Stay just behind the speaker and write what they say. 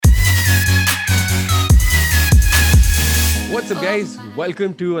What's up, guys?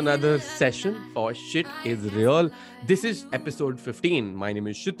 Welcome to another session for Shit is Real. This is episode 15. My name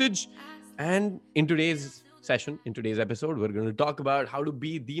is Shitij, and in today's session, in today's episode, we're going to talk about how to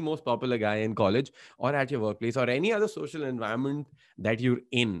be the most popular guy in college or at your workplace or any other social environment that you're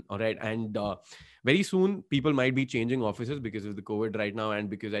in. All right. And very soon, people might be changing offices because of the COVID right now, and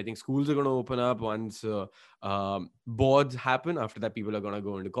because I think schools are going to open up once boards happen. After that, people are going to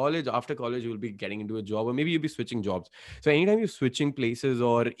go into college. After college, you'll be getting into a job, or maybe you'll be switching jobs. So anytime you're switching places,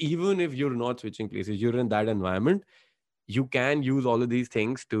 or even if you're not switching places, you're in that environment, you can use all of these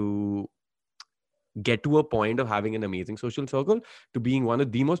things to get to a point of having an amazing social circle, to being one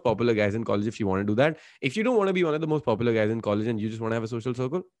of the most popular guys in college if you want to do that. If you don't want to be one of the most popular guys in college and you just want to have a social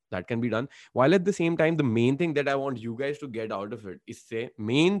circle, that can be done. While at the same time, the main thing that I want you guys to get out of it, इससे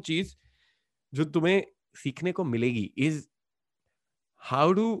main चीज जो तुम्हें सीखने को मिलेगी is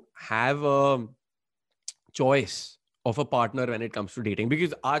how to have a choice of a partner when it comes to dating,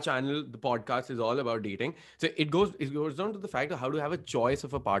 because our channel, the podcast, is all about dating. So it goes down to the fact of how to have a choice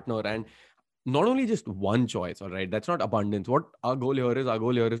of a partner, and not only just one choice. All right, that's not abundance. What our goal here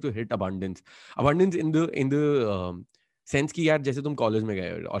is to hit abundance in the sense कि यार जैसे तुम college में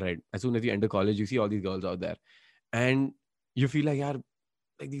गए, all right, as soon as you enter college you see all these girls out there and you feel like यार,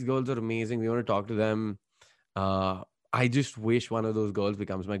 like these girls are amazing, we want to talk to them. I just wish one of those girls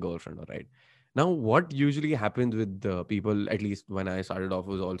becomes my girlfriend. All right. Now, what usually happens with the people, at least when I started off,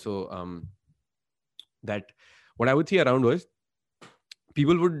 was also that what I would see around was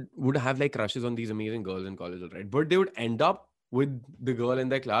people would have like crushes on these amazing girls in college, all right? But they would end up with the girl in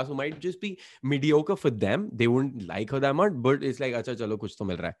their class who might just be mediocre for them. They wouldn't like her that much, but it's like, acha chalo kuch to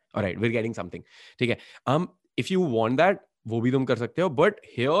mil raha hai. All right, we're getting something. ठीक है. If you want that, वो भी तुम कर सकते हो. But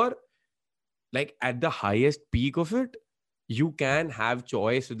here, like at the highest peak of it, you can have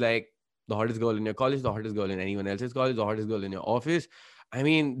choice with like the hottest girl in your college, the hottest girl in anyone else's college, the hottest girl in your office. I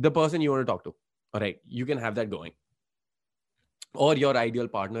mean, the person you want to talk to. All right, you can have that going. Or your ideal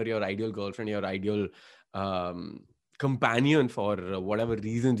partner, your ideal girlfriend, your ideal companion for whatever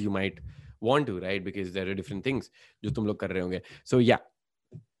reasons you might want to, right? Because there are different things जो तुम लोग कर रहे होंगे. So yeah,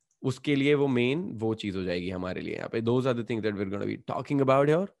 उसके लिए वो main वो चीज हो जाएगी हमारे लिए यहाँ पे. Those are the things that we're going to be talking about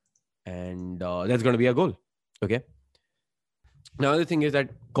here, and that's going to be our goal. Okay. Now the thing is that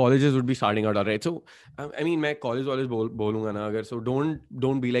colleges would be starting out, all right? So I mean, मैं college always बोलूंगा ना अगर, so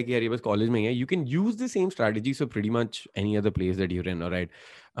don't be like यार ये बस college में ही है. You can use the same strategies for pretty much any other place that you're in, all right?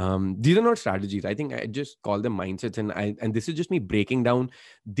 These are not strategies. I think I just call them mindsets, and this is just me breaking down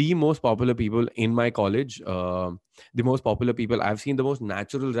the most popular people in my college, the most popular people I've seen, the most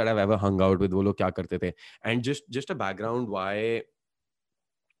naturals that I've ever hung out with. वो लोग क्या करते थे, and just a background why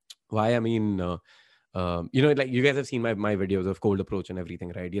I mean. Like you guys have seen my videos of cold approach and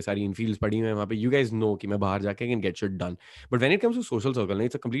everything, right? ये सारी infields पढ़ी हुई हैं वहाँ पे. You guys know कि मैं बाहर जाके can get shit done. But when it comes to social circle,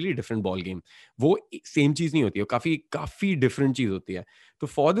 it's a completely different ball game. वो same चीज़ नहीं होती है, काफी different चीज़ होती है. तो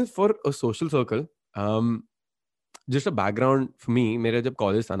for a social circle, just a background for me, मेरा जब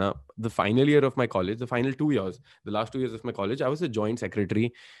college था ना, the final year of my college, the final 2 years, the last 2 years of my college, I was the joint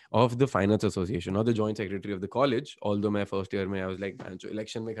secretary of the finance association, or the joint secretary of the college. Although my first year में I was like, जो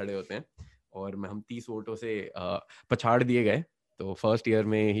election में खड़े होते हैं और हम 30 वोटों से पछाड़ दिए गए, तो फर्स्ट ईयर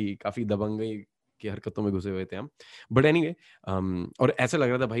में ही काफी दबंगई की हरकतों में घुसे हुए थे हम. बट एनीवे, और ऐसा लग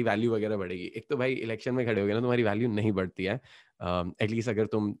रहा था भाई वैल्यू वगैरह बढ़ेगी. एक तो भाई इलेक्शन में खड़े हो गए ना, तुम्हारी वैल्यू नहीं बढ़ती है. एटलीस्ट अगर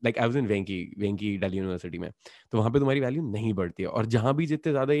तुम लाइक आई वाज इन वेंकी दिल्ली यूनिवर्सिटी में, तो वहां पे तुम्हारी वैल्यू नहीं बढ़ती है. और जहां भी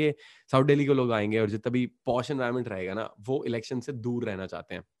जितने ज्यादा ये साउथ दिल्ली के लोग आएंगे और जितना भी पॉश एनवायरनमेंट रहेगा ना, वो इलेक्शन से दूर रहना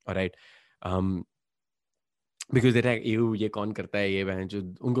चाहते हैं. राइट. बिकॉज देर ये कौन करता है, ये बहन जो,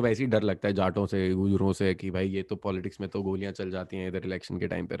 उनको वैसे ही डर लगता है जाटों से, गुजरों से, कि भाई ये तो पॉलिटिक्स में तो गोलियां चल जाती हैं इधर इलेक्शन के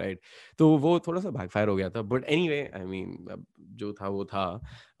टाइम पे, राइट? तो वो थोड़ा सा बैकफायर हो गया था. बट एनीवे, आई मीन जो था वो था.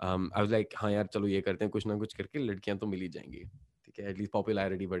 आई वाज लाइक हाँ यार चलो ये करते हैं, कुछ ना कुछ करके लड़कियां तो मिल ही जाएंगी, ठीक है, एटलीस्ट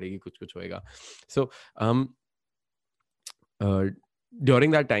पॉपुलैरिटी बढ़ेगी, कुछ कुछ होएगा. सो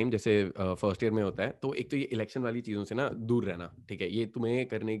ड्यूरिंग दैट टाइम, जैसे फर्स्ट ईयर में होता है, तो एक तो ये इलेक्शन वाली चीज़ों से ना दूर रहना, ठीक है, ये तुम्हें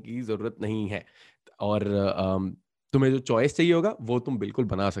करने की ज़रूरत नहीं है. और तुम्हें जो चॉइस चाहिए होगा वो तुम बिल्कुल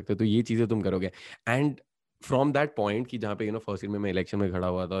बना सकते हो, तो ये चीज़ें तुम करोगे. एंड फ्रॉम दैट पॉइंट कि जहाँ पे फर्स्ट ईयर में मैं इलेक्शन में खड़ा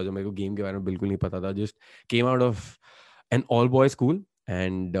हुआ था, जो मेरे को गेम के बारे में बिल्कुल नहीं पता था, just came out of an all boys school.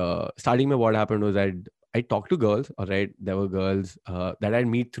 And starting में what happened was that I talked to girls, all right. There were girls that I'd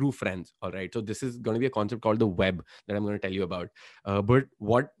meet through friends, all right. So this is going to be a concept called the web that I'm going to tell you about. But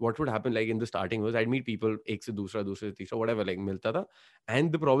what would happen, like in the starting, was I'd meet people, एक से दूसरा से तीसरा, whatever, like मिलता था.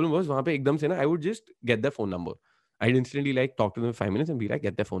 And the problem was वहाँ पे एकदम से ना, I would just get their phone number. I'd instantly like talk to them for 5 minutes and be like,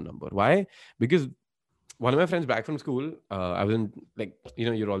 get their phone number. Why? Because one of my friends back from school, I was in, like,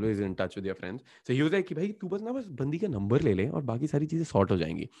 you're always in touch with your friends. So he was like कि भाई तू बस बंदी का number ले ले और बाकी सारी चीजें सॉर्ट हो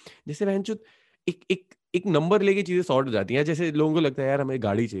जाएंगी. जैसे बहनचोद एक एक एक नंबर लेके चीजें सॉर्ट हो जाती हैं. जैसे लोगों को लगता है यार हमें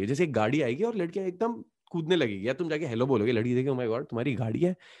गाड़ी चाहिए, जैसे एक गाड़ी आएगी और लड़कियां एकदम कूदने लगेगी, या तुम जाके हेलो बोलोगे, लड़की देखे, ओ माय गॉड तुम्हारी गाड़ी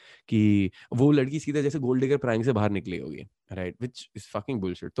है, कि वो लड़की सीधा जैसे गोल्ड डिगर प्रैंक से बाहर निकली होगी, right, which is fucking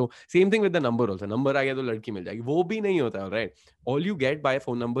bullshit. तो same thing with the number also. Number आ गया तो लड़की मिल जाएगी, वो भी नहीं होता, right. All you get by a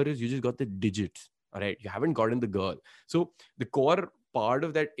phone number is you just got the digits, all right, you haven't gotten the girl. So the core part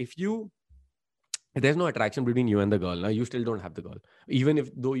of that, if there's no attraction between you and the girl, now you still don't have the girl, even if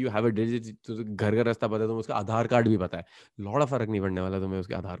though you have a digit. तो घर का रास्ता पता है, तुम्हें उसका आधार card भी पता है, लौड़ा फर्क नहीं पड़ने वाला तुम्हें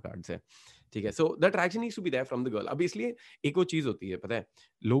उसके आधार कार्ड से, ठीक है. So the attraction needs to be there from the girl. अब इसलिए एक वो चीज होती है, पता है,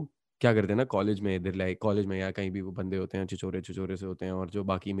 लोग क्या करते हैं ना कॉलेज में, इधर लाइक कॉलेज में या कहीं भी वो बंदे होते हैं, छिछोरे छिछोरे से होते हैं, और जो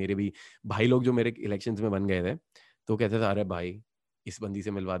बाकी मेरे भी भाई लोग जो मेरे इलेक्शंस में बन गए थे, तो कहते थे अरे भाई इस बंदी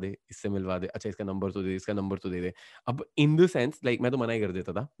से मिलवा दे, इससे मिलवा दे, अच्छा इसका नंबर तो दे, इसका नंबर तो दे दे. अब इन द सेंस लाइक मैं तो मना ही कर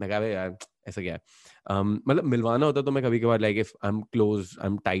देता था, मैं कहा यार ऐसा क्या है. मतलब मिलवाना होता तो मैं कभी कभार like if I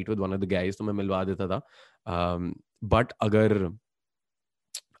am tight with one of the guys तो मैं मिलवा देता था. बट अगर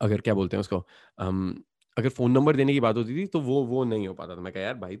अगर क्या बोलते हैं उसको, अगर फोन नंबर देने की बात होती थी तो वो नहीं हो पाता था. मैं कहा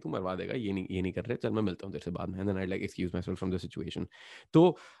यार भाई तू मरवा देगा, ये नहीं कर रहे, चल मैं मिलता हूँ तेरे से बाद में, and then I like excuse my self from the situation.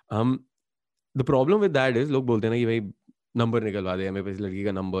 तो the problem with that is लोग बोलते हैं ना कि भाई नंबर निकलवा दे, मेरे पास लड़की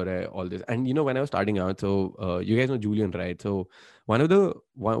का नंबर है, all this. And when I was starting out, so you guys no Julian, right? So one of the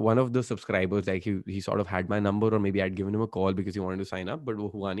one of the subscribers, like he sort of had my number, or maybe I'd given him a call because he wanted to sign up, but wo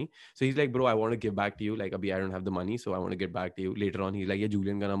hua nahi. So he's like, bro, I want to give back to you, like abhi I don't have the money, so I want to get back to you later on. He's like, yeah,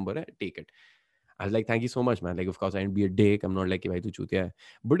 Julian ka number hai, take it. I was like, thank you so much, man. Like, of course I didn't be a dick, I'm not like कि भाई तू चूतिया है,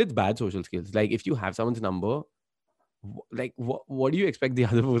 but it's bad social skills. Like if you have someone's number, like what do you expect the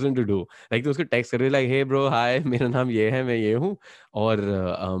other person to do? Like तो उसको text कर like, hey bro, hi, मेरा नाम ये है, मैं ये हूँ, और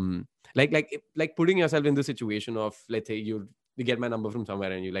like putting yourself in the situation of, let's say you get my number from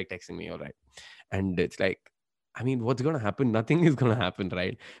somewhere and you like texting me, all right, and it's like, I mean, what's gonna happen? Nothing is gonna happen,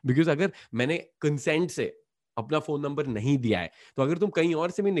 right? Because अगर मैंने consent से अपना phone number नहीं दिया है, तो अगर तुम कहीं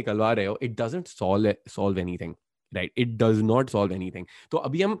और से भी निकलवा रहे हो, it doesn't solve anything, right? It does not solve anything. तो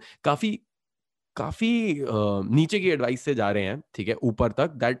अभी हम काफी काफी नीचे की एडवाइस से जा रहे हैं, ठीक है, ऊपर तक,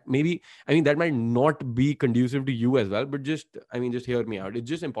 that may be, I mean that might not be conducive to you as well, but just hear me out. It's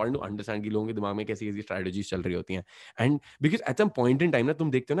just important to understand कि लोगों के दिमाग में कैसी कैसी स्ट्रेटजीज चल रही होती हैं. And because at some point in time ना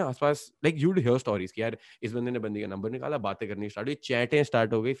तुम देखते हो ना आसपास, लाइक यूड हियर स्टोरीज कि यार इस बंदे ने बंदी का नंबर निकाला, बातें करनी स्टार्ट हुई, चैटें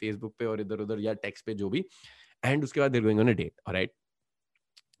स्टार्ट हो गई फेसबुक पे और इधर उधर या टेक्स्ट पे जो भी, एंड उसके बाद they're going on a date, alright.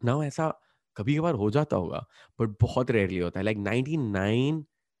 Now ऐसा कभी कभार हो जाता होगा, बट बहुत रेयरली होता है.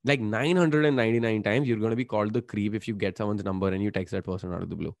 like 999 times you're going to be called the creep if you get someone's number and you text that person out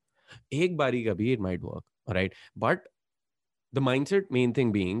of the blue. एक बारी का भी it might work, all right, but the mindset main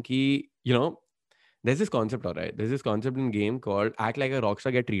thing being कि there's this concept, all right, there's this concept in game called act like a rock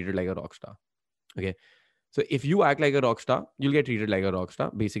star, get treated like a rock star. Okay, so if you act like a rock star, you'll get treated like a rock star.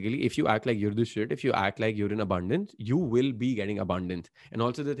 Basically, if you act like you're the shit, if you act like you're in abundance, you will be getting abundance. And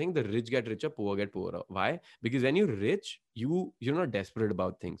also the thing, the rich get richer, poor get poorer. Why? Because when you're rich, you're not desperate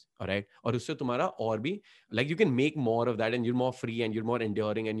about things. All right. और उससे तुम्हारा और भी, like, you can make more of that, and you're more free and you're more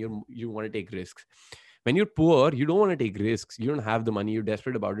enduring and you want to take risks. When you're poor, you don't want to take risks. You don't have the money. You're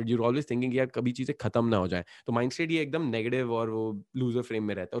desperate about it. You're always thinking यार कभी चीजें खत्म ना हो जाए. तो mindset ये एकदम नेगेटिव और वो लूजर फ्रेम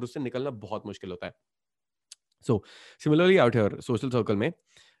में रहता है, और उससे निकलना बहुत मुश्किल होता है. So similarly out here, social circle mein,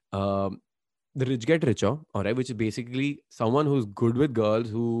 the rich get richer, all right, which is basically someone who's good with girls,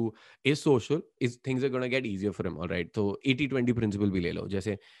 who is social, is things are going to get easier for him, all right. So 80-20 principle bhi le lo.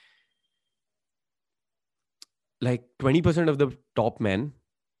 Jaise like 20% of the top men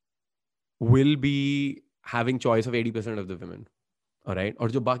will be having choice of 80% of the women, all right.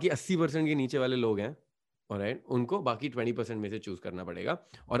 और जो बाकी 80% के नीचे वाले लोग हैं, alright, उनको बाकी 20% में से चूज करना पड़ेगा.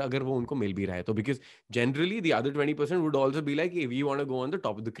 और अगर वो उनको मिल भी रहा है तो, because generally the other 20% would also be like, if you want to go on the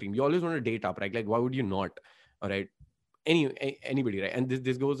top of the cream, you always want to date up, right? Like why would you not, alright? Anybody, right? And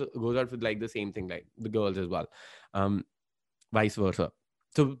this goes out with like the same thing, like the girls as well, vice versa.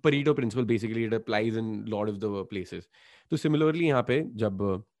 So Pareto principle, basically it applies in lot of the places. तो similarly यहाँ पे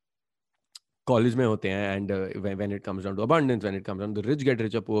जब college में होते हैं, and when it comes down to abundance, when it comes down to rich get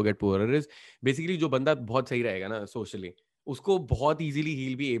richer, poor get poorer, is basically जो बंदा बहुत सही रहेगा ना सोशली, उसको बहुत इजीली ही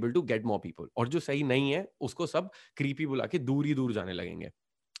will be able to get more people, और जो सही नहीं है उसको सब क्रीपी बुला के दूर ही दूर जाने लगेंगे,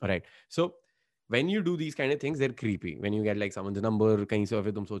 right? So when you do these kind of things, they're creepy. When you get like someone's number कहीं से, और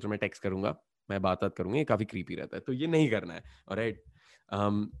फिर तुम सोच रहे हो मैं टेक्स्ट करूंगा, मैं बात करूंगा, ये काफी creepy रहता है, तो ये नहीं करना है, alright?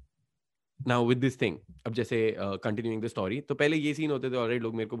 um, now with this thing, अब जैसे कंटिन्यूइंग द स्टोरी, तो पहले ये सीन होते थे ऑलराइट,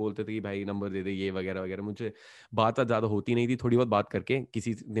 लोग मेरे को बोलते थे कि भाई नंबर दे दे, ये वगैरह वगैरह। मुझे बात ज़्यादा होती नहीं थी, थोड़ी बहुत बात करके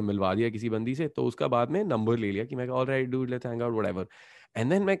किसी ने मिलवा दिया किसी बंदी से, तो उसका बाद में नंबर ले लिया कि मैं alright dude let's hang out whatever.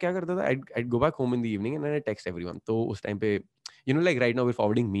 And then मैं क्या करता था, I go back home in the evening and I text everyone. तो उस टाइम पे like right now we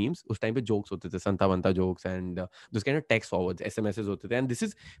forwarding memes, उस टाइम पे जोक्स होते थे, Santa Banta jokes and this kind of text forwards, SMSes होते थे। And this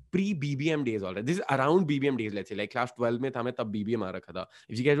is pre BBM days alright, this is around BBM days, let's say like class 12 में था मैं, तब बीबीएम आ रखा था।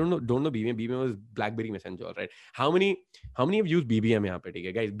 If you guys don't know BBM, BBM was BlackBerry Messenger, right? How many have used BBM यहाँ पे? ठीक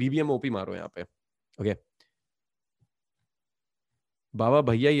है guys, BBM OP मारो यहाँ पे, okay? बाबा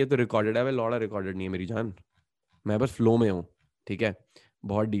भैया ये तो रिकॉर्डेड है, लौड़ा रिकॉर्डेड नहीं है मेरी जान, मैं बस फ्लो में हूँ, ठीक है?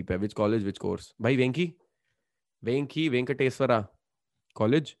 बहुत डीप है। विच कॉलेज विच कोर्स भाई? वेंकी वेंकी वेंकटेश्वरा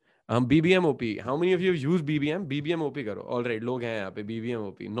कॉलेज, हम BBM OP. How many of you use BBM? BBM OP करो ऑलराइट, लोग हैं यहाँ पे BBM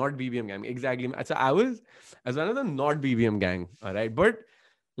OP, not BBM gang, exactly. अच्छा, I was as one of the not BBM gang, alright, but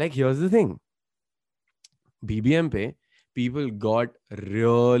like here's the thing, BBM पे people got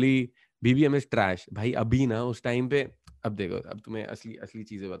really, BBM is trash भाई अभी ना, उस टाइम पे। अब देखो, अब तुम्हें असली असली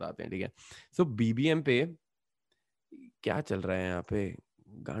चीजें बताते हैं, ठीक है? सो बीबीएम पे क्या चल रहा है यहाँ पे?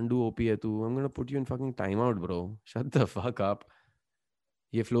 गांडू ओपी है तू, I am gonna put you in fucking time out bro, shut the fuck up.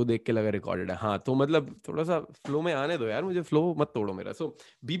 ये फ्लो देख के लगा रिकॉर्डेड है, हाँ तो मतलब थोड़ा सा फ्लो में आने दो यार, मुझे फ्लो मत तोड़ो मेरा। सो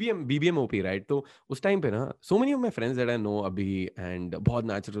बीबीएम ओपी राइट, तो उस टाइम पे ना so many of my friends that I know अभी, एंड बहुत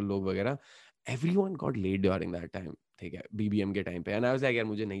नेचुरल लोग वगैरह, everyone got led during that time, ठीक है, बीबीएम के टाइम पे। एंड आई वाज लाइक यार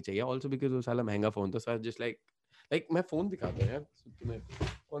मुझे नहीं चाहिए, आल्सो बिकॉज़ वो साला महंगा फोन था। सो आई जस्ट लाइक मैं फोन दिखाता हूं यार तुम्हें,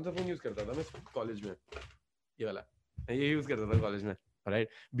 कौन सा फोन यूज करता था मैं कॉलेज में, ये वाला, मैं ये यूज करता था कॉलेज में, राइट?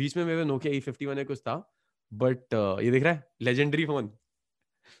 बीच में मेरे नोकिया E51 है कुछ था, बट ये दिख रहा है लेजेंडरी फोन,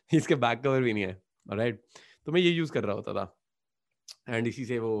 इसके बैक कवर भी नहीं है, राइट? तो मैं ये यूज कर रहा होता था। एंड इसी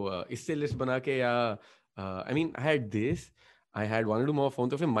से वो इससे लिस्ट बना के, या I mean I had this, I had one two more phone,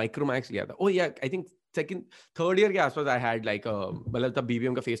 तो फिर माइक्रोमैक्स लिया था। Oh yeah I think second third year के आसपास आई हैड लाइक, मतलब तब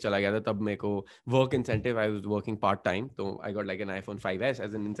बीबीएम का फेस चला गया था, तब मेरे को work incentive, I was working part time, तो I got like an iPhone 5s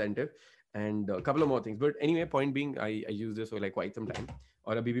as an incentive and couple of more things. But anyway, point being, I use this for like quite some time,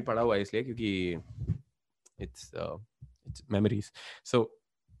 और अभी भी पड़ा हुआ है इसलिए क्योंकि it's memories. सो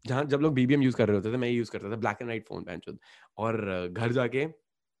जहाँ जब लोग बीबीएम यूज कर रहे होते थे, मैं यूज करता था ब्लैक एंड व्हाइट फोन पैंचो, और घर जाके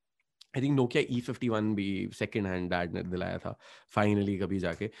आई थिंक नोकिया E51 भी सेकंड हैंड डैड ने दिलाया था फाइनली कभी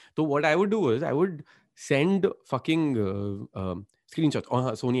जाके। तो what I would do is I would send fucking screenshot, और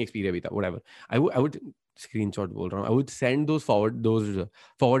हाँ सोनी एक्सपीरिया भी था, व्हाटएवर। आई वुड स्क्रीनशॉट बोल रहा हूँ, I would send those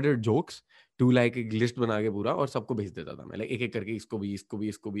forwarded jokes to like एक लिस्ट बना के पूरा, और सबको भेज देता था मैं, लाइक एक एक करके, इसको भी इसको भी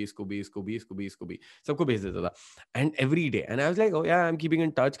इसको भी इसको भी इसको भी इसको भी इसको भी, सबको भेज देता था। And every day, and I was like, oh यार I am keeping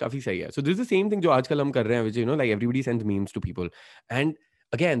in touch, काफी सही है। So this is the same thing जो आजकल हम कर रहे हैं, which like everybody sends memes to people. And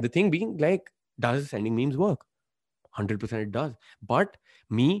again, the thing being like, does sending memes work? 100% it does. But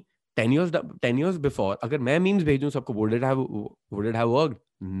me, 10 years before, अगर मैं memes भेजूं सबको, would it have worked?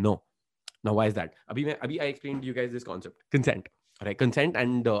 No. Now why is that? अभी I explained to you guys this concept, consent, right? Consent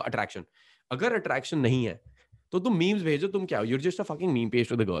and attraction. अगर attraction नहीं है, तो तुम memes भेजो, तुम क्या हो? You're just a fucking meme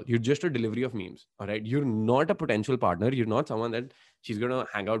page to the girl. You're just a delivery of memes, all right? You're not a potential partner. You're not someone that she's gonna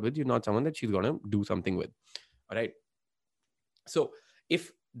hang out with. You're not someone that she's gonna do something with, all right? So if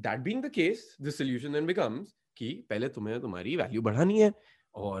that being the case, the solution then becomes कि पहले तुम्हें तुम्हारी value बढ़ानी है,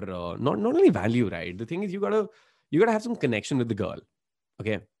 और not only value, right? The thing is you gotta have some connection with the girl,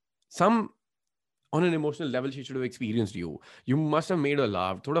 okay? Some on an emotional level she should have experienced you. You must have made her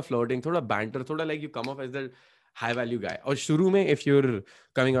laugh, थोड़ा flirting, थोड़ा banter, थोड़ा like you come off as that high value guy. और शुरू में if you're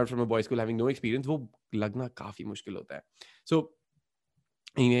coming out from a boys school having no experience, वो लगना काफी मुश्किल होता है. So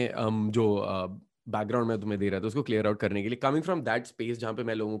ये जो बैकग्राउंड में तुम्हें दे रहा था उसको क्लियर आउट करने के लिए, कमिंग फ्रॉम दैट स्पेस जहाँ पे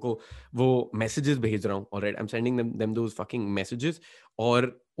मैं लोगों को वो मैसेजेस भेज रहा हूँ, alright, I am sending them those fucking messages,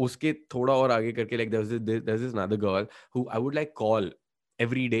 और उसके थोड़ा और आगे करके like there is another girl who I would like call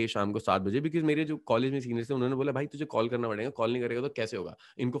every day शाम को 7 बजे, बिकॉज मेरे जो कॉलेज में सीनियर्स थे उन्होंने बोला भाई तुझे कॉल करना पड़ेगा, कॉल नहीं करेगा तो कैसे होगा,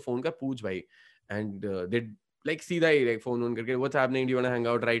 इनको फोन का पूछ भाई। एंड दे लाइक सीधा ही लाइक फोन ऑन करके what's happening, do you want to hang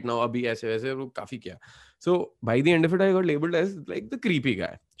out right now, अभी ऐसे वैसे, वो काफी किया। So by the end of it I got labelled as like the creepy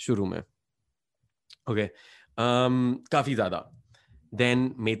guy शुरू में, ओके, काफी ज्यादा।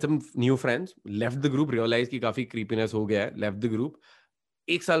 Then made some new friends, left the group, realize की काफी क्रीपीनेस हो गया है, लेफ्ट द ग्रुप।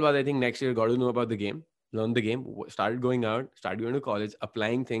 एक साल बाद I think next year got to know about the game, learn the game, started going out, started going to college,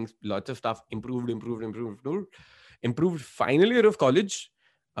 applying things, lots of stuff, improved final year of college,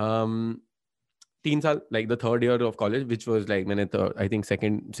 um 3 साल, like the third year of college, which was like मैंने तो I think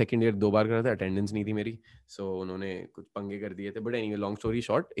second year 2 बार करा था, attendance नहीं थी मेरी, so उन्होंने कुछ पंगे कर दिए थे, but anyway long story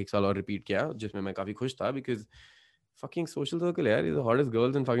short, 1 साल और repeat किया जिसमें मैं काफी खुश था, because fucking social circle यार, the hottest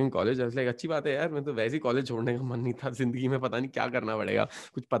girls in fucking college. I was like, अच्छी बात है यार, मैं तो वैसे ही कॉलेज छोड़ने का मन नहीं था, जिंदगी में पता नहीं क्या करना पड़ेगा,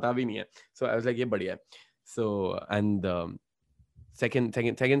 कुछ पता भी नहीं है. So I was like, ये बढ़िया है. So and second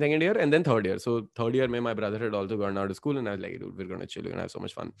year and then third year. So third year, my brother had also gone out of school, and I was like, dude, we're gonna chill, we're gonna have so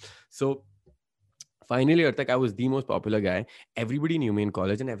much fun. So final year तक I was the most popular guy. Everybody knew me in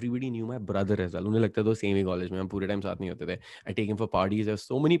college, and everybody knew my brother as well. उन्हें लगता था same ही college में हम पूरे time साथ नहीं होते थे. I take him for parties. There were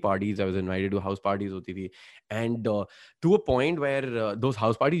so many parties. I was invited to house parties होती थी, and to a point where those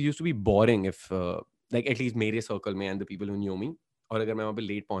house parties used to be boring if like at least मेरे circle में and the people who knew me. और अगर मैं वहाँ पे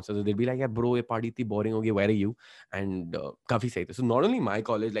late पहुंचता तो they'd be like, yeah bro, ये party इतनी boring होगी, where are you? And काफी सही था. So not only my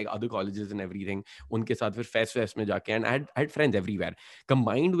college, like other colleges and everything, उनके साथ फिर फेस्ट में जाके, and I had friends everywhere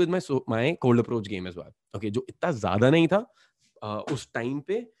combined with my cold approach game as well. Okay, जो इतना ज्यादा नहीं था उस टाइम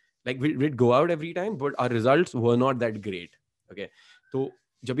पे, like we'd go out every time, but our results were not that great. Okay, तो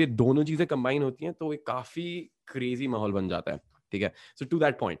जब ये दोनों चीजें कंबाइन होती हैं तो एक काफी क्रेजी माहौल बन जाता है. ठीक है. So to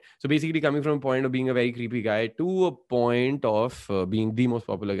that point, so basically coming from a point of being a very creepy guy to a point of being the most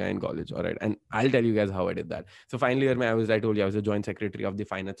popular guy in college. All right, and I'll tell you guys how I did that. So finally year में I told you I was a joint secretary of the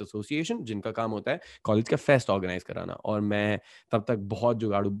finance association, जिनका काम होता है college का fest organise कराना. और मैं तब तक बहुत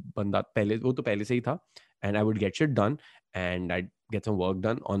जुगाड़ू बंदा, पहले वो तो पहले से ही था, and I would get shit done, and I'd get some work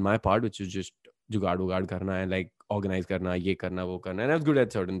done on my part, which is just जुगाड़ उगाड़ करना है, like organize करना, ये करना, वो करना, and I was good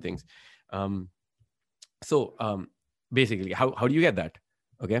at certain things. So basically, how do you get that?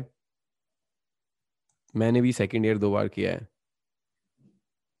 Okay, मैंने भी second year 2 बार किया है.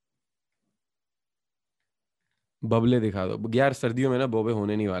 बबले दिखा दो यार, सर्दियों में ना बोबे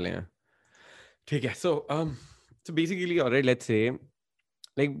होने नहीं वाले हैं. ठीक है. So basically, all right, let's say,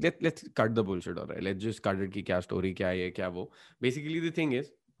 like let's cut the bullshit. All right, let's just cut it की क्या story, क्या ये क्या वो. Basically the thing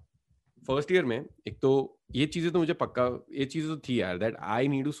is, first year में एक तो ये चीजें तो मुझे पक्का, ये चीजें तो थी यार, that I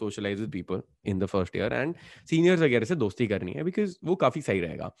need to socialize with people in the first year, and seniors वगैरह से दोस्ती करनी है, बिकॉज वो काफी सही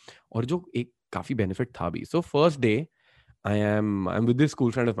रहेगा. और जो एक काफी बेनिफिट था भी. So first day I am with this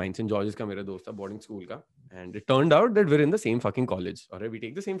school friend of mine, Saint George's का मेरा दोस्त था बोर्डिंग स्कूल का, and it turned out that we are in the same fucking college, और we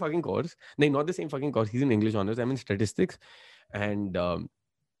take the same fucking course. नहीं, not the same fucking course, he is in English honours, I am in statistics. And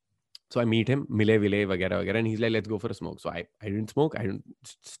so I meet him, mile vile वगैरह वगैरह, and he's like, let's go for a smoke. So I didn't smoke, I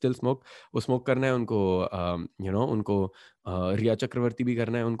don't still smoke. वो smoke करना है उनको, you know, उनको रिया चक्रवर्ती भी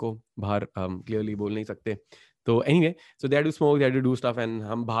करना है उनको बाहर, clearly बोल नहीं सकते. तो anyway, so they had to smoke, they had to do stuff, and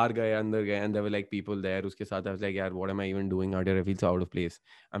हम बाहर गए, अंदर गए, and there were like people there. उसके साथ I was like, यार what am I even doing out here? I feel so out of place.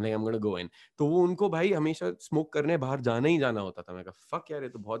 I'm like, I'm gonna go in. तो वो उनको भाई हमेशा smoke करने बाहर जाना ही जाना होता था. मैं कहा fuck यार, ये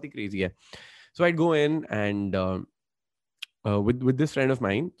तो बहुत ही crazy है. So I'd go in and with this friend of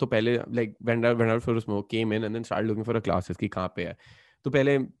mine, तो पहले like went out for a smoke, came in and then started looking for a classes कि कहाँ पे है. तो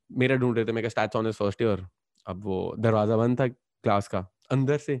पहले मेरा ढूंढ रहे थे, मैं स्टैट्स ऑनर्स फर्स्ट ईयर. अब वो दरवाजा बंद था क्लास का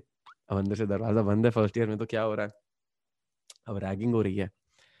अंदर से. अब अंदर से दरवाजा बंद है फर्स्ट ईयर में, तो क्या हो रहा है, अब रैगिंग हो रही है.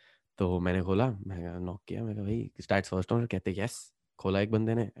 तो मैंने खोला, मैं नॉक किया, मैं कहा भाई स्टैट्स फर्स्ट ऑनर, कहते यस. खोला एक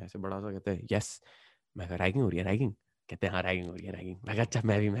बंदे ने ऐसे बड़ा सा, कहते हैं यस. मैं कहा रैगिंग हो रही है, रैगिंग? कहते हैं हाँ रैगिंग हो रही है, रैगिंग. मैं कहा अच्छा,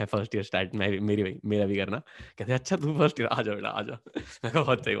 मैं फर्स्ट ईयर स्टार्ट, मैं भी मेरा भी करना. कहते हैं अच्छा तू फर्स्ट ईयर, आ जाओ बेटा आ जाओ. मैं कहा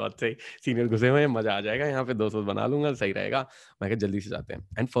बहुत सही बहुत सही, सीनियर घुसे हुए हैं, मजा आ जाएगा यहाँ पे, दोस्त बना लूंगा, सही रहेगा. मैं कहा जल्दी से जाते हैं.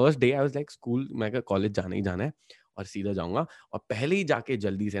 And first day I was like school, मैं कहा कॉलेज जाना ही जाना है और सीधा जाऊंगा. और पहले ही जाके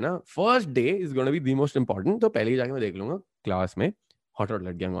जल्दी से ना, first day is gonna be the most important, तो पहले ही जाके मैं देख लूंगा क्लास में हॉट हॉट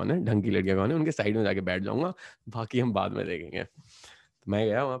लड़कियां कौन है, ढंग की लड़कियां कौन है, उनके साइड में जाके बैठ जाऊंगा, बाकी हम बाद में देखेंगे. तो मैं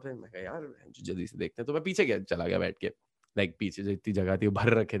गया वहां पे, मैं कहा यार जल्दी से देखते हैं. तो मैं पीछे गया, चला गया बैठ के. लाइक पीछे जो इतनी जगह थी वो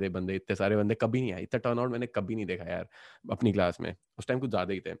भर रखे थे बंदे, इतने सारे बंदे, कभी नहीं आए. इतना टर्न आउट मैंने कभी नहीं देखा यार अपनी क्लास में. उस टाइम कुछ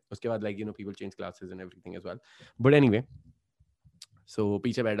ज्यादा ही थे. उसके बाद like you know people change classes and everything as well. But anyway, सो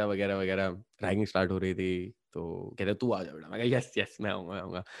पीछे बैठा वगैरह वगैरह, रैगिंग स्टार्ट हो रही थी. तो कहते तू आ जा बेटा. मैं कहा यस यस मैं आऊंगा मैं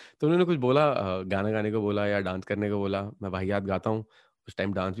आऊंगा. तो उन्होंने कुछ बोला, गाना गाने को बोला या डांस करने को बोला. मैं भाई याद गाता हूँ, उस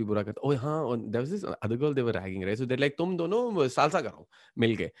टाइम डांस भी पूरा करता. ओह हाँ, there was this other girl, they were ragging right, so they like तुम दोनों सालसा करो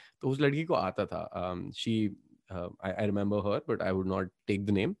मिलके. तो उस लड़की को आता था, she I remember her but I would not take the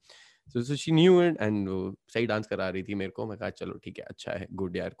name. So she knew it and सही डांस करा रही थी मेरे को. मैं कहा चलो ठीक है, अच्छा है,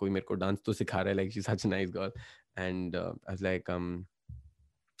 गुड यार, कोई मेरे को डांस तो सिखा रहा है, like she such nice girl. And I was like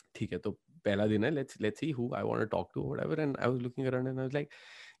ठीक है, तो पहला दिन है, let's see who I want to talk to whatever. And I was looking around and I was like,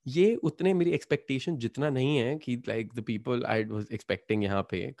 ये उतने मेरी एक्सपेक्टेशन जितना नहीं है कि like the people I was expecting यहाँ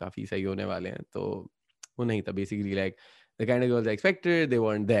पे काफी सही होने वाले हैं, तो वो नहीं था. Basically like the kind of girls I expected, they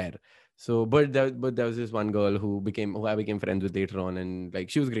weren't there. So but there was this one girl who I became friends with later on, and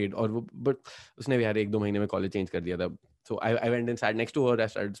like she was great. और वो but उसने भी यार 1-2 महीने में college change कर दिया था. So I went and sat next to her. I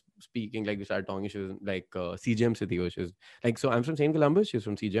started speaking, like we started talking. She was like CGM से थी वो. She was like, so I'm from St. Columbus. She's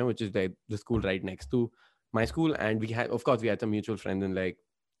from CGM, which is like the school right next to my school. And we had, of course, we had some mutual friends in like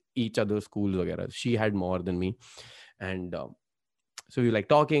each other's schools वगैरह. She had more than me. And so we like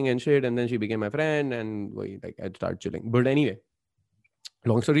talking and shit, and then she became my friend, and we like I'd start chilling. But anyway,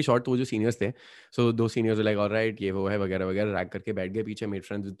 long story short, तो वो जो seniors थे, सो दो seniors like alright ये वो है वगैरह वगैरह, रैक करके बैठ गए पीछे, made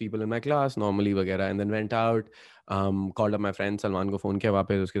friends with people in my class normally वगैरह, and then went out, called up my friend Salman को फ़ोन किया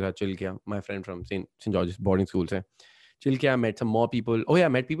वापस, उसके साथ चिल किया, my friend from Saint George's boarding school से, चिल किया, met some more people, oh yeah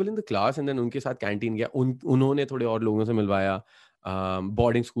met people in the class, and then उनके साथ कैंटीन गया, उन्होंने थोड़े और लोगों से मिलवाया,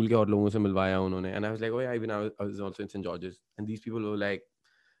 बोर्डिंग स्कूल के और लोगों से मिलवाया उन्होंने, and I was like oh I was also in Saint George's, and these people were like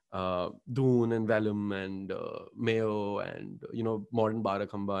Doon and Vellum and Mayo and modern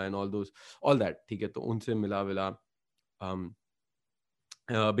Barakhamba and all that. ठीक है, तो उनसे मिला विला,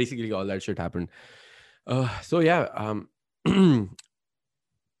 basically all that shit happened. So yeah,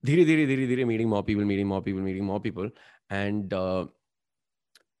 धीरे धीरे meeting more people, and I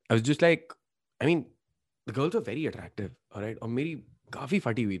was just like, I mean, the girls were very attractive, all right, और मेरी काफी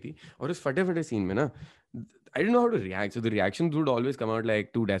फटी हुई थी, और उस फटे सीन में ना, I didn't know how to react. So the reactions would always come out like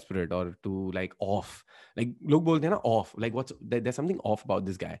too desperate or too like off. Like लोग बोलते हैं ना off. Like there's something off about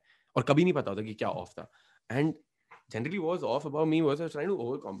this guy. और कभी नहीं पता होता कि क्या off था. And generally what was off about me was I was trying to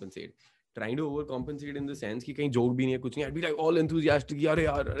overcompensate. Trying to overcompensate in the sense कि कहीं joke भी नहीं है, कुछ नहीं. I'd be like all enthusiastic. अरे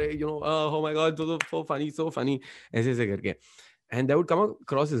यार, अरे oh my god, so funny. ऐसे करके. And that would come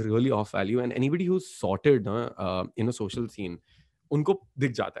across as really off value. And anybody who's sorted in a social scene, उनको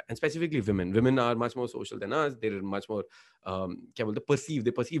दिख जाता है, and specifically women are much more social than us, they're much more क्या बोलते,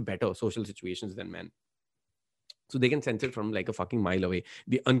 they perceive better social situations than men, so they can sense it from like a fucking mile away,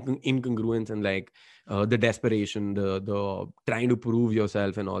 the incongruence and like the desperation, the trying to prove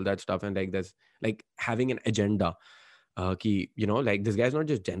yourself and all that stuff, and like there's like having an agenda, like this guy's not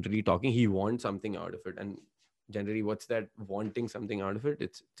just generally talking, he wants something out of it, and generally what's that wanting something out of it,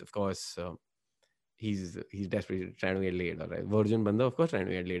 it's of course he's desperately trying to get laid, all right, virgin banda, of course trying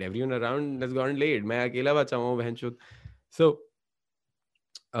to get laid, everyone around has gotten laid, main akela bacha hu bhenchod. So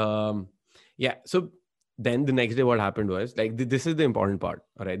yeah, so then the next day what happened was like this is the important part,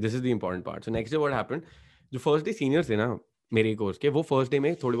 all right, this is the important part. So next day what happened, जो first day seniors थे ना मेरे course के, वो first day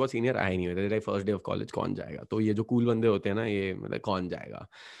में थोड़े बहुत senior आए नहीं हुए थे, like first day of college कौन जाएगा, तो ये जो कूल बंदे होते हैं ना, ये मतलब कौन जाएगा,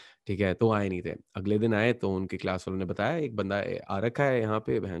 ठीक है, तो आए नहीं थे। अगले दिन आए तो उनके क्लास वालों ने बताया एक बंदा आ रखा है यहाँ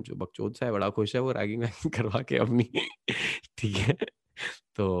पे, बहन जो बकचोद सा है, बड़ा खुश है वो, रैगिंग करवा के अपनी ठीक है,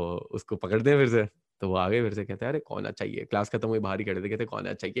 तो उसको पकड़ते हैं फिर से, तो वो आ गए फिर से, कहते हैं अरे कौन अच्छा चाहिए, क्लास खत्म हुई बाहर ही खड़े थे, कहते कौन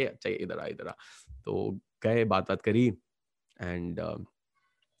अच्छा चाहिए, इधर आ, तो गए बात करी, and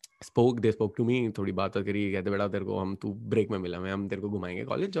they spoke to me, थोड़ी बात करी, कहते बेटा तेरे को हम, तू ब्रेक में मिला, हम तेरे को घुमाएंगे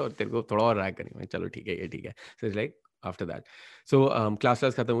कॉलेज और तेरे को थोड़ा और रैक करेंगे, चलो ठीक है, ये ठीक है। So it's like after that, so class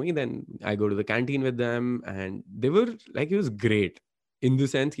khatam hui, then I go to the canteen with them, and they were like, it was great in the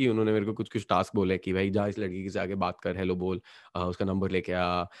sense कि उन्होंने मेरे को कुछ टास्क बोले कि भाई जा इस लड़की से आगे बात कर, हेलो बोल, उसका नंबर लेके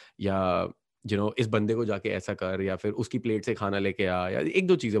आ, या इस बंदे को जाके ऐसा कर, या फिर उसकी प्लेट से खाना लेके आ, या एक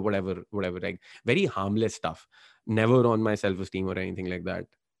दो चीजें, whatever, like very harmless stuff, never on my self esteem or anything like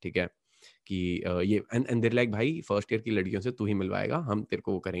that, ठीक है, कि ये एंड देयर लाइक भाई फर्स्ट ईयर की लड़कियों से तू ही मिलवाएगा, हम तेरे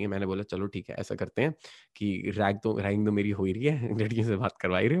को वो करेंगे। मैंने बोला चलो ठीक है, ऐसा करते हैं कि रैगिंग तो मेरी हो ही रही है, लड़कियों से बात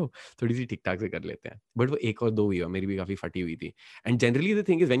करवा ही रहे हो, थोड़ी सी ठीक ठाक से कर लेते हैं। बट वो एक और दो हुई, मेरी भी काफी फटी हुई थी। And generally the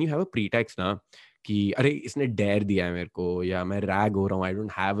thing is when you have a pretext ना, कि अरे इसने डेयर दिया है मेरे को, या मैं रैग हो रहा हूँ, I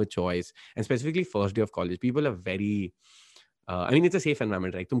don't have a choice, and specifically first day of college, people are very I mean it's a safe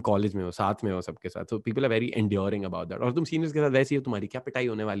environment, right, तुम कॉलेज में हो, साथ में हो सबके साथ, तो people are very enduring about that, और तुम सीनियर्स के साथ वैसे ही हो, तुम्हारी क्या पिटाई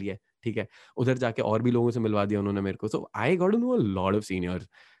होने वाली है, ठीक है। उधर जाके और भी लोगों से मिलवा दिया उन्होंने मेरे को, so I got to know a lot of seniors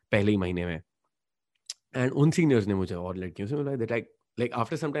पहले ही महीने में, एंड उन सीनियर्स ने मुझे और लड़कियों से मिलवाया, that like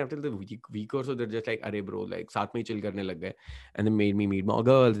after some time, after the week or so, they're just like, अरे bro, like साथ में ही chill करने लग गए, and they made me meet more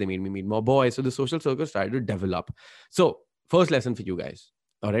girls, they made me meet more boys, so the social circle started to develop. So first lesson for you guys,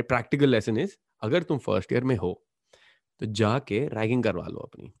 all right, practical lesson is, अगर तुम first year में हो तो जाके ragging करवा लो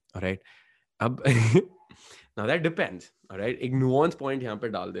अपनी, alright. अब now that depends, alright, एक नुआंस पॉइंट यहाँ पे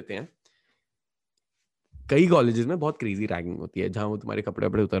डाल देते हैं। कई कॉलेजेस में बहुत क्रेजी रैगिंग होती है, जहाँ वो तुम्हारे कपड़े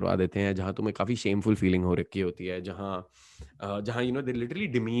वपड़े उतरवा देते हैं, जहाँ तुम्हें काफी शेमफुल फीलिंग हो रखी होती है, जहाँ they literally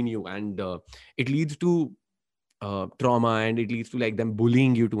demean you, and it leads to trauma, and it leads to like them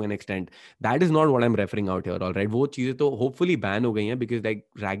bullying you to an extent. That is not what I'm referring out here, all right. वो चीजें तो hopefully ban हो गई हैं, because like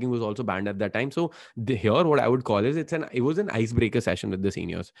ragging was also banned at that time. So here what I would call is, it was an icebreaker session with the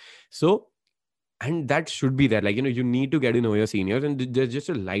seniors. So, and that should be there, like you need to get to know your seniors, and there's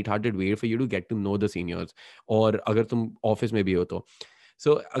just a light-hearted way for you to get to know the seniors. और अगर तुम office में भी हो तो,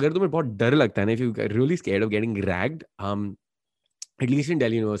 so अगर तुम्हें बहुत डर लगता है ना, if you really scared of getting ragged, at least in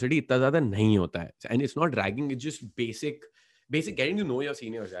Delhi University इतना ज़्यादा नहीं होता है, and it's not ragging, it's just basic basic getting to know your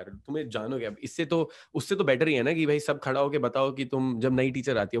seniors यार, तुम्हें जानो क्या, इससे तो उससे तो बेटर ही है ना कि भाई सब खड़ा होके बताओ कि तुम जब नई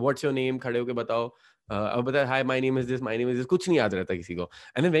टीचर आती है व्हाट्स योर नेम, खड़े होके बताओ, अब बता hi my name is this, my name is this, कुछ नहीं याद रहता किसी को.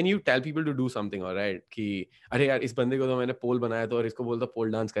 And then when you tell people to do something, alright, कि अरे यार इस बंदे को तो मैंने पोल बनाया था और इसको बोलता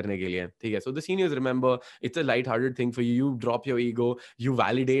पोल डांस करने के लिए, ठीक है, so the seniors remember it's a light hearted thing for you, you drop your ego, you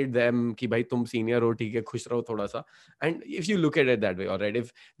validate them कि भाई तुम सीनियर हो, ठीक है, खुश रहो थोड़ा सा. And if you look at it that way, alright,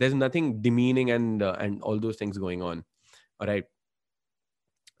 if there is nothing demeaning and all those things going on, alright.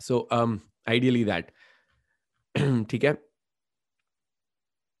 So ideally that. ठीक है.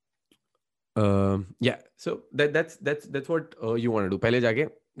 Yeah, so that's what you want to do. पहले जाके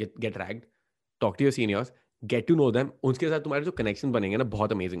get ragged, talk to your seniors, get to know them. उनके साथ तुम्हारे जो connections बनेंगे ना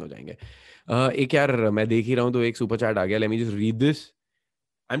बहुत amazing हो जाएंगे. एक यार मैं देख ही रहा हूँ तो एक super chat आ गया. Let me just read this.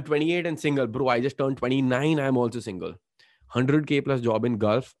 I'm 28 and single, bro. I just turned 29. I'm also single. 100K plus job in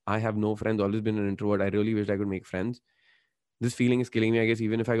Gulf. I have no friends. Always been an introvert. I really wish I could make friends. This feeling is killing me. I guess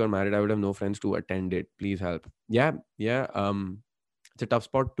even if I got married, I would have no friends to attend it. Please help. Yeah, yeah. It's a tough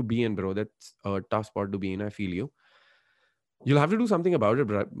spot to be in, bro. That's a tough spot to be in. I feel you. You'll have to do something about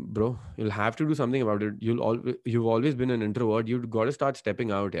it, bro. You'll have to do something about it. You've always been an introvert. You've got to start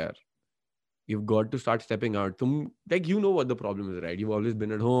stepping out, yeah. You've got to start stepping out. Like you know what the problem is, right? You've always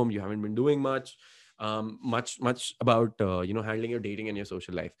been at home. You haven't been doing much, much about handling your dating and your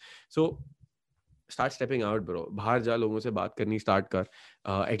social life. So start stepping out, bro. बाहर जा, लोगों से बात करनी start कर.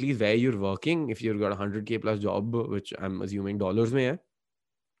 At least where you're working, if you've got a 100K plus job, which I'm assuming dollars में है,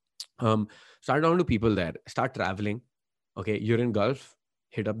 start talking to people there. Start traveling. Okay, you're in Gulf,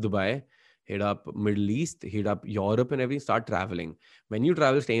 hit up Dubai, hit up Middle East, hit up Europe and everything. Start traveling. When you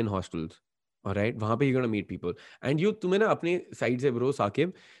travel, stay in hostels. All right, वहाँ पे you're gonna meet people. And you तुम्हें ना अपने side से bro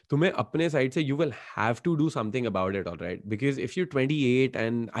Saqib, तुम्हें अपने side से you will have to do something about it, all right? Because if you're 28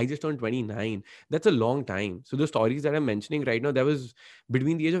 and I just turned 29, that's a long time. So the stories that I'm mentioning right now, that was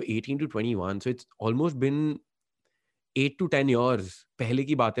between the age of 18 to 21. So it's almost been 8 to 10 years पहले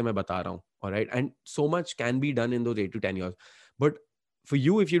की बातें मैं बता रहा हूँ, all right? And so much can be done in those 8 to 10 years. But for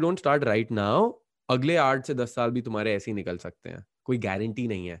you, if you don't start right now, अगले 8 से 10 साल भी तुम्हारे ऐसे ही निकल सकते हैं. कोई गारंटी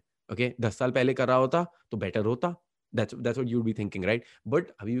नहीं है. Okay? 10 साल पहले कर रहा होता तो बेटर होता. That's what you'd be thinking, right? But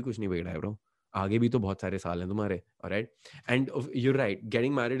अभी भी कुछ नहीं बिगड़ा है, bro. आगे भी तो बहुत सारे साल हैं तुम्हारे, all right? And you're right.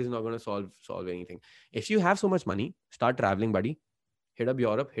 Getting married is not going to solve anything. If you have so much money, start traveling, buddy. Hit up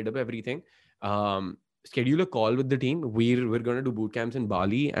Europe, hit up everything. Schedule a call with the team. We're going to do boot camps in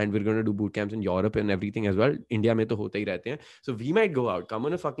Bali and we're going to do boot camps in Europe and everything as well. India में तो होते ही रहते हैं. So we might go out. Come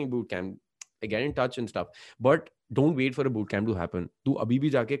on a fucking boot camp. Get in touch and stuff. But don't wait for a boot camp to happen. तू अभी भी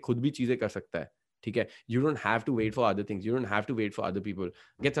जाके खुद भी चीजें कर सकता है. ठीक है? You don't have to wait for other things. You don't have to wait for other people.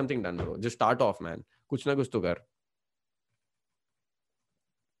 Get something done, bro. Just start off, man. कुछ ना कुछ तो कर.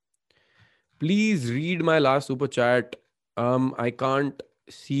 Please read my last super chat. I can't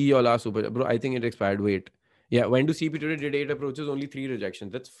see your last super chat. Bro, I think it expired. Wait. Yeah, when to CP today did 8 approaches, only 3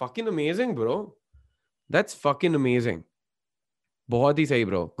 rejections. That's fucking amazing, bro. That's fucking amazing. बहुत ही सही,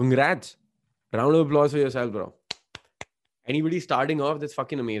 bro. Congrats. Round of applause for yourself, bro. Anybody starting off, that's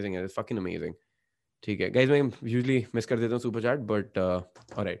fucking amazing. That's fucking amazing. ठीक है. Guys, मैं usually miss कर देता हूँ super chat, but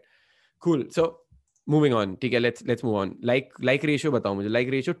all right. Cool. So moving on. ठीक है, let's move on. Like ratio बताओ मुझे.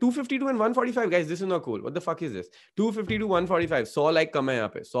 Like ratio 252 and 145. Guys, this is not cool. What the fuck is this? 250 to 145. 100 like कम है यहाँ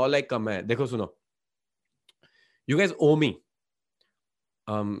पे. 100 like कम है. देखो सुनो. You guys owe me.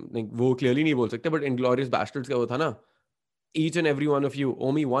 वो clearly नहीं बोल सकते, but Inglourious Bastards का वो था ना. Each and every one of you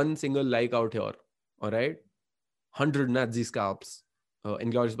owe me one single like out here. All right? 100 Nazi scalps.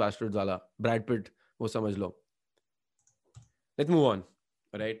 Inglourious Bastards वाला. Brad Pitt. वो समझ लो. Let's move on.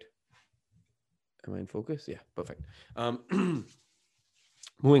 All right? Am I in focus? Yeah, perfect.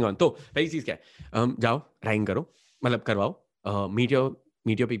 Moving on. तो पहली चीज क्या है? जाओ rank करो, मतलब करवाओ.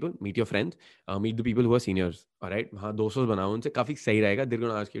 Meet your people, meet your friends, meet the people who are seniors. All right? हाँ, दोस्तों बनाओ उनसे, काफी सही रहेगा. They're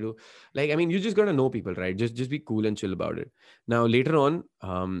gonna ask you to, like, I mean, you just gotta know people, right? Just be cool and chill about it. Now later on,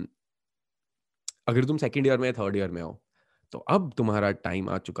 अगर तुम second year में थर्ड ईयर में हो, तो अब तुम्हारा टाइम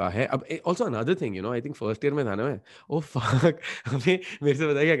आ चुका है. अब also another thing, I think first year में था ना मैं. ओ फक, हमें मेरे से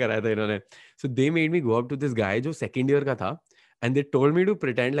पता क्या कराया था इन्होंने. So they made me go up to this guy जो सेकंड ईयर का था, and they told me to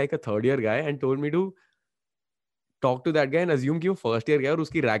pretend like a third year guy and told me to talk to that guy and assume कि वो first year गया और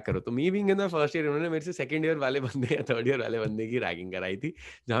उसकी rag करो. तो me being in the first year, उन्होंने मेरे से सेकंड ईयर वाले बंदे या थर्ड ईयर वाले बंदे की रैगिंग कराई थी.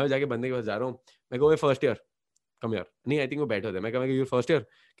 जहां मैं जाके बंदे के पास जा रहा हूँ, मैं कहूँ फर्स्ट ईयर कम यार, नहीं आई थिंक वो बैठे होते. मैं कहा यूर फर्स्ट ईयर,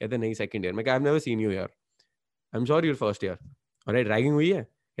 कहते नहीं सेकंड ईयर. मैं कहा I have never seen you यार, I am sure your first year. Alright, ragging हुई है?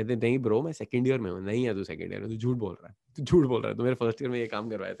 कहते नहीं ब्रो मैं सेकंड ईयर में हूँ. नहीं है तू सेकंड ईयर में, तू झूठ बोल रहा है, तू झूठ बोल रहा है. तो मेरे फर्स्ट ईयर में ये काम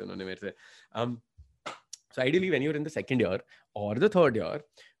करवाए थे उन्होंने मेरे से. So ideally when you're in the second year or the third year,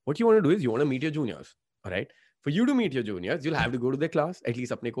 what you want to do is you want to meet your juniors. All right, For you to meet your juniors, you'll have to go to their class. At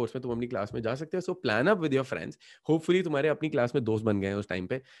least अपने course में तुम अपनी class में जा सकते हो. So plan up with your friends. Hopefully तुम्हारे अपनी क्लास में दोस्त बन गए हैं उस टाइम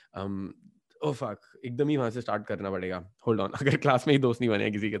पे. ओ फक, एकदम ही वहां से स्टार्ट करना पड़ेगा. होल्ड ऑन, अगर क्लास में ही दोस्त नहीं बने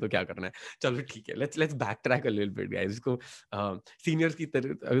हैं किसी के तो क्या करना है. चलो ठीक है, let's back track a little bit guys. इसको सीनियर्स की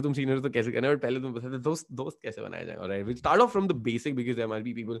तरह, अगर तुम सीनियर तो कैसे करना है, बट पहले तुम बता दो दोस्त दोस्त कैसे बनाया जाए. Alright, we start off from the basic because there might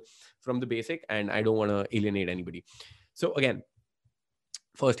be people from the basic and I don't want to alienate anybody. So again,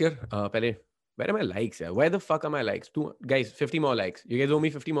 first year, पहले where are my likes? Yeah, where the fuck are my likes? Two guys, 50 more likes. You guys owe me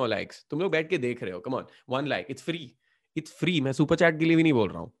 50 more likes. तुम लोग बैठ के देख रहे हो. Come on, one like. It's free. It's free. मैं super chat के लिए भी नहीं बोल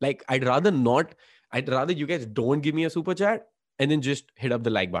रहा हूँ. Like I'd rather not. I'd rather you guys don't give me a super chat and then just hit up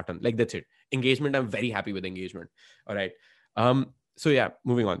the like button. Like that's it. Engagement. I'm very happy with engagement. All right. So yeah,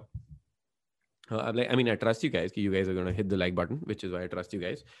 moving on. I mean, I trust you guys. You guys are gonna hit the like button, which is why I trust you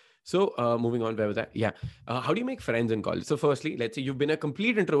guys. So moving on, where was I? Yeah. How do you make friends in college? So firstly, let's say you've been a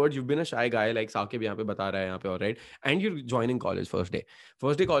complete introvert, you've been a shy guy, like Sakib यहाँ पे बता रहा है यहाँ पे, all right, and you're joining college first day.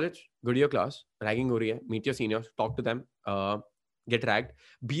 First day college, go to your class, ragging हो रही है, meet your seniors, talk to them, get ragged,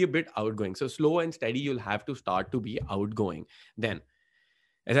 be a bit outgoing. So slow and steady, you'll have to start to be outgoing. Then,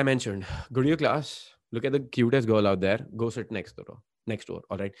 as I mentioned, go to your class, look at the cutest girl out there, go sit next to her. Next door,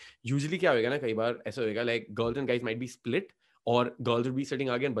 all right. Usually क्या होएगा ना, कई बार ऐसा होएगा, like girls and guys might be split, और girls would be sitting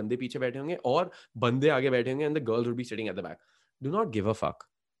आगे and बंदे पीछे बैठे होंगे, और बंदे आगे बैठे होंगे and the girls would be sitting at the back. Do not give a fuck,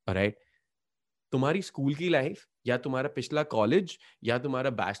 all right. तुम्हारी स्कूल की लाइफ, या तुम्हारा पिछला कॉलेज, या तुम्हारा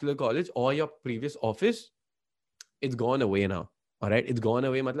बैचलर कॉलेज, और your previous office, it's gone away now. All right, it's gone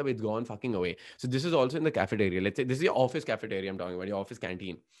away. Matlab, it's gone fucking away. So this is also in the cafeteria. Let's say this is your office cafeteria. I'm talking about your office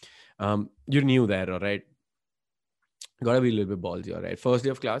canteen. You're new there, all right. Gotta be a little bit ballsy, all right. First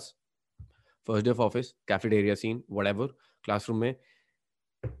day of class, first day of office, cafeteria scene, whatever, classroom mein,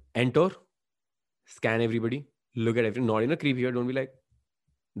 enter, scan everybody, look at everything. Not in a creepy way, don't be like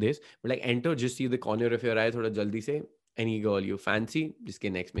this, but like enter, just see the corner of your eye, thoda jaldi se. Any girl you fancy,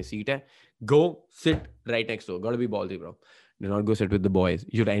 jiske next mein seat hai, go sit right next to her. Gotta be ballsy, bro. Do not go sit with the boys.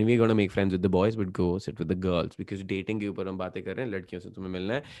 You're anyway gonna make friends with the boys, but go sit with the girls, because dating के ऊपर हम बातें कर रहे हैं, लड़कियों से तुम्हें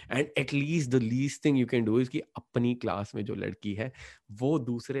मिलना है. And at least the least thing you can do is कि अपनी क्लास में जो लड़की है वो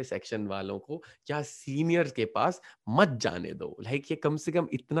दूसरे सेक्शन वालों को या सीनियर्स के पास मत जाने दो. Like ये कम से कम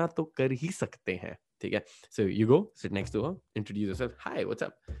इतना तो कर ही सकते हैं, ठीक है. So you go sit next to her, introduce yourself. Hi, what's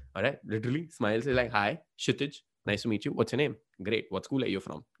up? All right, literally smile, say like, hi, Kshitij. Nice to meet you. What's your name? Great. What school are you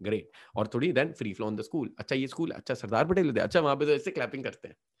from? Great. और थोड़ी then free flow on the school. अच्छा ये school, अच्छा सरदार पटेल विद्यालय, अच्छा वहाँ पे तो ऐसे clapping करते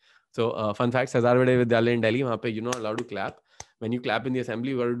हैं. So fun fact, Sardar Patel विद्यालय in Delhi, वहाँ पे you're not allowed to clap. When you clap in the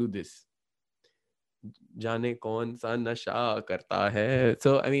assembly, you got to do this. जाने कौन सा नशा करता है.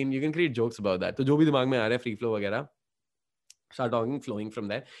 So I mean, you can create jokes about that. तो जो भी दिमाग में आ रहा है free flow वगैरह, start talking, flowing from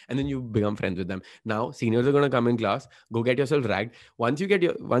there, and then you become friends with them. Now seniors are going to come in class, go get yourself ragged. Once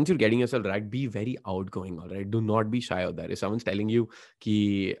you're getting yourself ragged, be very outgoing, all right. Do not be shy out there. If someone's telling you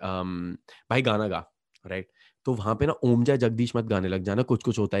कि भाई गाना गा, right, तो वहां पे ना ओम जय जगदीश मत गाने लग जाना. कुछ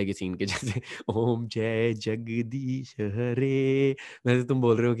कुछ होता है कि सीन के जैसे ओम जय जगदीश हरे, वैसे तुम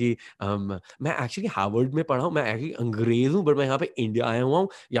बोल रहे हो कि मैं एक्चुअली हार्वर्ड में पढ़ा हूँ, मैं एक्चुअली अंग्रेज हूँ, बट मैं यहाँ पे इंडिया आया हुआ हूँ.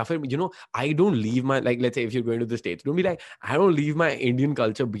 या फिर I don't leave my, like, let's say if you're going to the States, don't be like, I don't leave my Indian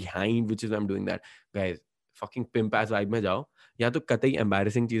culture behind, which is I'm doing that. Guys, fucking pimp ass vibe में जाओ, या तो कतई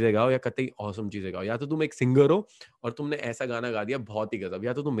embarrassing चीजें गाओ, या कतई awesome चीजें गाओ. या तो तुम एक सिंगर हो और तुमने ऐसा गाना गा दिया बहुत ही गजब,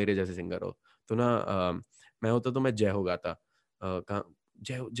 या तो तुम मेरे जैसे सिंगर हो. तो ना मैं होता तो मैं जय हो गाता.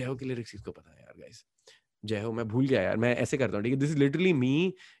 जय हो के लिरिक्स किसको पता है यार गाइस. जय हो मैं भूल गया यार. मैं ऐसे करता हूँ, ठीक है. This is literally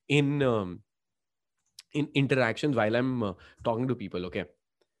me in interactions while I am talking to people, okay.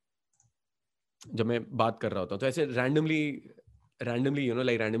 जब मैं बात कर रहा होता हूँ तो ऐसे randomly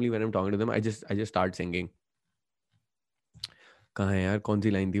like randomly when I'm talking to them, I just start singing. कहाँ है यार, कौन सी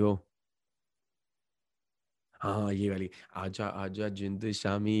लाइन थी वो? हाँ ये वाली. आजा आजा जिंद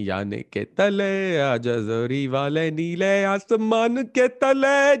शामी याने के तले, आजा जोरी वाले नीले आसमान के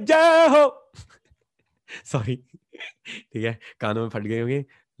तले, जय हो. सॉरी. ठीक है, कानों में फट गए होंगे,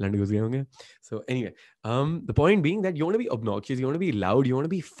 लंड घुस गए होंगे. So anyway, the point being that you want to be obnoxious, you want to be loud, you want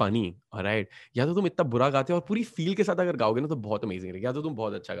to be funny, all right. या तो तुम इतना बुरा गाते हो और पूरी फील के साथ अगर गाओगे ना तो बहुत अमेजिंग रहेगा, या तो तुम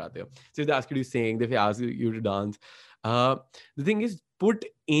बहुत अच्छा गाते हो. So if they ask you to sing, if they ask you to dance, the thing is, put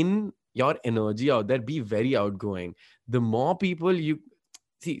in your energy out there, be very outgoing. The more people you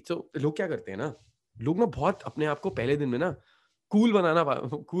see, so लोग क्या करते हैं ना, लोग ना बहुत अपने आप को पहले दिन में ना कूल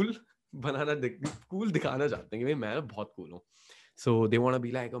कूल दिखाना चाहते हैं कि भाई मैं ना बहुत कूल हूँ. So they want to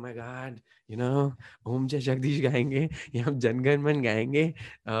be like, oh my God, Om Jai Jagdish गाएंगे, या हम जनगण मन गाएंगे.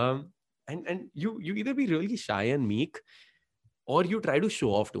 And you either be really shy and meek, or you try to show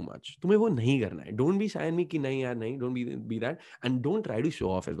off too much. तुम्हें वो नहीं करना है. Don't be shy and me कि नहीं यार नहीं. Don't be that, and don't try to show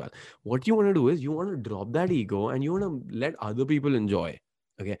off as well. What you want to do is you want to drop that ego and you want to let other people enjoy.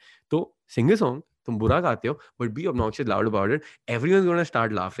 Okay, तो sing a song. तुम बुरा गाते हो, but be obnoxious loud about it. Everyone's gonna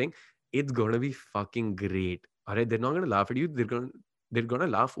start laughing. It's gonna be fucking great. Alright, they're not gonna laugh at you. They're gonna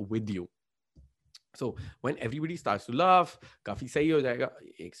laugh with you. So when everybody starts to laugh, काफी सही हो जाएगा.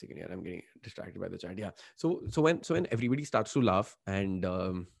 एक second यार, I'm getting distracted by the chat. Yeah. So when everybody starts to laugh and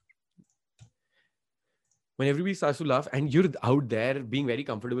when everybody starts to laugh and you're out there being very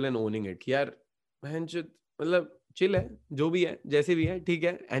comfortable and owning it कि यार बहन चोद मतलब chill है, जो भी है, जैसे भी है, ठीक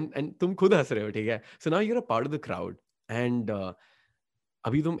है, and तुम खुद हंस रहे हो, ठीक है. So now you're a part of the crowd and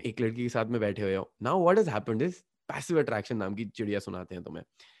अभी तुम एक लड़की के साथ में बैठे हुए हो. Now what has happened is passive attraction नाम की चिड़िया सुनाते हैं तुम्हें.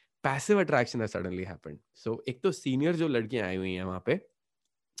 Passive attraction has suddenly happened. So एक तो सीनियर जो लड़कियां आई हुई हैं वहां पे,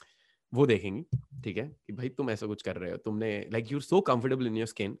 वो देखेंगी, ठीक है, कि भाई तुम ऐसा कुछ कर रहे हो, तुमने like your so comfortable in your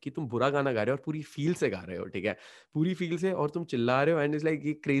skin कि तुम बुरा गाना गा रहे हो और पूरी फील से गा रहे हो, ठीक है, पूरी फील से, और तुम चिल्ला रहे हो एंड इज लाइक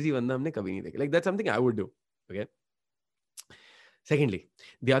ये क्रेजी बंदा हमने कभी नहीं देखा. Like that's something I would do. Okay. Secondly,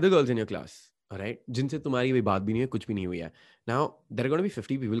 the other girls in your class, all right, जिनसे तुम्हारी कोई बात भी नहीं है, कुछ भी नहीं हुई है. Now, there are going to be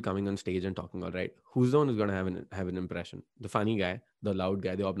 50 people coming on stage and talking, all right. Who's the one who's going to have an impression? The funny guy, the loud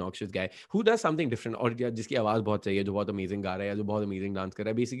guy, the obnoxious guy, who does something different, और जिसकी आवाज़ बहुत सही है, जो बहुत amazing गा रहा है, या जो बहुत amazing dance कर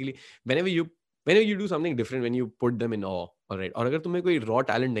रहा है. Basically, whenever you do something different, when you put them in awe, all right. और अगर तुम्हें कोई raw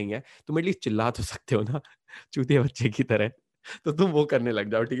talent नहीं है, तुम at least चिल्ला तो सकते हो ना, चूतिया बच्चे की तरह. तो तुम वो करने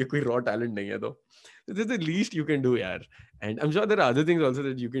लग जाओ, ठीक है, कोई raw talent नहीं है तो. This is the least you can do, यार. And I'm sure there are other things also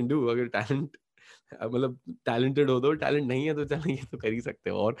that you can do. अगर talent मतलब talented हो तो, talent नहीं है तो चलो ये तो कर ही सकते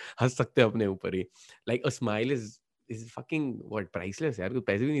हो और हंस सकते हो अपने ऊपर ही. Like a smile is fucking what priceless यार, कुछ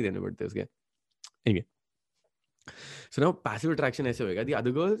पैसे भी नहीं देने पड़ते उसके. Anyway, so now passive attraction ऐसे होएगा. The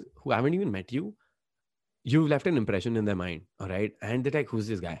other girls who haven't even met you, you've left an impression in their mind, all right, and they're like, who's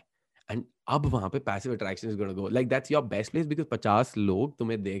this guy? And अब वहाँ पे passive attraction is going to go. Like that's your best place because 50 लोग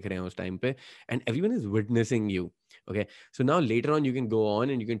तुम्हें देख रहे हैं उस time पे and everyone is witnessing you. Okay. So now later on you can go on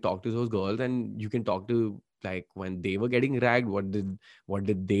and you can talk to those girls and you can talk to like when they were getting ragged, what did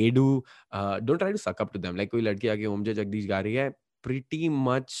they do? Don't try to suck up to them. Like कोई लड़की आके ओम जे जगदीश गा रही है, pretty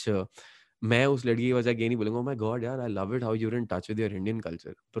much मैं उस लड़की की वजह ये नहीं बोलूंगा, माय गॉड यार, I love it how you are in touch with your Indian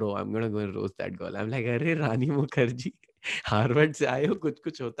culture bro, I am gonna go and roast that girl. I am like, अरे रानी मुखर्जी, हार्वर्ड से आए हो, कुछ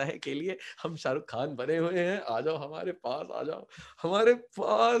कुछ होता है के लिए, हम शाहरुख खान बने हुए हैं, आ जाओ हमारे पास, आ जाओ हमारे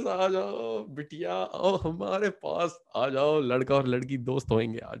पास, आ जाओ बिटिया, आओ हमारे पास आ जाओ, लड़का और लड़की दोस्त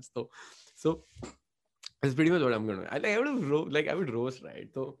होंगे आज तो. सो it's pretty much what I'm gonna. I would roast, right?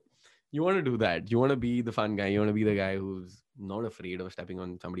 So you want to do that. You want to be the fun guy. You want to be the guy who's not afraid of stepping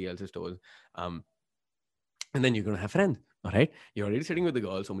on somebody else's toes. And then you're gonna have friends. All right. You're already sitting with the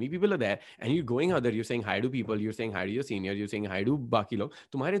girl. So many people are there, and you're going out there. You're saying hi to people. You're saying hi to your seniors. You're saying hi to बाकी लोग.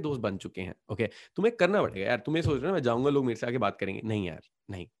 तुम्हारे दोस्त बन चुके हैं. Okay. तुम्हें करना पड़ेगा यार. तुम्हें सोच रहे हो मैं जाऊंगा, लोग मेरे से आके बात करेंगे. नहीं यार.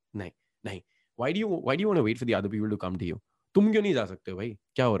 नहीं. नहीं. नहीं. Why do you want to wait for the other people to come to you? तुम क्यों नहीं जा सकते हो भाई?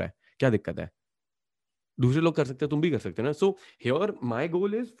 क्या हो रहा है? क्या दिक्कत है? दूसरे लोग कर सकते हैं, तुम भी कर सकते हो ना. So here my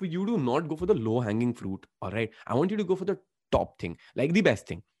goal is for you to not go for the low hanging fruit, alright. I want you to go for the top thing, like the best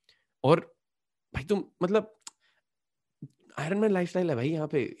thing. और भाई तुम मतलब आयरन मैन लाइफस्टाइल है भाई यहाँ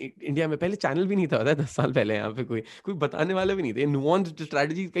पे India में. पहले चैनल भी नहीं था, 10 साल पहले यहाँ पे कोई बताने वाला भी नहीं थे. नुआंस्ड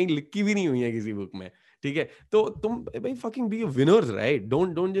स्ट्रेटजी कहीं लिखी भी नहीं हुई है किसी बुक में, ठीक है. तो तुम भाई fucking be winners, right?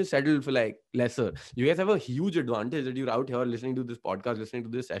 Don't just settle for like lesser. You guys have a huge advantage that you're out here listening to this podcast, listening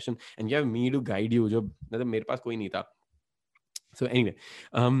to this session, and you have me to guide you. जो मतलब मेरे पास कोई नहीं था. So anyway,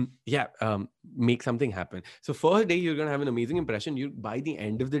 make something happen. So first day you're gonna have an amazing impression. By the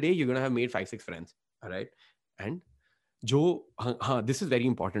end of the day you're gonna have made 5-6 friends. All right, and this is very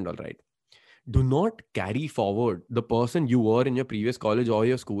important. All right, do not carry forward the person you were in your previous college or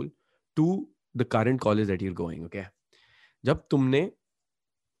your school to the current college that you're going. Okay, जब तुमने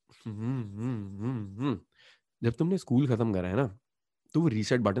school खत्म करा है ना, तो वो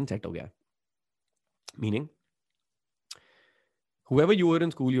reset button set हो गया. Meaning whoever you were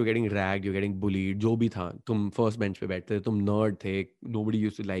in school, you're getting ragged, you're getting bullied, जो भी था, तुम फर्स्ट बेंच पे बैठते थे, तुम नर्ड थे, nobody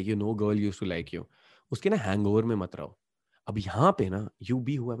used to like you, no girl used to like you, उसके ना हैंगओवर में मत रहो. अब यहाँ पे ना, you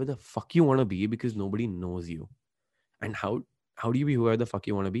be whoever the fuck you want to be because nobody knows you. And how do you be whoever the fuck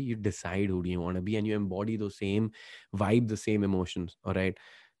you want to be? You decide who do you want to be and you embody those same vibe, the same emotions. All right.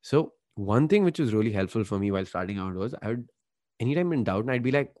 So one thing which was really helpful for me while starting out was anytime in doubt, I'd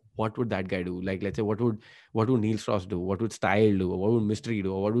be like, what would that guy do? Like, let's say, what would Neil Strauss do? What would Style do? Or what would Mystery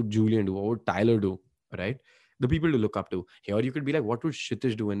do? Or what would Julian do? What would Tyler do? Right? The people to look up to. Here you could be like, what would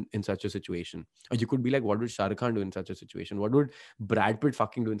Kshitij do in such a situation? Or you could be like, what would Shah Rukh Khan do in such a situation? What would Brad Pitt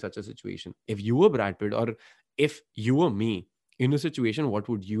fucking do in such a situation? If you were Brad Pitt, or if you were me in a situation, what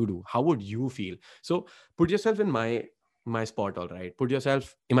would you do? How would you feel? So put yourself in my spot. All right, put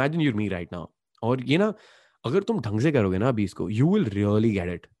yourself, imagine you're me right now. और ये ना, अगर तुम ढंग से करोगे ना अभी इसको, you will really get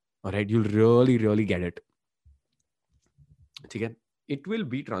it. All right, you'll really get it. ठीक है, it will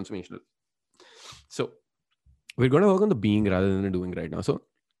be transformational. So we're going to work on the being rather than the doing right now. So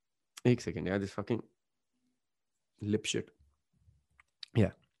एक second, yeah, this fucking lip shit.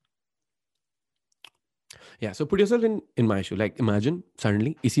 Yeah, so put yourself in my shoe. Like imagine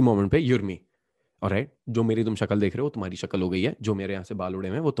suddenly इसी moment पे you're me. Alright, जो मेरी तुम शक्ल देख रहे हो तुम्हारी शक्ल हो गई है, जो मेरे यहाँ से बाल उड़े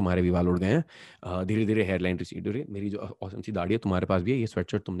हुए हैं वो तुम्हारे भी बाल उड़ गए हैं, धीरे धीरे हेयर लाइन रिसीड हो रही है, मेरी जो awesome सी दाढ़ी है तुम्हारे पास भी है, ये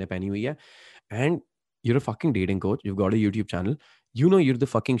स्वेटशर्ट तुमने पहनी हुई है, and you're a fucking dating coach, you've got a YouTube channel, you know you're the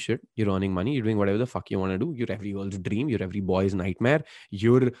fucking shit, you're earning money, you're doing whatever the fuck you want to do, you're every girl's dream, you're every boy's nightmare,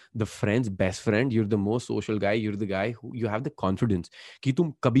 you're the friend's best friend, you're the most social guy, you're the guy who you have the confidence कि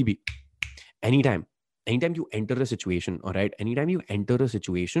तुम कभी भी anytime you enter a situation, all right, anytime you enter a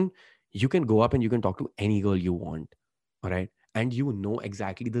situation, you can go up and you can talk to any girl you want, all right, and you know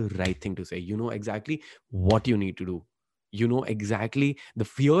exactly the right thing to say, you know exactly what you need to do, you know exactly the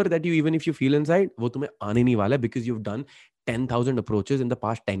fear that you, even if you feel inside, wo tumhe aane nahi wala, because you've done 10,000 approaches in the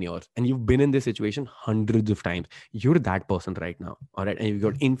past 10 years and you've been in this situation hundreds of times. You're that person right now, all right, and you've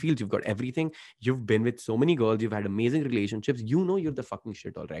got infields, you've got everything, you've been with so many girls, you've had amazing relationships, you know you're the fucking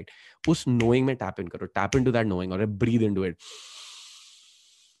shit, all right. Us knowing mein tap in karo, tap into that knowing, all right, breathe into it,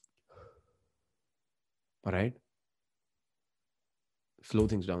 all right, slow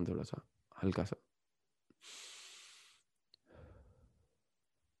things down thoda sa, halka sa.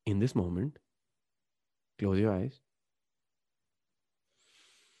 In this moment, close your eyes.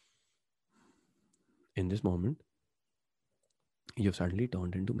 In this moment, you've suddenly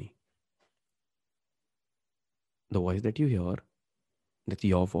turned into me. The voice that you hear, that's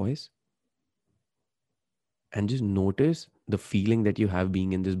your voice. And just notice the feeling that you have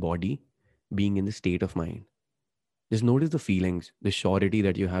being in this body, being in the state of mind. Just notice the feelings, the surety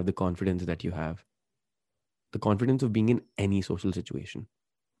that you have, the confidence that you have, the confidence of being in any social situation.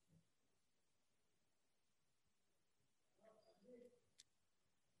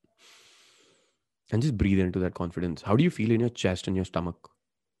 And just breathe into that confidence. How do you feel in your chest and your stomach?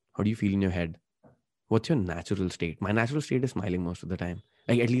 How do you feel in your head? What's your natural state? My natural state is smiling most of the time,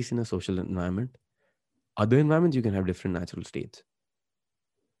 like at least in a social environment. Other environments, you can have different natural states.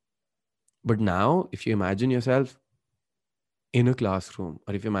 But now, if you imagine yourself in a classroom,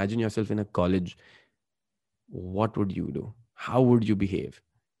 or if you imagine yourself in a college, what would you do? How would you behave?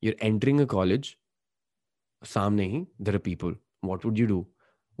 You're entering a college, samne hi, there are people. What would you do?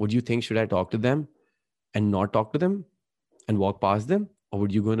 Would you think, should I talk to them and not talk to them and walk past them? Or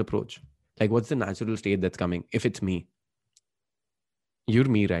would you go and approach? Like, what's the natural state that's coming? If it's me, you're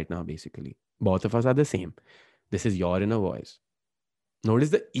me right now, basically. Both of us are the same. This is your inner voice. Notice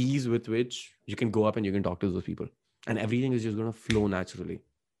the ease with which you can go up and you can talk to those people. And everything is just going to flow naturally,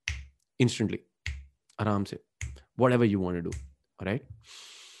 instantly, aram se, whatever you want to do. All right.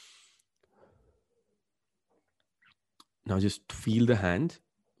 Now just feel the hands,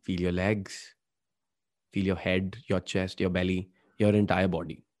 feel your legs, feel your head, your chest, your belly, your entire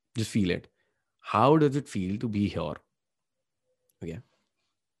body. Just feel it. How does it feel to be here? Okay.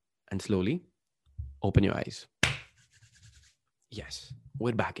 And slowly open your eyes. Yes,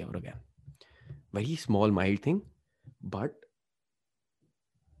 we're back here again. Very small, mild thing, but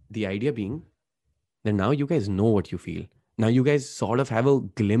the idea being that now you guys know what you feel. Now you guys sort of have a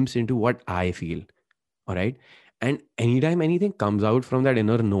glimpse into what I feel. All right. And anytime anything comes out from that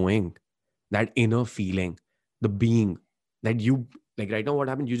inner knowing, that inner feeling, the being that you, like right now, what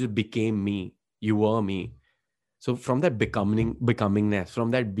happened? You just became me. You were me. So from that becomingness,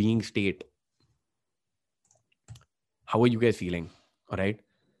 from that being state, how are you guys feeling? All right.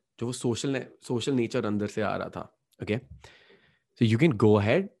 जो वो social nature अंदर से आ रहा था. Okay. So you can go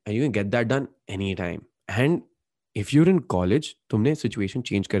ahead and you can get that done anytime. And if you're in college, तुमने situation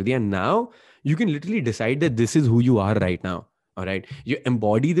change कर दिया, and now you can literally decide that this is who you are right now. All right. You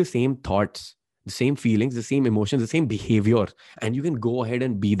embody the same thoughts, the same feelings, the same emotions, the same behaviors, and you can go ahead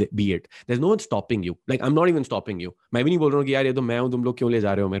and be it. There's no one stopping you. Like, I'm not even stopping you. मैं भी नहीं बोल रहा हूँ कि यार ये तो मैं हूँ, तुम लोग क्यों ले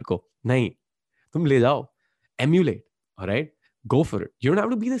जा रहे हो मेरे को? नहीं, तुम ले जाओ. Emulate. All right. Go for it. You don't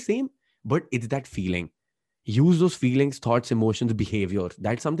have to be the same, but it's that feeling. Use those feelings, thoughts, emotions, behaviors.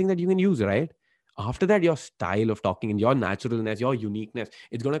 That's something that you can use, right? After that, your style of talking and your naturalness, your uniqueness,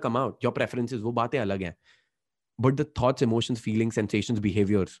 it's going to come out. Your preferences, wo baatein alag hain. But the thoughts, emotions, feelings, sensations,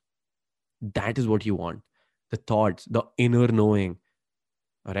 behaviors, that is what you want. The thoughts, the inner knowing.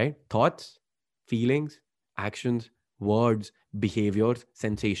 All right? Thoughts, feelings, actions, words, behaviors,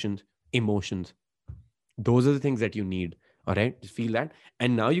 sensations, emotions. Those are the things that you need. All right, just feel that.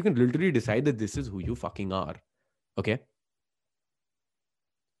 And now you can literally decide that this is who you fucking are. Okay.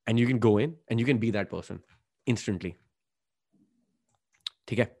 And you can go in and you can be that person instantly.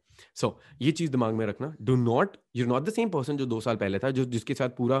 ठीक है. सो ये चीज दिमाग में रखना. Do not, you're not the same person जो 2 साल पहले था, जो जिसके साथ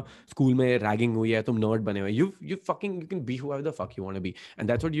पूरा स्कूल में रैगिंग हुई है, तुम नर्ड बने हुए. You fucking, you can be whoever the fuck you want to be, and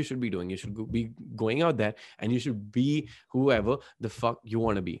that's what you should be doing. You should be going out there and you should be whoever the fuck you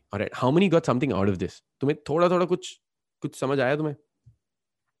want to be. All right, how many got something out of this? तुम्हें थोड़ा थोड़ा कुछ समझ आया तुम्हें?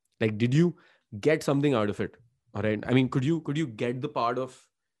 Like, did you get something out of it? All right, I mean, could you get the part of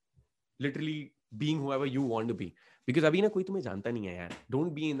literally being whoever you want to be? Because अभी ना कोई तुम्हें जानता नहीं है यार.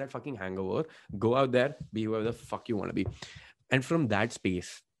 Don't be in that fucking hangover. Go out there, be whoever the fuck you want to be. And from that space,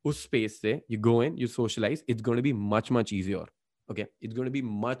 उस space से you go in, you socialize, it's going to be much easier. Okay, it's going to be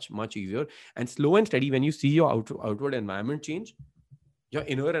much easier. And slow and steady, when you see your outward environment change, your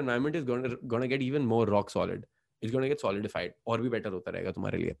inner environment is going to get even more rock solid. It's going to get solidified. और भी better होता रहेगा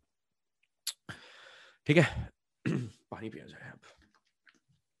तुम्हारे लिए. ठीक है. पानी पिया जाए अब.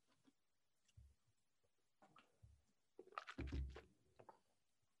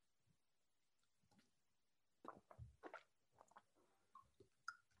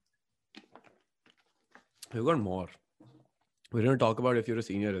 We've got more. We're going to talk about if you're a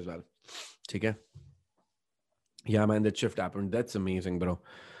senior as well. Okay? Yeah, man, that shift happened. That's amazing, bro.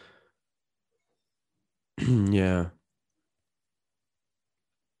 Yeah.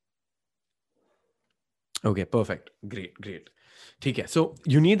 Okay, perfect. Great. Okay, so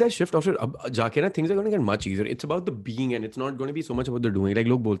you need that shift after जाके ना, things are going to get much easier. It's about the being and it's not going to be so much about the doing. Like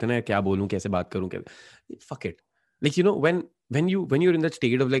लोग बोलते हैं ना, क्या बोलूं, कैसे बात करूं, fuck it. Like, you know, when you're in that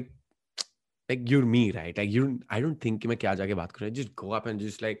state of like you're me, right? Like I don't think कि मैं क्या जाके बात करूं. Just go up and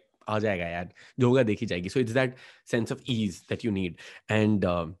just like आ जाएगा यार, जो होगा देखी जाएगी. So it's that sense of ease that you need. And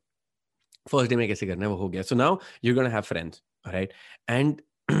first day में कैसे करना है वो हो गया. So now you're going to have friends, all right? And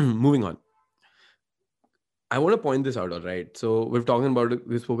moving on, I want to point this out, all right? So we've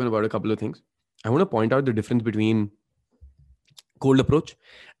spoken about a couple of things. I want to point out the difference between cold approach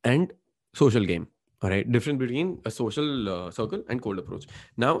and social game. All right, difference between a social circle and cold approach.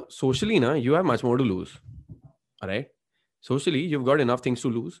 Now, socially, na, you have much more to lose. All right, socially, you've got enough things to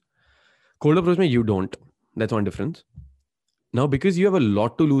lose. Cold approach, mein, you don't. That's one difference. Now, because you have a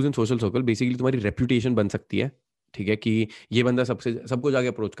lot to lose in social circle, basically, तुम्हारी reputation बन सकती है. ठीक है कि ये बंदा सबको जाके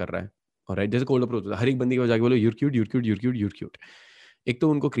अप्रोच कर रहा है. Alright, जैसे कोल्ड अप्रोच, हर एक बंदी को जाके बोलो you're cute. एक तो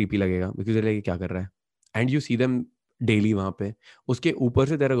उनको creepy लगेगा because they're like क्या कर रहा है, and you see them daily वहाँ पे. उसके ऊपर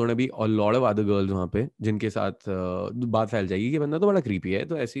से there are gonna be a lot of other girls वहाँ पे जिनके साथ बात फैल जाएगी कि बंदा तो बड़ा creepy है,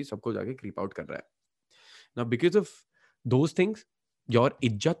 तो ऐसे ही सबको जाके creep out कर रहा है. Now because of those things, your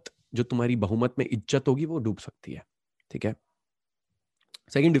इज्जत, जो तुम्हारी बहुमत में इज्जत होगी, वो डूब सकती है. ठीक है.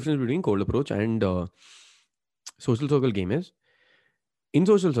 Second difference between cold approach and social circle game is, in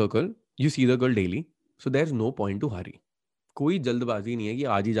social circle you see the girl daily, so there's no point to hurry. कोई जल्दबाजी नहीं है कि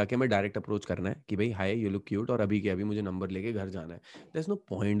आज ही जाके मैं डायरेक्ट अप्रोच करना है कि भाई हाय यू लुक क्यूट और अभी के अभी मुझे नंबर लेके घर जाना है. There is no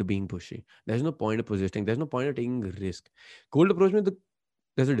point being pushy, there is no point positioning, there is no point taking risk. Cold approach में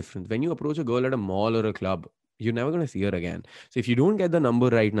there's a difference. When you approach a girl at a mall or a club, you're never going to see her again. So if you don't get the number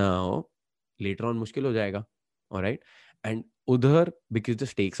right now, later on मुश्किल हो जाएगा. All right, and उधर because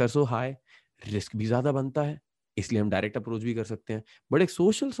the stakes are so high, risk भी ज्यादा बनता है, इसलिए हम डायरेक्ट अप्रोच भी कर सकते हैं. बट एक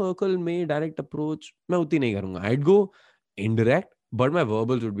सोशल सर्कल में डायरेक्ट अप्रोच मैं उतनी नहीं करूंगा. I'd go indirect, but my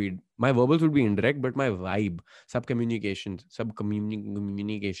verbals would be indirect, but my vibe, sub communications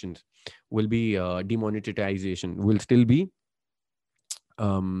will be demonetization will still be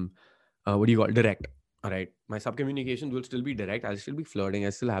what do you call direct. All right, my sub communications will still be direct. I'll still be flirting. I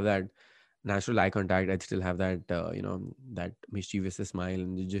still have that natural eye contact. I'd still have that that mischievous smile,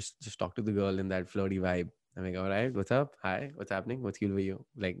 and you just talk to the girl in that flirty vibe. I'm like, all right, what's up? Hi, what's happening? What's cool with you?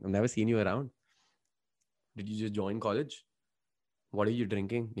 Like, I've never seen you around. Did you just join college? What are you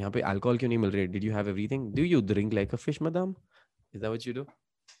drinking? यहाँ पे alcohol क्यों नहीं मिल रही? Did you have everything? Do you drink like a fish, madam? Is that what you do?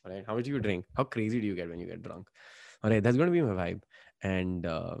 All right. How much do you drink? How crazy do you get when you get drunk? All right. That's going to be my vibe. And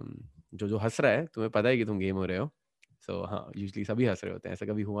जो हंस रहा है, तुम्हें पता है कि तुम game हो रहे हो. So हाँ, usually सभी हंस रहे होते हैं. ऐसा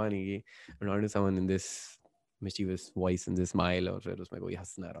कभी हुआ नहीं कि not someone in this mischievous voice and this smile और फिर उसमें कोई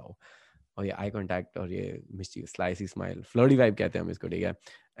हंस ना रहा हो. और ये आई कॉन्टैक्ट और ये mischievous slicey smile, flirty vibe कहते हैं हम इसको. ठीक है.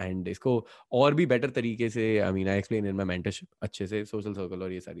 एंड इसको और भी बेटर तरीके से I mean I explain in my mentorship अच्छे से, सोशल सर्कल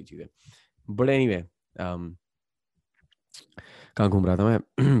और ये सारी चीज़ें. बट एनीवे, कहाँ घूम रहा था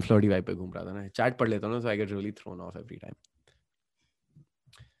मैं? फ्लर्टी वाइब पे घूम रहा था ना. चैट पढ़ लेता हूँ ना, so I get really thrown off every time.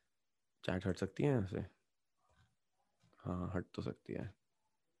 Chat हट सकती है यहाँ से? हाँ, हट तो सकती है.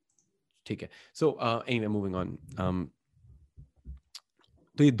 ठीक है. So anyway, moving on.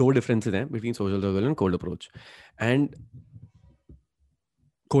 तो ये दो डिफरेंसेस हैं between social circle and cold approach. And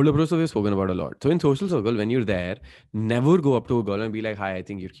Cold approach we've spoken about a lot. So in social circle, when you're there, never go up to a girl and be like, "Hi, I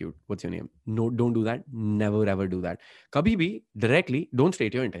think you're cute. What's your name?" No, don't do that. Never ever do that. Kabhi bhi directly don't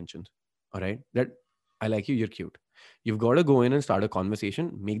state your intentions. All right, that I like you. You're cute. You've got to go in and start a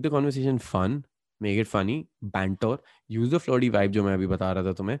conversation. Make the conversation fun. Make it funny. Banter. Use the flirty vibe जो मैं अभी बता रहा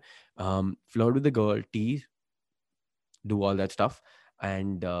था तुम्हें. Flirt with the girl. Tease. Do all that stuff,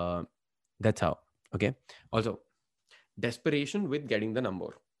 and that's how. Okay. Also, desperation with getting the number.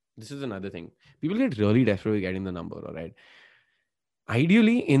 This is another thing. People get really desperate with getting the number. All right.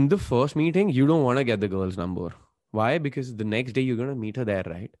 Ideally, in the first meeting, you don't want to get the girl's number. Why? Because the next day you're gonna meet her there,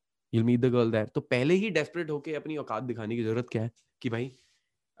 right? You'll meet the girl there. तो पहले ही desperate होके अपनी औकात दिखाने की जरूरत क्या है कि भाई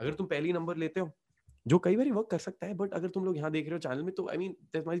अगर तुम पहली नंबर लेते हो जो कई बार वर्क कर सकता है बट अगर तुम लोग यहाँ देख रहे हो चैनल में तो आई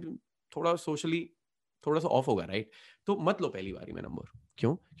मीन थोड़ा सोशली थोड़ा सा ऑफ होगा राइट तो मत लो पहली बारी में नंबर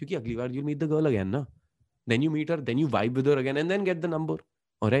क्यों क्योंकि अगली बार you meet the girl again ना then you meet her then you vibe with her again and then get the number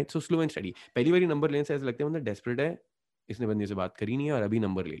all right so slow and steady पहली बारी नंबर लेने से ऐसा लगता है बंदा desperate है इसने बंदे से बात करी नहीं है और अभी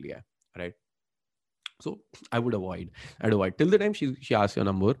नंबर ले लिया है right so I'd avoid till the time she asks your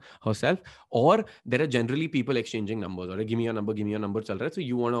number herself or there are generally people exchanging numbers or give me your number चल रहा है so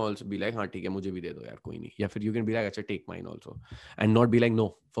you want to also be like हाँ ठीक है मुझे भी दे दो यार कोई नहीं या फिर you can be like अच्छा take mine also and not be like no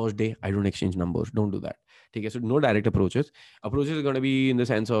first day I don't exchange numbers don't do that ठीक है so no direct approaches is going to be in the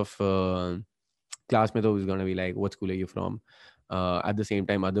sense of class में तो is going to be like what school are you from at the same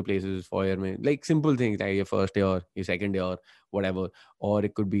time other places foyer में like simple things like your first year your second year whatever or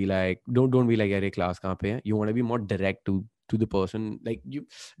it could be like don't be like यार ये class कहाँ पे है you want to be more direct to the person like you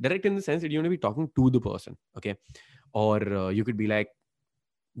direct in the sense that you want to be talking to the person okay or you could be like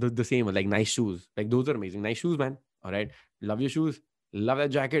the same like nice shoes like those are amazing nice shoes man all right love your shoes love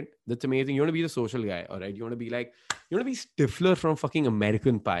that jacket that's amazing you want to be the social guy all right you want to be like you want to be Stifler from fucking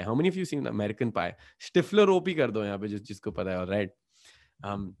American Pie how many of you seen American Pie Stifler OP कर दो यहाँ पे जिसको पता है all right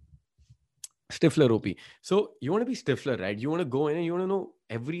um Stifler OP. So you want to be Stifler, right? You want to go in and you want to know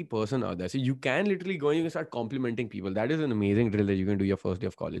every person out there. So you can literally go and you can start complimenting people. That is an amazing drill that you can do your first day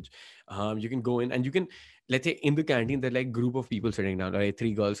of college. You can go in and you can, let's say in the canteen, there's like group of people sitting down, right?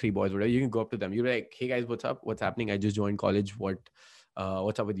 3 girls, 3 boys, whatever. You can go up to them. You're like, hey guys, what's up? What's happening? I just joined college.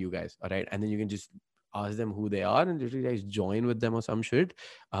 What's up with you guys? All right. And then you can just ask them who they are and literally guys join with them or some shit.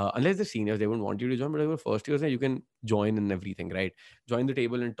 Unless the seniors, they won't want you to join, but if you're first years, you can join in everything, right? Join the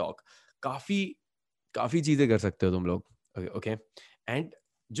table and talk. काफी काफी चीजें कर सकते हो तुम लोग okay and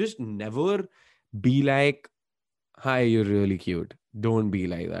just never be like hi you really cute don't be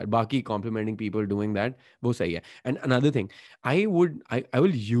like that बाकी complimenting people doing that वो सही है and another thing I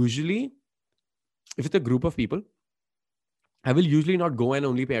will usually if it's a group of people I will usually not go and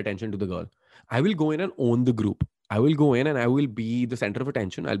only pay attention to the girl. I will go in and own the group. I will go in and I will be the center of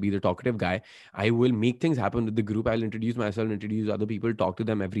attention. I'll be the talkative guy. I will make things happen with the group. I'll introduce myself, introduce other people, talk to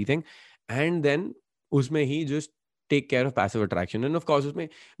them, everything. And then usme he just take care of passive attraction. And of course, usme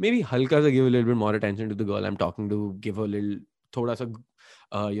maybe halka sa give a little bit more attention to the girl I'm talking to, give a little thoda sa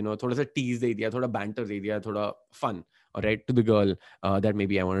thoda sa tease de diya, thoda banter de diya, thoda fun, all right, to the girl that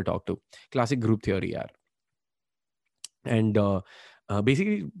maybe I want to talk to. Classic group theory, yaar. And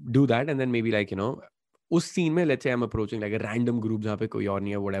basically do that and then maybe like उस scene में let's say I'm approaching like a random group जहाँ पे कोई और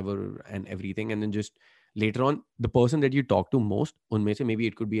नहीं है whatever and everything and then just later on the person that you talk to most उनमें से maybe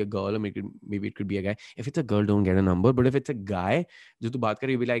it could be a girl or maybe it could be a guy. If it's a girl, don't get a number, but if it's a guy जो तू बात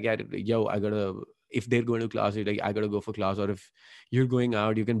करे, you'll be like यार yo I gotta, if they're going to class you're like I gotta go for class, or if you're going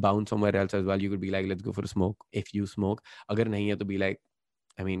out you can bounce somewhere else as well. You could be like let's go for a smoke if you smoke. अगर नहीं है तो be like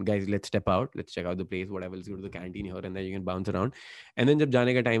I mean, guys, let's step out. Let's check out the place. Whatever, let's go to the canteen here, and then you can bounce around. And then, जब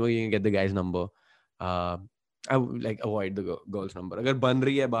जाने का time हो, you can get the guy's number. I would like avoid the girl's number. अगर बन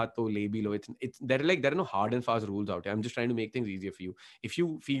रही है बात तो ले भी लो. It's there are no hard and fast rules out here. I'm just trying to make things easier for you. If you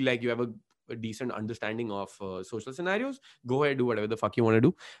feel like you have a decent understanding of social scenarios, go ahead, do whatever the fuck you want to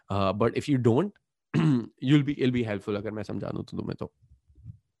do. But if you don't, it'll be helpful अगर मैं समझा दूँ तो तुम्हें तो.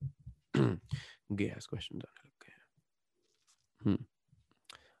 Gay ass questions आने लग गए.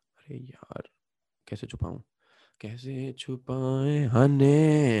 अरे यार कैसे छुपाएं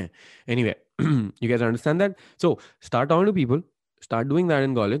हने. Anyway, you guys understand that? So start talking to people, start doing that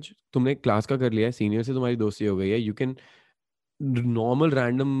in college. तुमने क्लास का कर लिया है, सीनियर से तुम्हारी दोस्ती हो गई है, you can normal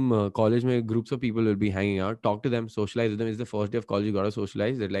random college mein groups of people will be hanging out, talk to them, socialize with them. It's the first day of college, you gotta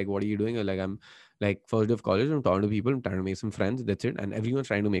socialize. They're like, what are you doing? Or like, I'm like, first day of college, I'm talking to people, I'm trying to make some friends, that's it. And everyone's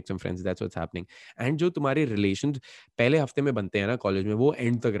trying to make some friends, that's what's happening. And जो तुम्हारे relations पहले हफ्ते में बनते हैं ना college में, वो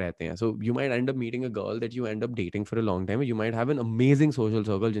end तक रहते हैं. So you might end up meeting a girl that you end up dating for a long time. You might have an amazing social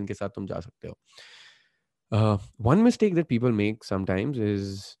circle जिनके साथ तुम जा सकते हो. One mistake that people make sometimes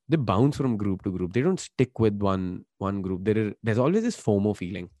is they bounce from group to group. They don't stick with one group. There's always this FOMO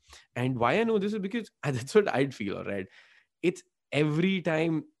feeling, and why I know this is because that's what I'd feel. All right, it's every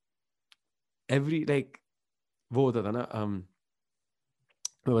time, every like वो होता था ना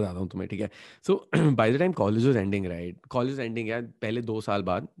मैं बताता हूँ तुम्हें, ठीक है. So by the time college was ending, right, college ending यार पहले 2 साल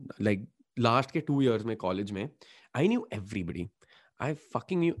बाद, लाइक लास्ट के 2 इयर्स में कॉलेज में, I knew everybody. I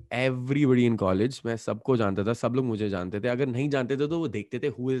fucking knew everybody in college. मैं सबको जानता था, सब लोग मुझे जानते थे. अगर नहीं जानते थे तो वो देखते थे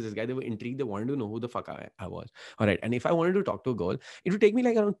who is this guy, they were intrigued, they wanted to know who the fuck I was. Alright, and if I wanted to talk to a girl, it would take me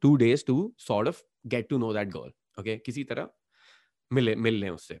like around 2 days to sort of get to know that girl. Okay, किसी तरह मिल लें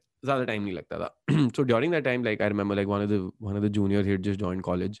उससे, ज़्यादा time नहीं लगता था. So during that time, like I remember, like one of the junior here just join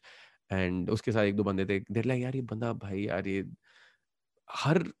college, and उसके साथ एक दो बंदे थे. देर लाइक यार ये बंदा, भाई यार ये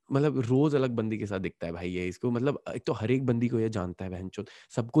हर मतलब रोज अलग बंदी के साथ दिखता है भाई, ये इसको मतलब एक तो हर एक बंदी को ये जानता है, बहनचोद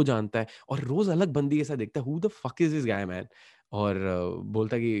सबको जानता है, और रोज अलग बंदी के साथ दिखता है. Who the fuck is this guy man. और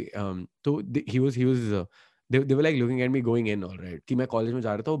बोलता कि तो he was they were like looking at me going in, alright, कि मैं कॉलेज में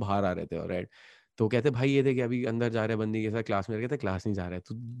जा रहा था, वो बाहर आ रहे थे, ऑलराइट. तो कहते भाई ये देख अभी अंदर जा रहा है बंदी के साथ क्लास में. कहते क्लास नहीं जा रहा है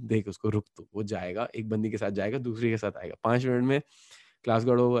तू, देख उसको, रुक, तो वो जाएगा, एक बंदी के साथ जाएगा, दूसरी के साथ आएगा, 5 मिनट में class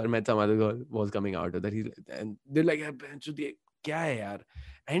got over, met some other girl was coming out of that. And they're like यार बहनचोद ये क्या है यार.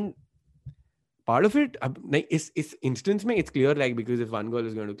 एंड पार्ट ऑफ इट, अब नहीं, इस इंस्टेंस में it's clear, like because if one girl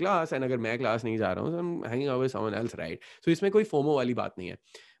is going to class and अगर मैं क्लास नहीं जा रहा हूँ, so I'm hanging out with someone else, right? So इसमें कोई फोमो वाली बात नहीं है.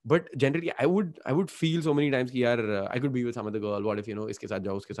 But generally I would feel so many times कि यार I could be with some other girl, what if you know इसके साथ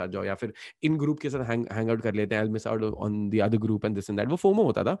जाओ, उसके साथ जाओ, या फिर इन ग्रुप के साथ हैंग आउट कर लेते हैं, I miss out on the other group and this and that. वो फोमो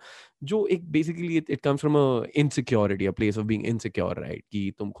होता था, जो एक basically it comes from a insecurity, a place of being insecure, right,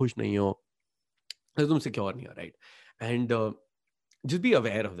 कि तुम खुश नहीं हो तो तुम सिक्योर नहीं हो, right. And just be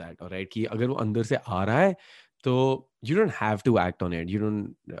aware of that, all right, कि अगर वो अंदर से आ रहा है तो you don't have to act on it. You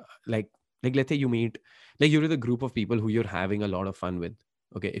don't like let's say you meet, like you're with a group of people who you're having a lot of fun with.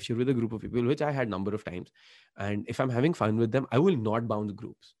 Okay, if you're with a group of people, which I had number of times, and if I'm having fun with them, I will not bounce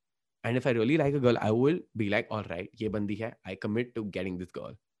groups. And if I really like a girl, I will be like, all right, ये बंदी है, I commit to getting this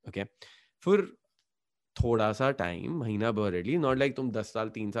girl. Okay, for थोड़ा सा time, महीना भर at least, not like तुम 10 साल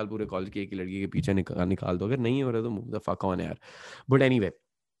 3 साल पूरे कॉलेज की एक ही लड़की के पीछे निकाल दो. अगर नहीं हो रहा तो मूव द फक ऑन यार. बट एनीवे,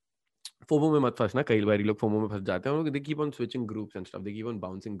 फोमो में मत फंसना. कई बार लोग फोमो में फंस जाते हैं, they keep on switching groups and stuff, they keep on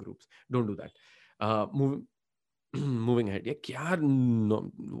bouncing groups. Don't do that. Moving ahead, ये क्या,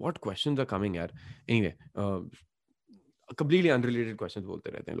 व्हाट क्वेश्चंस आर कमिंग यार. एनीवे, कंप्लीटली अनरिलेटेड क्वेश्चंस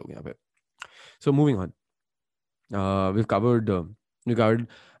बोलते रहते हैं लोग यहाँ पे. So moving on, we've covered we covered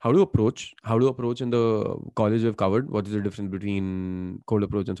how to approach in the college. We've covered what is the difference between cold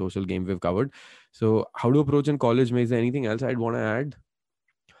approach and social game. We've covered. So how to approach in college. Is there anything else I'd want to add?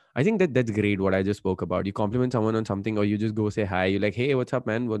 I think that's great what I just spoke about. You compliment someone on something, or you just go say hi. You're like, hey, what's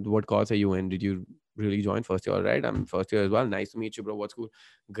up, man? What course are you in? Did you really join first year? All right, I'm first year as well. Nice to meet you, bro. What's cool?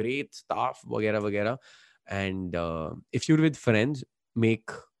 Great stuff, वगैरह वगैरह. And if you're with friends,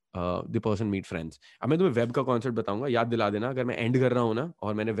 make the person meet friends. अब मैं तुम्हें web का concept बताऊंगा, याद दिला देना. अगर मैं एंड कर रहा हूँ ना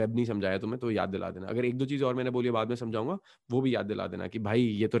और मैंने वेब नहीं समझाया तुम्हें, तो याद दिला देना. अगर एक दो चीज़ और मैंने बोली बाद में समझाऊंगा, वो भी याद दिला देना कि भाई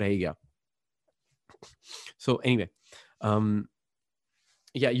ये तो रह ही गया. So anyway,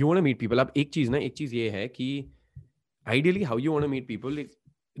 yeah you want to meet people. अब एक चीज़ ये है कि ideally how you want to meet people,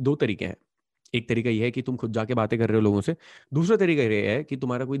 दो तरीके हैं. एक तरीका ये है कि तुम खुद जाके बातें कर रहे हो लोगों से. दूसरा तरीका ये है कि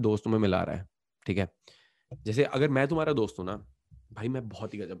तुम्हारा कोई दोस्त तुम्हें मिला रहा है, ठीक है. जैसे अगर मैं तुम्हारा दोस्त हूँ ना, भाई मैं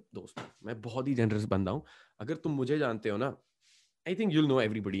बहुत ही गजब दोस्त हूँ, मैं बहुत ही जनरस बंदा हूँ. अगर तुम मुझे जानते हो ना, I think you'll know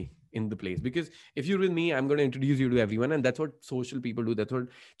everybody in the place, because if you're with me, I'm going to introduce you to everyone, and that's what social people do. That's what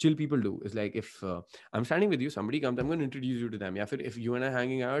chill people do. It's like if I'm standing with you, somebody comes, I'm going to introduce you to them. Yeah, if you and I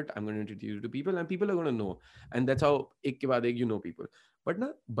hanging out, I'm going to introduce you to people, and people are going to know, and that's how एक के बाद एक you know people. But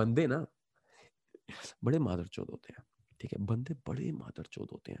ना बंदे ना बड़े मादरचोद होते हैं, ठीक है. बंदे बड़े मादरचोद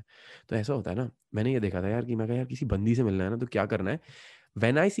होते हैं. तो ऐसा होता है ना, मैंने ये देखा था यार कि मैं कहा यार किसी बंदी से मिलना है ना, तो क्या करना है.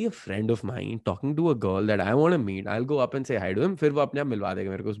 When I see a friend of mine talking to a girl that I want to meet, I'll go up and say hi to him. फिर वो अपने आप मिलवा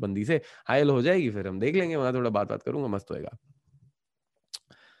देगा मेरे को उस बंदी से. हाय हो जाएगी, फिर हम देख लेंगे वहां, थोड़ा बात करूंगा, मस्त होएगा.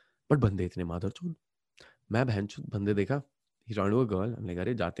 बट बंदे इतने मादरचोद. मैं बहनचोद बंदे देखा, he's talking to a girl, I'm like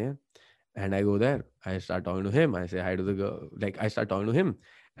अरे जाते हैं. And I go there, I start talking to him, I say hi to the girl, like I start talking to him.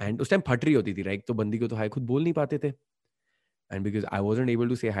 And उस टाइम फट रही होती थी, राइट, तो बंदी को तो हाय खुद बोल नहीं पाते थे. And because I wasn't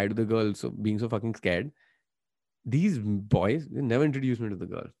able to say hi to the girl, so being so fucking scared, these boys, they never introduced me to the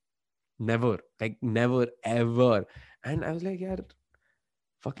girl. Never, like never ever. And I was like, यार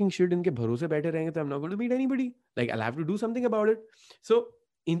fucking shit, इनके भरोसे बैठे रहेंगे तो I'm not going to meet anybody. Like I'll have to do something about it. So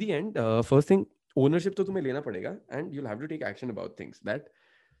in the end, first thing, ownership तो तुम्हें लेना पड़ेगा, and you'll have to take action about things that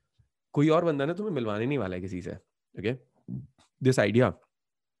कोई और बंदा ना तुम्हें मिलवाने नहीं वाला है किसी से. Okay, this idea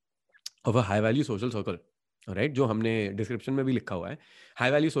of a high value social circle, right, जो हमने डिस्क्रिप्शन में भी लिखा हुआ है,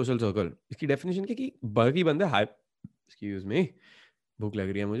 हाई वैल्यू सोशल सर्कल। इसकी डेफिनेशन क्या कि बाकी बंदे हाई, एक्सक्यूज मी, भूख लग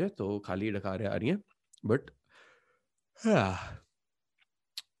रही है मुझे तो खाली डकारें आ रही हैं, बट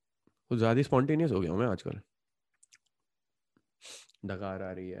कुछ ज़्यादा स्पॉन्टेनियस हो गया हूँ मैं आजकल। डकार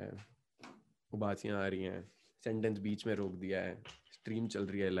आ रही है, उबासियाँ आ रही हैं, सेंटेंस बीच में रोक दिया है, स्ट्रीम चल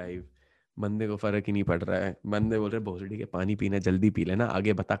रही है लाइव, बंदे को फर्क ही नहीं पड़ रहा है, बंदे बोल रहे भोसड़ी के पानी पीना, जल्दी पी लेना,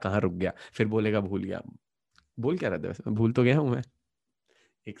 आगे बता कहाँ रुक गया, फिर बोलेगा भूल गया। बोल क्या रहा था वैसे, मैं भूल तो गया हूँ मैं।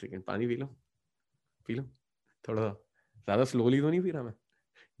 एक सेकंड, पानी पी लो, पी लो थोड़ा सा, ज़्यादा स्लोली तो नहीं पी रहा मैं,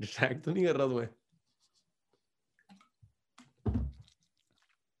 डिस्ट्रैक्ट तो नहीं कर रहा तुम्हें।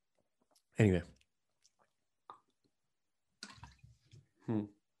 एनीवे, हम्म,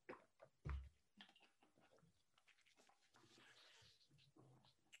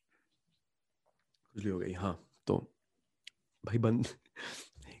 खुजली हो गई हाँ। तो भाई बंद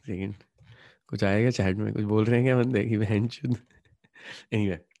एक सेकंड, कुछ आएगा चैट में, कुछ बोल रहे हैं क्या बंदे की बहन चुद।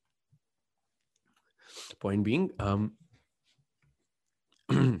 Anyway, point being,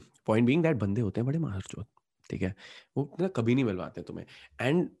 point being that बंदे होते हैं बड़े मारचोद, ठीक है, वो ना कभी नहीं मिलवाते तुम्हें।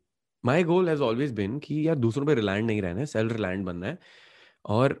 And my goal has always been कि यार दूसरों पे रिलायंट नहीं रहना है, सेल्फ रिलायंट बनना है,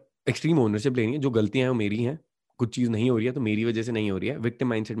 और एक्सट्रीम ओनरशिप लेनी है। जो गलतियां हैं वो मेरी हैं, कुछ चीज़ नहीं हो रही है तो मेरी वजह से नहीं हो रही है, विक्टिम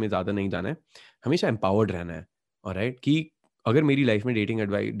माइंडसेट में ज़्यादा नहीं जाना है, हमेशा एम्पावर्ड रहना है। और राइट कि अगर मेरी लाइफ में डेटिंग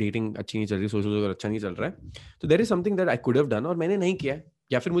एडवाइस, डेटिंग अच्छी नहीं चल रही, सोशल सर्कल अच्छा नहीं चल रहा है, तो there is something that I could have done और मैंने नहीं किया है,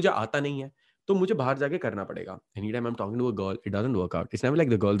 या फिर मुझे आता नहीं है, तो मुझे बाहर जाके करना पड़ेगा। Any time I am talking to a girl, it doesn't work out, it's never like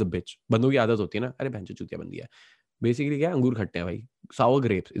the girl the bitch. बंदों की आदत होती है ना, अरे बहन चूतिया बंदी है, बेसिकली क्या है, अंगूर खट्टे हैं भाई, sour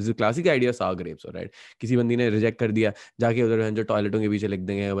grapes is the classic idea, sour grapes. Right, किसी बंदी ने रिजेक्ट कर दिया, जाके उधर जो टॉयलेटों के पीछे लिख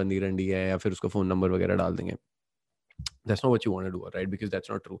देंगे बंदी रंडी है, या फिर उसका फोन नंबर वगैरह डाल देंगे। That's not what you want to do, right? Because that's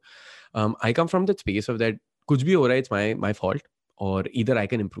not true. I come from that space of that कुछ भी हो रहा है, it's my fault, और either I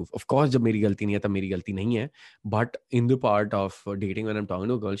can improve. Of course, जब मेरी गलती नहीं है तब मेरी गलती नहीं है, but in the part of dating, when I'm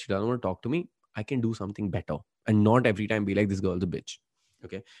talking to a girl, she doesn't want to talk to me, I can do something better and not every time be like this girl's a bitch.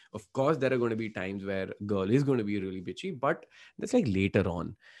 Okay, of course there are going to be times where girl is going to be really bitchy, but that's like later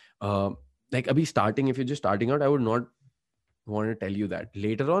on. Uh, like abhi starting, if you're just starting out, I would not want to tell you that.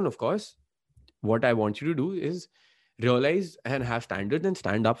 Later on, of course, what I want you to do is realize and have standards and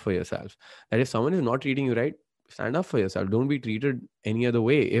stand up for yourself. That if someone is not treating you right, stand up for yourself. Don't be treated any other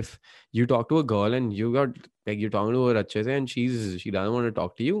way. If you talk to a girl and you got like you're talking to her अच्छे से and she doesn't want to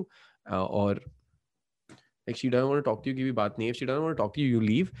talk to you, or like she doesn't want to talk to you की भी बात नहीं है. If she doesn't want to talk to you, you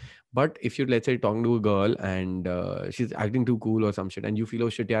leave. But if you're, let's say, talking to a girl and she's acting too cool or some shit, and you feel,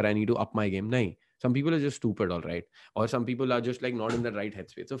 oh shit, yeah, I need to up my game. नहीं. Some people are just stupid, all right. Or some people are just like not in the right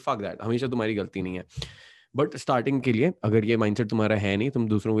headspace. So fuck that. हमेशा तुम्हारी गलती नहीं है. But starting के लिए अगर ये माइंडसेट तुम्हारा है नहीं, तुम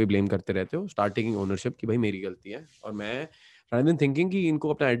दूसरों को भी ब्लेम करते रहते हो, स्टार्ट टेकिंग ओनरशिप कि भाई मेरी गलती है, और मैं rather than thinking कि इनको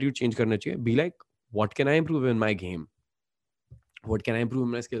अपना एटीट्यूड चेंज करना चाहिए, be like what can I improve in my game, what can I improve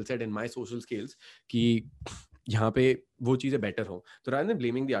in my skill set, in my social skills, कि यहाँ पे वो चीजें बेटर हो। तो rather than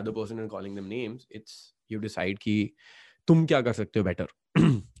blaming the other person and calling them names, it's you decide कि तुम क्या कर सकते हो बेटर।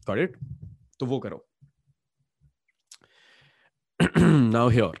 गॉट इट, तो वो करो। Now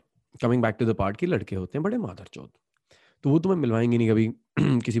here, coming back to the part कि लड़के होते हैं बड़े मादरचोद, तो वो तुम्हें मिलवाएंगे नहीं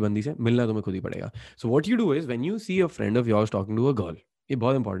कभी किसी बंदी से, मिलना तुम्हें खुद ही पड़ेगा। So what you do is when you see a friend of yours talking to a girl, ये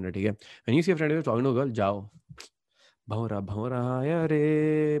बहुत इंपॉर्टेंट है, ठीक है, when you see a friend of yours talking to a girl, जाओ, भंवरा भंवरा आया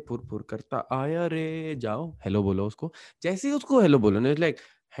रे, फुर फुर करता आया रे, जाओ हेलो बोलो उसको। जैसे ही उसको हेलो बोलो ना, लाइक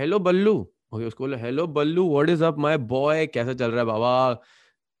हेलो बल्लू, ओके, उसको बोलो hello Ballu, what is up my boy, कैसा चल रहा है बाबा,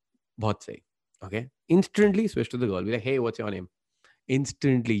 बहुत सही, okay, instantly switch to the girl, be like, hey, what's your name?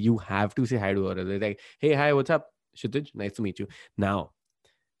 Instantly you have to say hi to her. They're like, hey, hi, what's up, Kshitij, nice to meet you. Now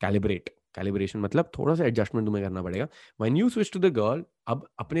calibrate, calibration मतलब थोड़ा सा adjustment तुम्हें करना पड़ेगा। When you switch to the girl, अब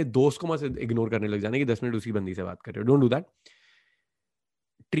अपने दोस्त को मत इग्नोर करने लग जाने कि 10 मिनट उसी बंदी से बात कर रहे हो, don't do that.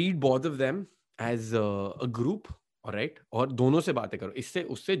 Treat both of them as a group, alright, और दोनों से बातें करो, इससे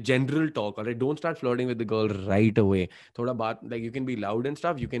उससे general talk, alright, don't start flirting with the girl right away. थोड़ा बात, like you can be loud and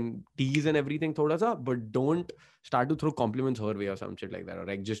stuff, you can tease and everything थोड़ा सा, but don't start to throw compliments her way और some shit like that,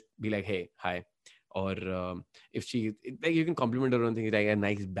 alright, just be like hey hi, or if she, like, you can compliment her on things like a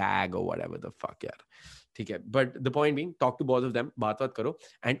nice bag or whatever the fuck, यार, ठीक है, but the point being, talk to both of them, बात बात करो,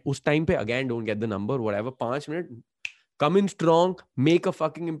 and उस time पे again don't get the number whatever, 5 minute, come in strong, make a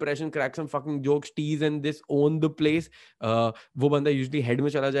fucking impression, crack some fucking jokes, tease and this, own the place. वो बंदा usually head में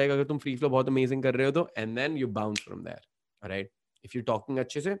चला जाएगा अगर तुम free flow बहुत amazing कर रहे हो तो, and then you bounce from there, alright, if you're talking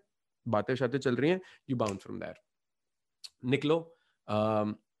अच्छे से, बातें शातें चल रही हैं, you bounce from there, निकलो,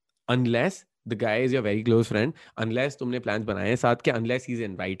 unless the guy is your very close friend, unless तुमने plans बनाए हैं साथ के, unless he's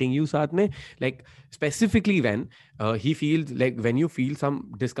inviting you साथ में, like specifically when he feels like, when you feel some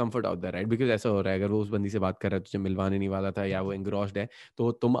discomfort out there, right? Because ऐसा हो रहा है, अगर वो उस बंदी से बात कर रहा है, तुझे मिलवाने नहीं वाला था, या वो engrossed है,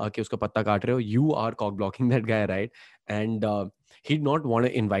 तो तुम आके उसका पत्ता काट रहे हो, you are cock blocking that guy, right? And he'd not want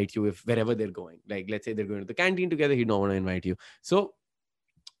to invite you if wherever they're going, like let's say they're going to the canteen together, he'd not want to invite you. So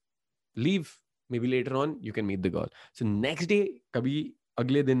leave, maybe later on you can meet the girl. So next day, kabhi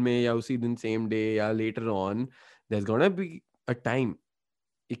agle din mein ya usi din same day ya later on, there's gonna be a time,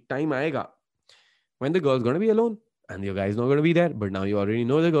 ek time aayega when the girl's gonna be alone and your guy's not gonna be there, but now you already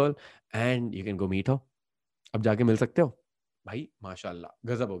know the girl and you can go meet her. अब जाके मिल सकते हो भाई, माशाल्लाह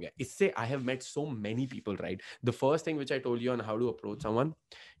गजब हो गया इससे. I have met so many people, right? The first thing which I told you on how to approach someone,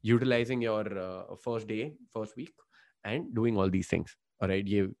 utilising your first day, first week and doing all these things. Alright,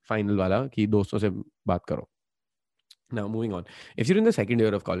 ये final वाला कि दोस्तों से बात करो. Now moving on, if you're in the second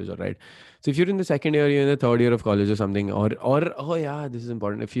year of college, all right, so if you're in the second year, you're in the third year of college or something, or oh yeah, this is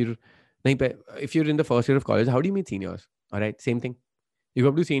important, if you're in the first year of college, how do you meet seniors? All right, same thing. You go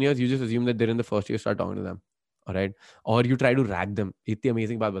up to seniors, you just assume that they're in the first year, start talking to them. All right. Or you try to rag them. Itni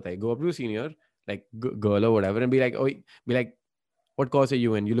amazing baat batai. Go up to a senior, like girl or whatever, and be like, oh, be like, what course are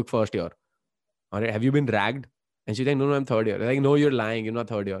you in? You look first year. All right. Have you been ragged? And she's like, no, I'm third year. They're like, no, you're lying. You're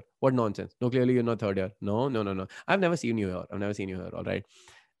not third year. What nonsense? No, clearly you're not third year. No. I've never seen you here. I've never seen you here. All right.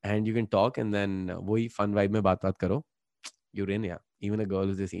 And you can talk, and then wohi fun vibe mein baat karo. You're in, yeah. Even a girl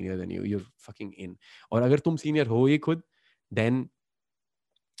who's a senior than you, you're fucking in. Or agar tum senior ho hi khud, then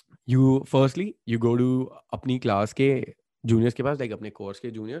you firstly you go to अपनी class के juniors के पास, like अपने course के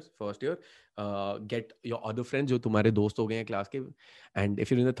juniors first year, get your other friends जो तुम्हारे दोस्त हो गए हैं क्लास के, and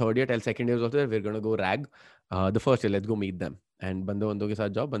if you in the third year, tell second year also we are gonna go rag the first year, let's go meet them. And बंदों के साथ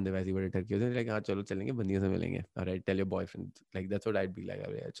जाओ, बंदे वैसे ही बड़े टर्की होते हैं, लाइक हाँ चलो चलेंगे, बंदियों से मिलेंगे. Alright, tell your boyfriend, like that's what I'd be like,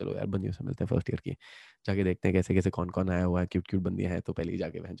 अरे यार चलो यार बंदियों से मिलते हैं फर्स्ट ईयर की, जाके देखते हैं कैसे कैसे कौन कौन आया हुआ है, क्यूट क्यूट बंदियां हैं, तो पहले ही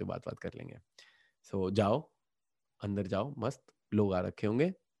जाके वहाँ जो बात कर लेंगे. सो जाओ, अंदर जाओ, मस्त लोग आ रखे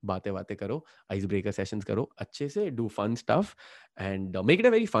होंगे, बातें करो, आइस ब्रेकर सेशंस करो अच्छे से, do fun stuff and make it a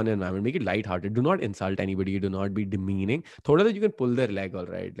very fun environment, make it light hearted, do not insult anybody, do not be demeaning. थोड़ा सा you can pull their leg,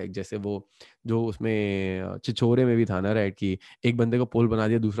 alright, like जैसे वो जो उसमें छिछोरे में भी था ना, राइट, कि एक बंदे को पोल बना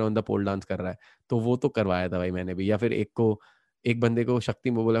दिया, दूसरा बंदा पोल डांस कर रहा है, तो वो तो करवाया था भाई मैंने भी. या फिर एक बंदे को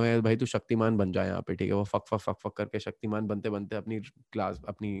शक्ति में बोला, भाई तू शक्तिमान बन जा यहाँ पे, ठीक है, वो फक फक फक फक करके शक्तिमान बनते बनते अपनी क्लास,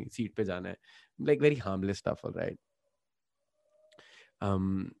 अपनी सीट पे जाना है, like very harmless stuff, alright. um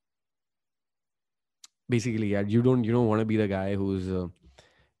Basically, yeah, you don't want to be the guy who's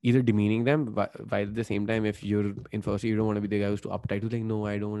either demeaning them, while at the same time, if you're in first year, you don't want to be the guy who's too uptight, who's like, no,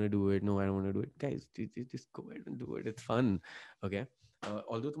 I don't want to do it, no, I don't want to do it. Guys, just go ahead and do it, it's fun. Okay.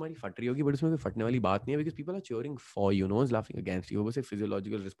 Although तुम्हारी फट रही होगी, but उसमें कोई फटने वाली बात नहीं है, because people are cheering for you, no one's laughing against you. बस एक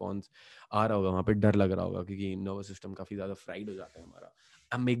physiological response आ रहा होगा वहाँ पे, डर लग रहा होगा, क्योंकि nervous system काफी ज्यादा फ्राइड हो जाता है हमारा.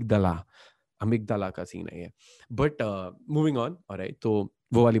 अमिगदला का सीन है ये. बट मूविंग ऑन, ऑलराइट, तो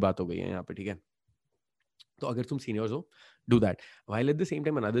वो वाली बात हो गई है यहाँ पे, ठीक है. तो अगर तुम सीनियर्स हो, do that. While at the same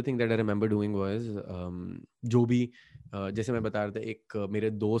time another thing that I remember doing was, जो भी जैसे मैं बता रहा था, एक मेरे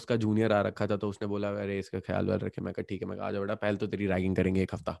दोस्त का जूनियर आ रखा था, तो उसने बोला अरे इसका ख्याल वाल रखे. मैं कहा ठीक है, मैं कहा आ जा बेटा, पहले तो तेरी रैगिंग करेंगे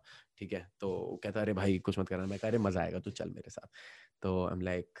एक हफ्ता, ठीक है. तो कहता अरे भाई कुछ मत करना. मैं कहा अरे मजा आएगा, तू चल मेरे साथ. तो आई एम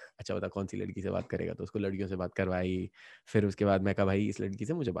लाइक अच्छा बता कौन सी लड़की से बात करेगा, तो उसको लड़कियों से बात करवाई. फिर उसके बाद मैं कहा भाई इस लड़की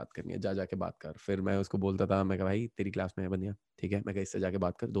से मुझे बात करनी है, जाके बात कर. फिर मैं उसको बोलता था, मैं कहा भाई तेरी क्लास में है बंदियाँ, ठीक है, मैं कहा इससे जाके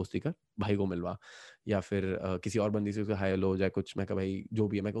बात कर, दोस्ती कर, भाई को मिलवा. या फिर किसी और बंदी से उसको हाई लो हो जाए कुछ, मैं कहा भाई जो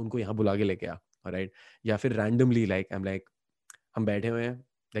भी है, मैं उनको यहाँ बुला के लेके आ, राइट. या फिर randomly, like I am like हम बैठे हुए हैं,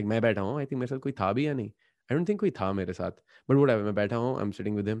 लाइक मैं बैठा हूँ, आई थिंक मेरे साथ कोई था भी या नहीं, आई डोंट थिंक कोई था मेरे साथ, बट व्हाटएवर, मैं बैठा हूँ, I am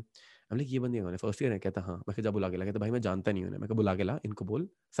sitting with him. हम लाइक ये बंदी कौन है, फर्स्ट ईयर है, कहता हाँ. मैं जा बुला के ला, कहता भाई मैं जानता नहीं हूँ. मैं बुला के ला, इनको बोल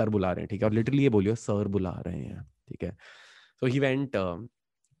सर बुला रहे हैं, ठीक है, और लिटरली ये बोलियो सर बुला रहे हैं, ठीक है. सो he went,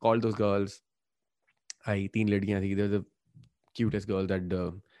 called those girls. आई 3 लड़कियां थी, the cutest girls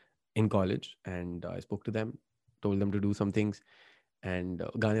that in college, and I spoke to them, told them to do some things, and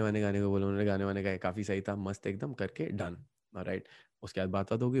गाने को बोला उन्होंने, गाने वाने गाए, काफ़ी सही था, मस्त एकदम करके डन, राइट. उसके बाद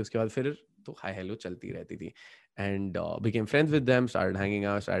बात होगी, उसके बाद फिर तो हाई हेलो चलती रहती थी. And became friends with them, started hanging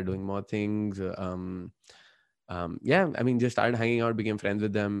out, started doing more things. Yeah, I mean just started hanging out, became friends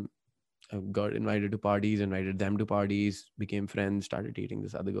with them, got invited to parties, invited them to parties, became friends, started dating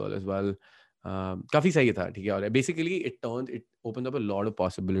this other girl as well. काफी सही था, ठीक है. और basically it opened up a lot of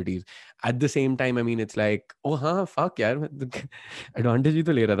possibilities. At the same time, I mean it's like oh हाँ fuck यार, advantage ही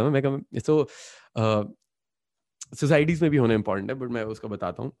तो ले रहा था मैं. So societies में भी होना important है, but मैं उसका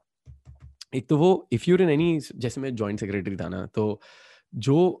बताता हूँ. एक तो वो if you're in any, जैसे मैं joint secretary था ना, तो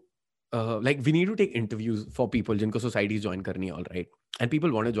जो like we need to take interviews for people जिनको societies join करनी है, all right, and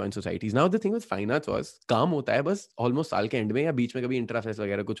people want to join societies. Now the thing with fine arts was काम होता है बस almost साल के end में या बीच में कभी इंट्राफेस्ट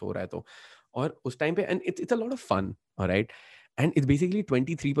वगैरह कुछ हो रहा है तो, और उस टाइम पे and it's a lot of fun, all right, and it's basically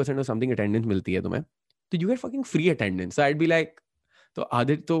 23% or something attendance मिलती है तुम्हें, तो you get fucking free attendance. So I'd be like, तो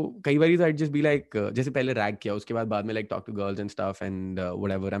आधे तो कई बार आई जस्ट बी लाइक, जैसे पहले रैग किया उसके बाद में like talk to girls and stuff and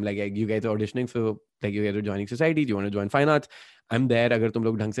whatever, I am like you guys are auditioning for, like you guys are joining society, you want to join fine arts, I am there, अगर तुम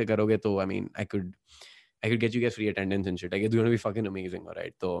लोग ढंग से करोगे तो I mean I could get you guys free attendance and shit. Like it's going to be fucking amazing, all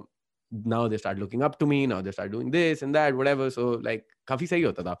right? So now they start looking up to me. Now they start doing this and that, whatever. So like काफी सही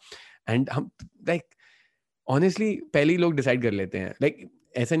होता था. And हम like honestly पहले ही लोग decide कर लेते हैं. Like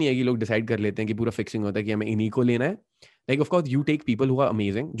ऐसा नहीं है कि लोग decide कर लेते हैं कि पूरा fixing होता है कि हमें इन्हीं को लेना है. Like of course you take people who are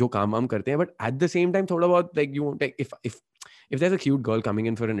amazing, जो काम वाम करते हैं, but at the same time थोड़ा बहुत like you want, like if there's a cute girl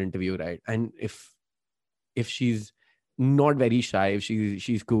coming in for an interview, right? And if she's not very shy, if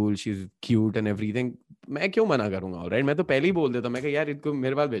she's cool, she's cute and everything, मैं क्यों मना करूंगा, all right? मैं तो पहले ही बोल देता, मैं कहा यार इनको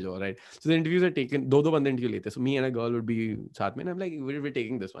मेरे पास भेजो, all right? So the interviews are taken, दो बंदे इंटरव्यू लेते हैं, so me and a girl would be साथ में, and I'm like we're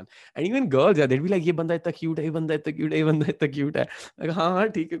taking this one, and even girls, yeah, they'd be like ये बंदा इतना cute है, ये बंदा इतना cute है, ये बंदा इतना cute है, like हाँ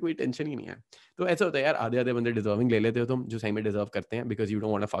ठीक है, कोई टेंशन ही नहीं है. तो ऐसा होता है यार, आधे आधे बंदे डिजर्विंग ले लेते हो तुम, जो सही में डिजर्व करते हैं, because you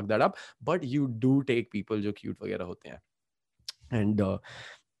don't want to fuck that up, but you do take people जो cute वगैरह होते हैं. एंड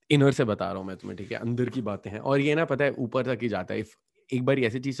इनर से बता रहा हूँ मैं तुम्हें, ठीक है, अंदर की बातें हैं, और ये ना पता है ऊपर तक ही जाता है. एक बार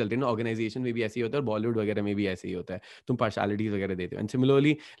ऐसी चीज चलती है ना, ऑर्गेनाइजेशन में भी ऐसे ही होता है, और बॉलीवुड वगैरह में भी ऐसे ही होता है, तुम पार्शलिटीज वगैरह देते हो. And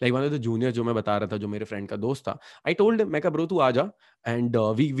similarly like one of the junior जो मैं बता रहा था, जो मेरे फ्रेंड का दोस्त था, आई टोल्ड मैं कहा ब्रो तू आ जा, and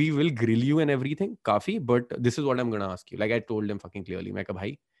we will grill you and everything काफी, but this is what I am gonna ask you. Like I told him fucking clearly, मैं कहा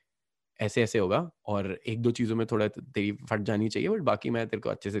भाई ऐसे ऐसे होगा, और एक दो चीज़ों में थोड़ा तेरी फट जानी चाहिए, बट बाकी मैं तेरे को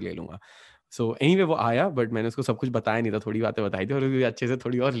अच्छे से ले लूँगा. सो एनीवे वो आया, बट मैंने उसको सब कुछ बताया नहीं था, थोड़ी बातें बताई थी, और अच्छे से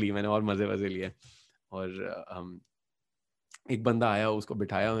थोड़ी और ली मैंने, और मज़े मज़े लिए. और एक बंदा आया, उसको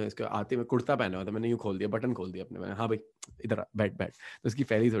बिठाया, इसके आते में कुर्ता पहना हुआ था, मैंने यूँ खोल दिया, बटन खोल दिया अपने, मैंने हाँ भाई इधर आ, बैठ बैठ, तो उसकी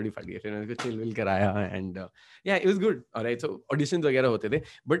पहली थोड़ी फट गई, फिर मैंने उसको चिल विल कराया, and yeah it was good, alright. So auditions वगैरह होते थे,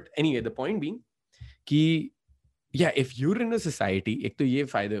 but anyway the point being कि yeah, if you're in a society, ek to ye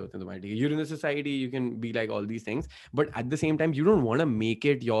fayde hote hain tumhare, you're in a society, you can be like all these things, but at the same time you don't want to make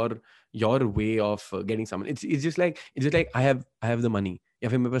it your way of getting someone. It's just like I have the money, या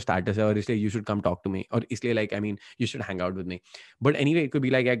फिर मेरे पास status है, और इसलिए you should come talk to me, और इसलिए like I mean you should hang out with me. But anyway it could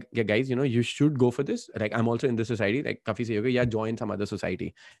be like, yeah guys, you should go for this, like I'm also in this society, like काफी सही होगा, या join some other society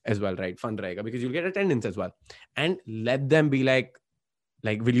as well, right? Fun रहेगा, because you'll get attendance as well, and let them be like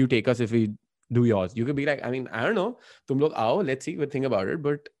will you take us if we do yours? You could be like, I mean, I don't know, tum log aao, let's see, we'll think about it,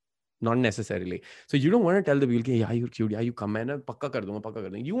 but not necessarily. So you don't want to tell the people, yeah, you're cute, yeah, you come, man, pakka kar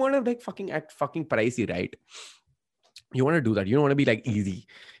dunga. You want to like fucking act fucking pricey, right? You want to do that. You don't want to be like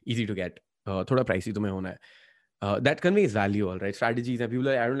easy to get. Thoda pricey tumhe hona hai. That conveys value, all right. Strategies and people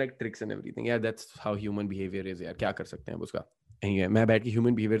are, I don't like tricks and everything. Yeah, that's how human behavior is. यार क्या कर सकते हैं अब उसका. मैं बैठ के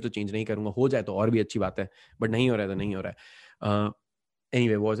ह्यूमन बिहेवियर तो चेंज नहीं करूंगा, हो जाए तो और भी अच्छी बात है, बट नहीं हो रहा है तो नहीं हो रहा है.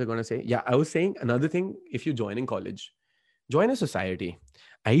 Anyway, what was I going to say? Yeah, I was saying another thing. If you join in college, join a society.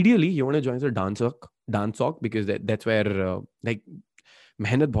 Ideally, you want to join a dance talk, because that's where like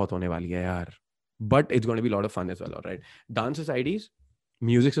मेहनत बहुत होने वाली है यार. But it's going to be a lot of fun as well, all right? Dance societies,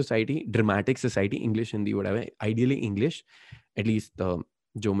 music society, dramatic society, English, Hindi, whatever. Ideally English, at least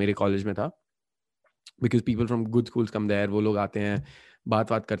जो मेरे college में था, because people from good schools come there, वो लोग आते हैं,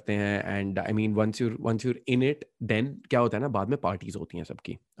 बात करते हैं, and I mean once you're in it, then क्या होता है ना, बाद में पार्टीज होती हैं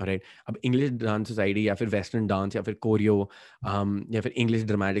सबकी, राइट? अब इंग्लिश डांस सोसाइटी, या फिर वेस्टर्न डांस, या फिर कोरियो, या फिर इंग्लिश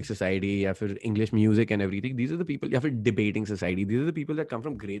ड्रामेटिक सोसाइटी, या फिर English music and everything, these are the people, या फिर debating society, these are the people that come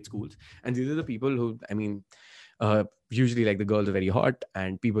from great schools, and these are the people who I mean usually like the girls are very hot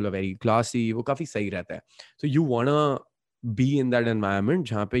and people are very classy, वो काफी सही रहता है. So you wanna be in that environment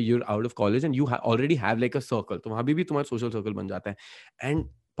जहाँ पे you're out of college and you already have like a circle, तो वहाँ भी तुम्हारा social circle बन जाता है, and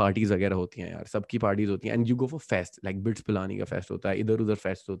पार्टीज वगैरह होती हैं यार, सबकी पार्टीज होती हैं, and you go for fest, like BITS Pilani का फेस्ट होता है, इधर उधर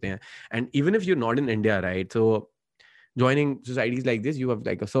फेस्ट होते हैं, and even if you not in India, right? So joining societies like this, you have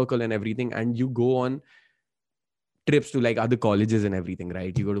like a circle and everything, and you go on trips to like other colleges and everything,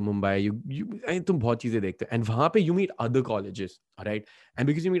 right? You go to Mumbai, तुम बहुत चीजें देखते हो, and वहाँ पे you meet other colleges, right?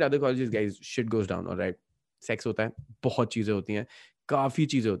 And because you meet other colleges, guys, shit goes down, all right? Sex होता है, बहुत चीजें होती हैं, काफी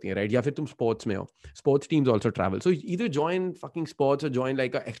चीजें होती हैं, right? या फिर तुम sports में हो, sports teams also travel, so either join fucking sports or join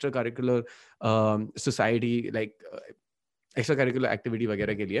like a extracurricular society, like extracurricular activity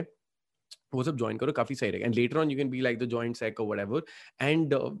वगैरह के लिए वो सब ज्वाइन करो, काफी सही रहेगा, and later on you can be like the joint sec और whatever,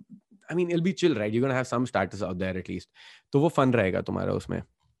 and I mean it be chill, right? You gonna have some status out there at least, तो वो फन रहेगा तुम्हारा उसमें,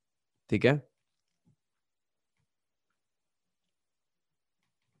 ठीक है?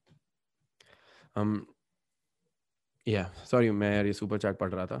 या सॉरी, मैं यार ये सुपर चैट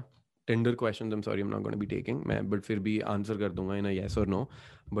पढ़ रहा था, Tinder questions, I'm sorry, I'm not going to be taking, but फिर भी answer कर दूंगा in a yes or no.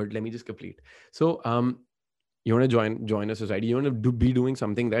 But let me just complete. So you want to join a society, you want to be doing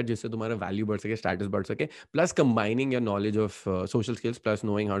something that जिससे तुम्हारा value बढ़ सके, status बढ़ सके, plus combining your knowledge of social skills, plus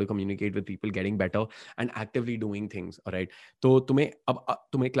knowing how to communicate with people, getting better and actively doing things. All right, तो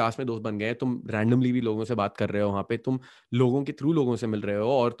तुम्हें class में दोस्त बन गए, तुम randomly भी लोगों से बात कर रहे हो, वहाँ पे तुम लोगों के थ्रू लोगों से मिल रहे हो,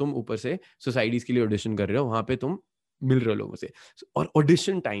 और तुम ऊपर से सोसाइटीज के लिए ऑडिशन कर रहे हो, वहाँ पे तुम मिल रहे हो लोगों से. और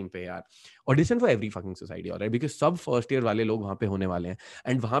ऑडिशन टाइम पे यार, audition for every fucking society, alright, because सब फर्स्ट ईयर वाले लोग वहाँ पे होने वाले हैं,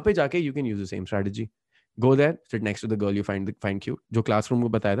 एंड वहाँ पे जाके you can use the same strategy. Go there, sit next to the girl you find cute. जो classroom को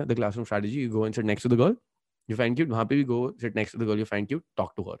बताया था, the classroom strategy, you go and sit next to the girl you find cute. वहाँ पे भी go sit next to the girl you find cute,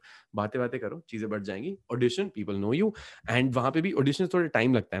 talk to her, बातें करो, चीजें बढ़ जाएंगी. Audition, people know you, and वहाँ पे भी auditions थोड़ा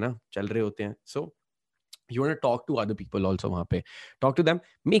time लगता है ना, चल रहे होते हैं. So you want to talk to other people also वहाँ पे, talk to them,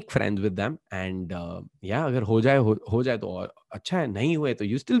 make friends with them, and yeah, अगर हो जाए तो और अच्छा है, नहीं हुए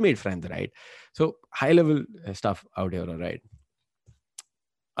तो you still made friends, right? So high level stuff out here, all right.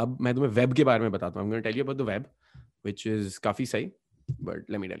 अब मैं तुम्हें वेब के बारे में बताता हूँ. I'm going to tell you about the web, which is काफी सही, but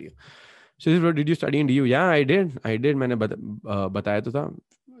let me tell you. So bro, did you study in DU? Yeah, I did. मैंने बताया तो था.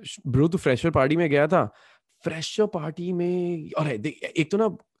 Bro, तू फ्रेशर पार्टी में गया था? फ्रेशर पार्टी में, और एक तो ना,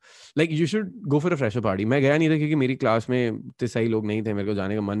 like you should go for a fresher party. मैं गया नहीं था क्योंकि मेरी क्लास में इतने सही लोग नहीं थे, मेरे को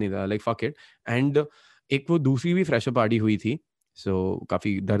जाने का मन नहीं था, like fuck it. And एक वो दूसरी भी फ्रेशर पार्टी हुई थी, सो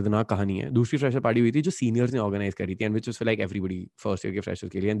काफ़ी दर्दनाक कहानी है. दूसरी फ्रेशर पार्टी हुई थी जो सीनियर्स ने ऑर्गेनाइज करी थी, and which is like everybody first year के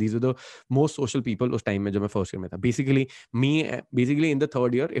फ्रेशर्स के लिए, and these are the most social people उस टाइम में जब मैं फर्स्ट ईयर में था. Basically in the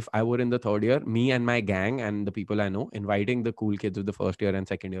third year, if I were in the third year, me and my gang and the people I know inviting the cool kids of the first year and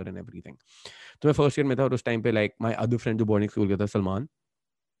second year and everything. तो मैं first year में था, और उस time पे like my other friend जो boarding school का था, Salman,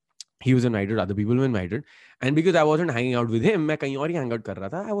 he was invited, other people were invited, and because I wasn't hanging out with him, मैं कहीं और ही hang out कर रहा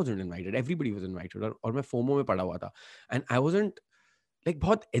था, I wasn't invited, everybody was invited, और मैं FOMO में पड़ा हुआ था, and I wasn't like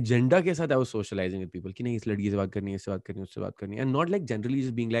बहुत एजेंडा के साथ I was socializing with people कि नहीं, इस लड़की से बात करनी है, इससे बात करनी है, उससे बात करनी है, and not like generally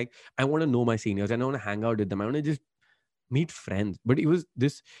just being like I want to know my seniors and I want to hang out with them, I want to just meet friends. But it was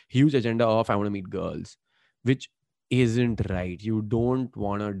this huge agenda of I want to meet girls, which isn't right. You don't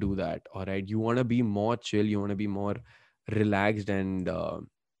want to do that, all right? You want to be more chill, you want to be more relaxed and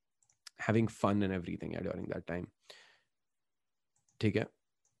having fun and everything during that time. ठीक है?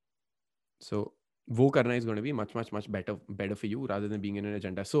 So वो करना is going to be much better for you rather than being in an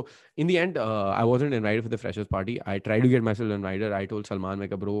agenda. So in the end, I wasn't invited for the freshers party. I tried to get myself invited. I told Salman,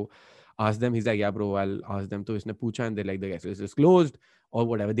 like, bro, ask them. He's like, yeah, bro, I'll ask them. So इसने पूछा, and they're like, the guest list is closed or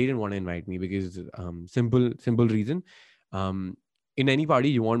whatever. They didn't want to invite me because simple reason. In any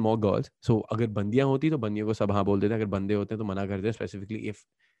party you want more girls. So अगर बंदियां होती तो बंदियों को सब हाँ बोल देते, अगर बंदे होते तो मना कर देते, specifically if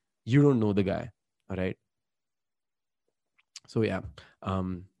you don't know the guy, all right? So yeah,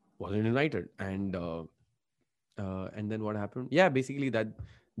 wasn't invited, and then what happened? Yeah, basically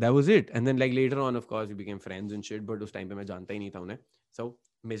that was it. And then like later on, of course, we became friends and shit. But उस time पे मैं जानता ही नहीं था उन्हें, so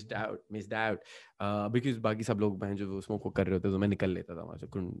missed out. Because बाकी सब लोग बहन जो smoke कर रहे होते, तो मैं निकल लेता था वहाँ से,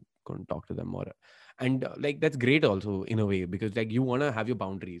 couldn't talk to them more. And like that's great also in a way, because like you wanna have your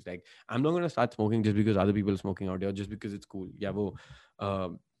boundaries. Like I'm not gonna start smoking just because other people are smoking out there, just because it's cool. या वो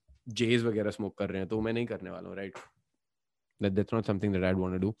Jays वगैरह smoke कर रहे हैं, तो मैं नहीं करने वाला हूँ, right? That's not something that I'd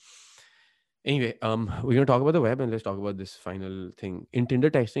want to do. Anyway, we're going to talk about the web, and let's talk about this final thing. In Tinder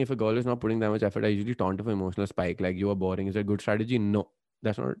texting, if a girl is not putting that much effort, I usually taunt her for emotional spike, like, you are boring. Is that a good strategy? No,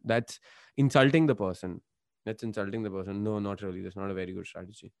 that's insulting the person. That's insulting the person. No, not really. That's not a very good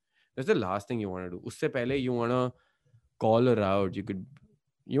strategy. That's the last thing you want to do. Usse pehle you want to call her out.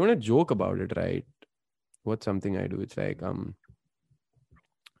 You want to joke about it, right? What's something I do? It's like,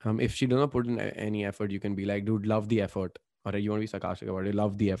 if she does not put in any effort, you can be like, dude, love the effort. Or you want to be sarcastic about it,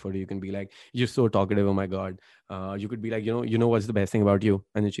 love the effort. You can be like, you're so talkative, oh my god. You could be like, you know what's the best thing about you?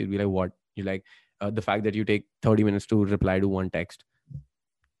 And then she'll be like, what? You're like, the fact that you take 30 minutes to reply to one text.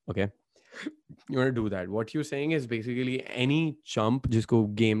 Okay, you want to do that. What you're saying is basically any chump जिसको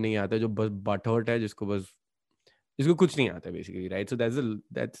game नहीं आता, जो बस butthurt है, जिसको कुछ नहीं आता basically, right? So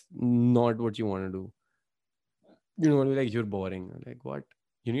that's not what you want to do. You don't want to be like, you're boring. Like, what?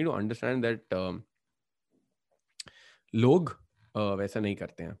 You need to understand that लोग वैसा नहीं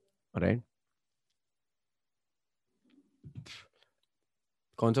करते हैं, राइट?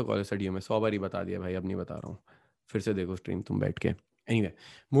 कौन सा कॉलेज स्टडी है, मैं 100 बार ही बता दिया भाई, अब नहीं बता रहा हूँ, फिर से देखो स्ट्रीम तुम बैठ के. एनीवे,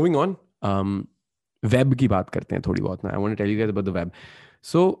 मूविंग ऑन, वेब की बात करते हैं थोड़ी बहुत ना. आई want to tell you guys about the web.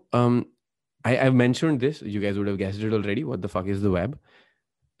 So I've mentioned this, you guys would have guessed it already. What the fuck is the web?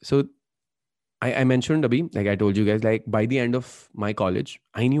 So I mentioned, Abhi, like I told you guys, like by the end of my college,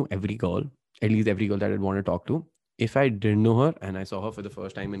 I knew every girl, at least every girl that I'd want to talk to. if I didn't know her and I saw her for the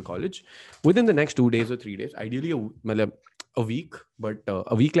first time in college, within the next 2 days or 3 days, ideally मतलब a week, but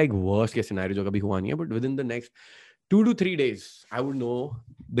a week like worst case scenario जो कभी हुआ नहीं है, but within the next 2 to 3 days, I would know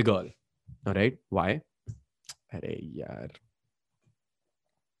the girl. All right, why? अरे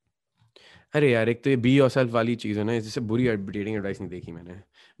यार एक तो ये बी योरसेल्फ वाली चीज़ है ना, इससे बुरी डेटिंग एडवाइस नहीं देखी मैंने.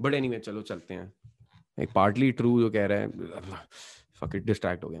 बट एनीवे चलो चलते हैं. एक पार्टली ट्रू जो कह रहा है, फक इट,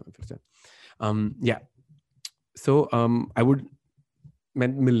 डिस्ट्रैक्ट हो गया मैं फिर से. या सो आई वुड, मैं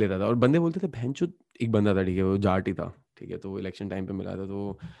मिल लेता था और बंदे बोलते थे बहन चो. एक बंदा था, ठीक है, वो जाट ही था, ठीक है, तो वो इलेक्शन टाइम पे मिला था,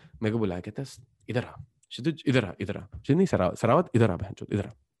 तो मेरे को बुलाया, कहता इधर आ क्षितिज, इधर आ, इधर आ क्षितिज, नहीं सरावत, इधर आ बहन चो, इधर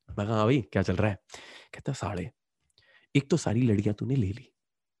आ. मैं कहा हाँ भाई क्या चल रहा है. कहता साढ़े एक तो सारी लड़कियां तूने ले ली,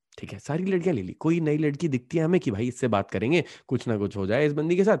 ठीक है, सारी लड़कियां ले ली, कोई नई लड़की दिखती है हमें कि भाई इससे बात करेंगे, कुछ ना कुछ हो जाए इस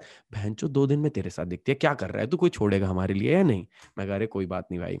बंदी के साथ. बहन चो 2 दिन में तेरे साथ दिखती है, क्या कर रहा है तू, कोई छोड़ेगा हमारे लिए या नहीं. मैं कह रहे कोई बात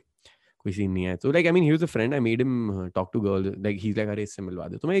नहीं भाई, कोई सीन नहीं है. तो like I mean he was a friend, I made him talk to girl, like he is like अरे इससे मिलवा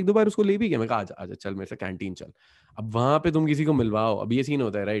दे. तो मैं 1-2 बार उसको ले भी गया, मैं कहा आजा आजा चल मेरे से कैंटीन चल. अब वहां पे तुम किसी को मिलवाओ, अब ये सीन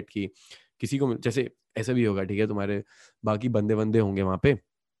होता है राइट कि किसी को जैसे ऐसा भी होगा, ठीक है, तुम्हारे बाकी बंदे बंदे होंगे वहां पे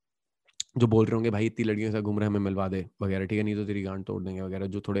जो बोल रहे होंगे भाई इतनी लड़कियों के साथ घूम रहे हैं, हमें मिलवा दे वगैरह, ठीक है, नहीं तो तेरी गांड तोड़ देंगे वगैरह,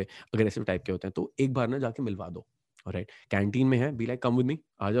 जो थोड़े अग्रेसिव टाइप के होते हैं. तो एक बार ना जाके मिलवा दो. राइट, कैंटीन में है, be like come with me,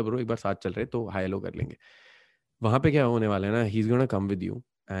 आजा ब्रो, एक बार साथ चल रहे तो हाई हेलो कर लेंगे. वहां पे क्या होने वाला है ना, he is gonna come with you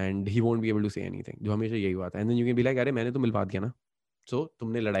and he won't be able to say anything, जो हमेशा यही हुआ था. And then you can be like अरे मैंने तो मिलवा दिया ना, सो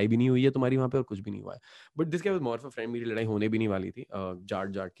तुमने लड़ाई भी नहीं हुई है तुम्हारी वहां पे और कुछ भी नहीं हुआ है. But this guy was more of a friend, मेरी लड़ाई होने भी नहीं वाली थी. जाट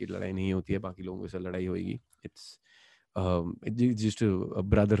जाट की लड़ाई नहीं होती है, बाकी लोगों के साथ लड़ाई होगी. It's just a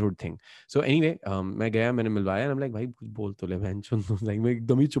brotherhood thing. So anyway, मैं गया, मैंने मिलवाया, and I'm like भाई कुछ बोल तो ले बहन चो. लाइक मैं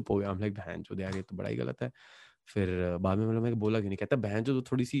एकदम ही चुप हो गया. I'm like बहन चो यार ये तो बड़ा ही गलत है. फिर बाद में मैं बोला क्यों नहीं, कहता बहन चो तो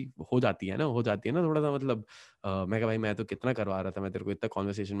थोड़ी सी हो जाती है ना थोड़ा सा, मतलब मैं कहा भाई मैं तो कितना करवा रहा था, मैं तेरे को इतना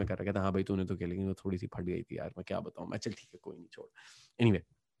कॉन्वर्सेशन में कर रहा था, हाँ भाई तूने तो किया, लेकिन वो थोड़ी सी फट गई थी यार, मैं क्या बताऊँ. मैं चल ठीक है कोई नहीं छोड़. Anyway,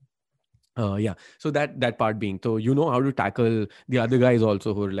 yeah, so that part being, so you know how to tackle the other guys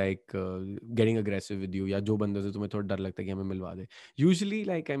also who are like getting aggressive with you, या जो बंदों से तुम्हें थोड़ा डर लगता है कि हमें मिलवा दे. Usually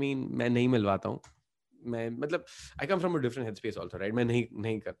like I mean मैं नहीं मिलवाता हूँ, मैं मतलब I come from a different headspace also, right? मैं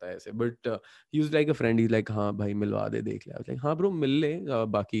नहीं करता ऐसे, but he was like a friend, he's like हाँ भाई मिलवा दे देख ले. I was like हाँ bro मिल ले,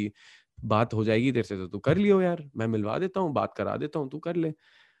 बाकी बात हो जाएगी तेरे से तो तू कर लियो यार, मैं मिलवा देता हूँ, बात करा देता हूँ, तू कर ले.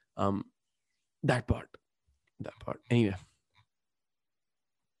 um that part anyway.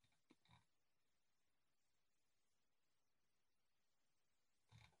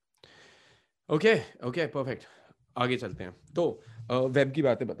 Okay perfect, आगे चलते हैं. तो वेब की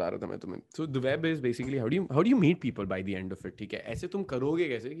बातें बता रहा था मैं तुम्हें. So the web is basically how do you meet people by the end of it, ठीक है. ऐसे तुम करोगे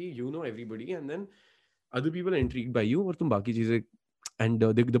कैसे कि you know everybody and then other people are intrigued by you, और तुम बाकी चीजें, and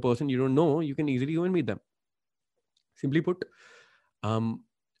the person you don't know you can easily go and meet them. Simply put,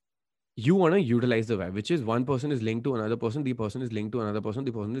 you want to utilize the web, which is one person is linked to another person, the person is linked to another person,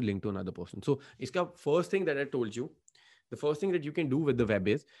 the person is linked to another person. So iska first thing that I told you, the first thing that you can do with the web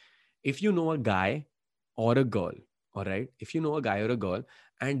is, if you know a guy or a girl, all right, if you know a guy or a girl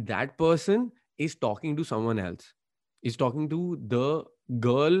and that person is talking to someone else, is talking to the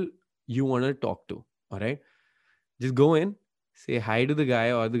girl you want to talk to, all right, just go in, say hi to the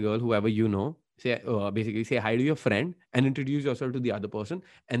guy or the girl, whoever you know. Say basically say hi to your friend and introduce yourself to the other person,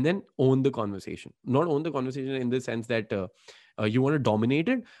 and then own the conversation. Not own the conversation in the sense that you want to dominate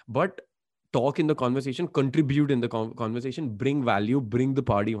it, but talk in the conversation, contribute in the conversation, bring value, bring the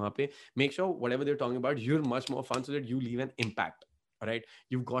party. वहाँ पे make sure whatever they're talking about, you're much more fun so that you leave an impact. All right,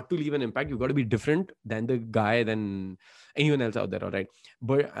 you've got to leave an impact. You've got to be different than the guy, than anyone else out there. All right,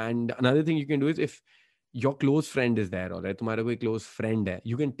 but and another thing you can do is, if your close friend is there, all right, तुम्हारा कोई close friend है,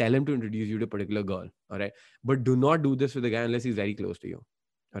 you can tell him to introduce you to a particular girl, all right, but do not do this with a guy unless he's very close to you,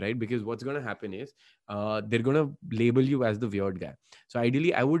 all right, because what's going to happen is they're going to label you as the weird guy. So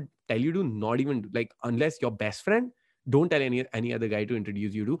ideally I would tell you to not even, like, unless your best friend, don't tell any other guy to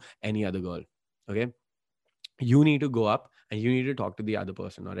introduce you to any other girl. Okay, you need to go up and you need to talk to the other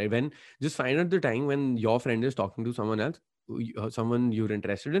person, all right. When just find out the time when your friend is talking to someone else, someone you're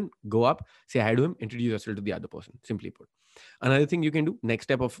interested in, go up, say hi to him, introduce yourself to the other person, simply put. Another thing you can do, next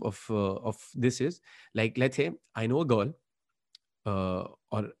step of this is, like, let's say I know a girl,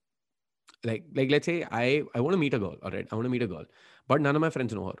 or like let's say I want to meet a girl, all right, I want to meet a girl, but none of my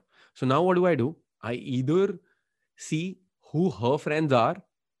friends know her. So now what do? I either see who her friends are,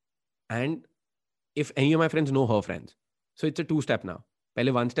 and if any of my friends know her friends. So it's a 2-step now.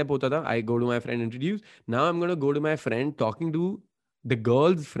 Pehle 1 step hota tha, I go to my friend, introduce. Now I'm going to go to my friend, talking to the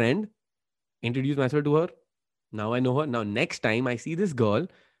girl's friend, introduce myself to her. Now I know her. Now next time I see this girl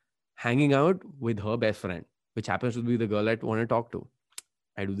hanging out with her best friend, which happens to be the girl I want to talk to.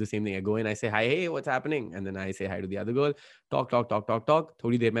 I do the same thing. I go in, I say hi, hey, what's happening? And then I say hi to the other girl, talk.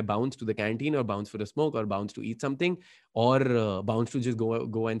 Thodi der mein bounce to the canteen or bounce for a smoke or bounce to eat something or bounce to just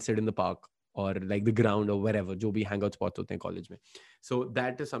go and sit in the park or like the ground or wherever, jo bhi hangout spots hote hain college mein. So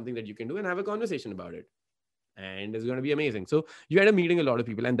that is something that you can do and have a conversation about it. And it's going to be amazing. So you end up meeting a lot of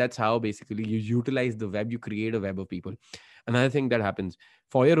people, and that's how basically you utilize the web. You create a web of people. Another thing that happens,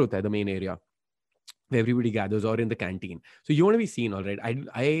 foyer hota hai, the main area where everybody gathers, or in the canteen. So you want to be seen, all right.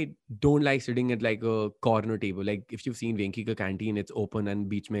 I don't like sitting at like a corner table. Like if you've seen Venki ka canteen, it's open and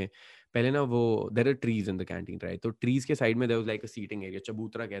beach mein pehle na wo there are trees in the canteen, right? So trees ke side mein there was like a seating area,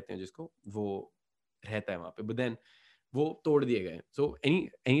 chabutra kehte hain jisko, wo रहता है वहाँ पे. But then वो तोड़ दिए गए. So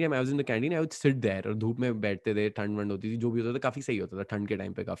any time I was in the canteen, I would sit there और धूप में बैठते थे, ठंड वंड होती थी, जो भी होता था काफी सही होता था ठंड के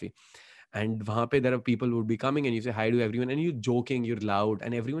टाइम पे काफी. And वहाँ पे there are people would be coming and you say hi to everyone and you're joking, you're loud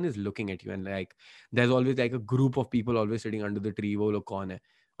and everyone is looking at you and like there's always like a group of people always sitting under the tree. वो लोग कौन है?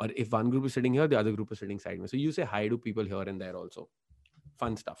 Or if one group is sitting here, the other group is sitting side में. So you say hi to people here and there also.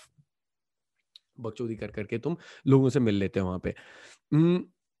 Fun stuff. बकचोदी कर करके तुम लोगों से मिल लेते हो वहाँ पे.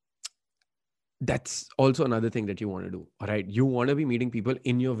 That's also another thing that you want to do. All right, you want to be meeting people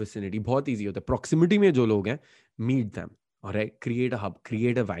in your vicinity. बहुत easy होता है. Proximity में जो लोग हैं, meet them. All right, create a hub,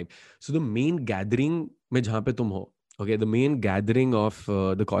 create a vibe. So the main gathering में जहाँ पे तुम हो, okay, the main gathering of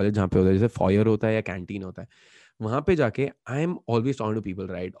the college जहाँ पे होता है, जैसे foyer होता है या canteen होता है, वहाँ पे जाके I am always talking to people,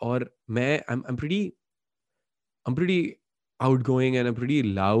 right? और मैं I'm pretty outgoing and I'm pretty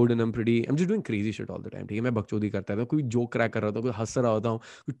loud and I'm just doing crazy shit all the time. ठीक है, मैं बकचोदी करता था, कोई जोक क्रैक कर रहा होता, कोई हंस रहा होता हूँ,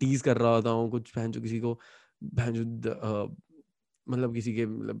 कोई टीज कर रहा होता हूँ, कुछ बहन जो किसी को बहन जो मतलब किसी के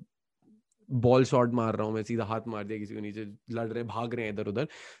मतलब बॉल शॉट मार रहा हूँ मैं, सीधा हाथ मार दिया किसी को नीचे, लड़ रहे भाग रहे हैं इधर उधर.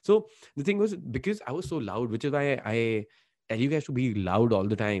 So the thing was because I was so loud, which is why I tell you guys to be loud all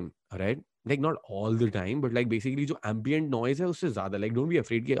the time, right? Like not all the time but like basically जो ambient noise है उससे ज्यादा, like don't be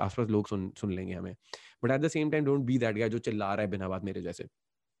afraid कि आसपास लोग सुन लेंगे हमें, but at the same time don't be that guy जो चिल्ला रहा है बिना बात मेरे जैसे.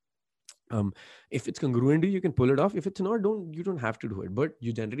 If it's congruent to you can pull it off. If it's not, you don't have to do it, but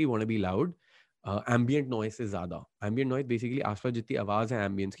you generally want to be loud. Ambient noise से ज्यादा. एम्बियंट नॉइज बेसिकली आसपास जितनी आवाज है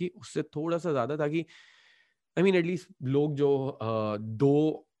एम्बियंस की उससे थोड़ा सा ज्यादा, ताकि आई मीन एटलीस्ट लोग जो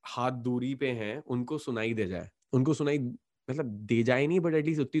 2 हाथ दूरी पे हैं उनको सुनाई दे जाए, उनको सुनाई मतलब दे जाए नहीं, बट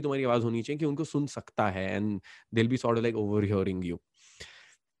एटलीस्ट उतनी तुम्हारी आवाज होनी चाहिए कि उनको सुन सकता है and they will be sort of like over hearing you.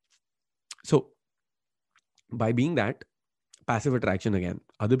 So by being that, passive attraction again,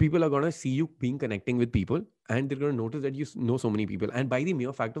 other people are going to see you being connecting with people and they're going to notice that you know so many people. And by the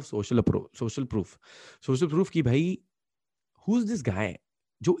mere fact of social proof ki bhai, who's this guy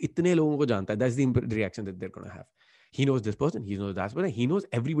जो इतने लोगों को जानता है, that's the reaction that they're going to have. He knows this person, he knows that person, he knows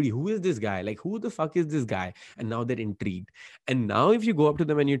everybody. Who is this guy? Like, who the fuck is this guy? And now they're intrigued. And now if you go up to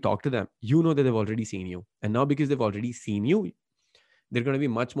them and you talk to them, you know that they've already seen you. And now because they've already seen you, they're going to be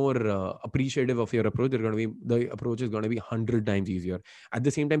much more appreciative of your approach. The approach is going to be 100 times easier. At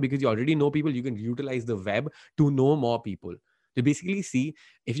the same time, because you already know people, you can utilize the web to know more people. To basically see,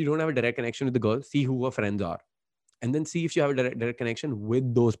 if you don't have a direct connection with the girl, see who her friends are. And then see if you have a direct connection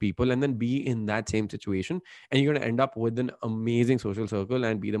with those people, and then be in that same situation. And you're going to end up with an amazing social circle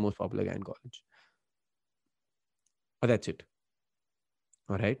and be the most popular guy in college. But that's it.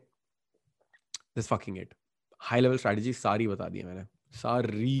 All right. That's fucking it. High level strategy सारी बता दी मैंने,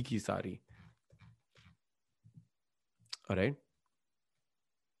 सारी की सारी. All right.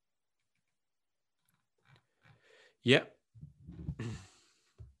 Yeah.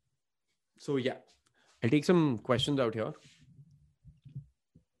 So yeah, I'll take some questions out here.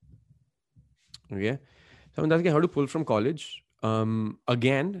 Okay. Someone asking how to pull from college.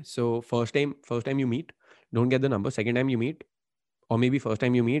 Again, so first time you meet, don't get the number. Second time you meet, or maybe first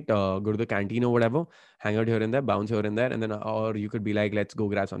time you meet, go to the canteen or whatever, hang out here and there, bounce here and there, and then, or you could be like, let's go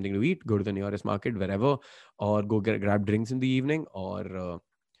grab something to eat, go to the nearest market, wherever, or go grab drinks in the evening, or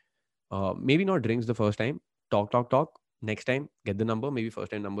maybe not drinks the first time. Talk. Next time, get the number. Maybe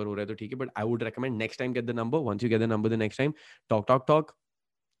first time number ho raha hai to theek hai, but I would recommend next time get the number. Once you get the number, the next time, talk.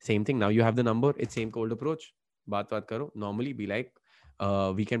 Same thing. Now you have the number. It's same cold approach. Baat karo. Normally be like,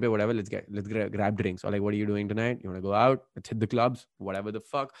 weekend pay whatever. Let's grab drinks. Or like, what are you doing tonight? You want to go out? Let's hit the clubs. Whatever the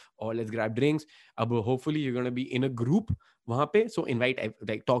fuck. Or let's grab drinks. Hopefully you're gonna be in a group. Wahan pe, so invite,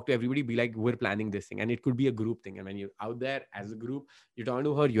 like talk to everybody. Be like, we're planning this thing, and it could be a group thing. And when you're out there as a group, you're talking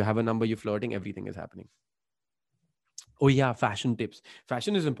to her. You have a number. You're flirting. Everything is happening. Oh yeah, fashion tips.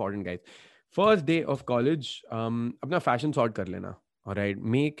 Fashion is important, guys. First day of college, apna fashion sort kar lena. All right.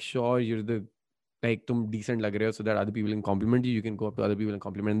 Make sure you're the like तुम decent लग रहे हो, so that other people can compliment you. You can go up to other people and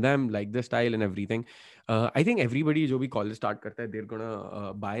compliment them, like the style and everything. I think everybody जो भी college start करता है, they're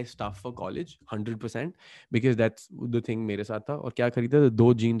gonna buy stuff for college 100%, because that's the thing मेरे साथ था. और क्या खरीदा था? 2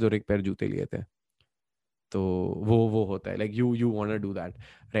 jeans और 1 pair जूते लिए थे. तो वो होता है, like you wanna do that,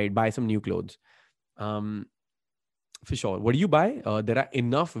 right? Buy some new clothes. Um, for sure. What do you buy? There are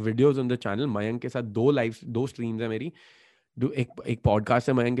enough videos on the channel. Mayank के साथ 2 streams है मेरी. एक पॉडकास्ट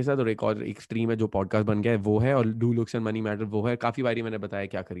है मयंक के साथ, और एक स्ट्रीम है जो पॉडकास्ट बन गया है, वो है. और do looks and money matter वो है. काफी बारी मैंने बताया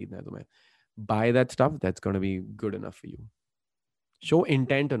क्या खरीदना है तुम्हें. By that stuff, that's gonna be good enough for you. Show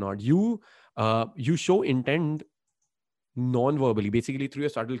intent और not. You show intent non verbally, basically through your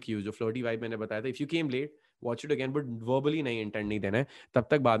subtle cues. जो फ्लर्टी वाइब मैंने बताया था, if you came late, watch it again, but verbally नहीं, intent नहीं देना है तब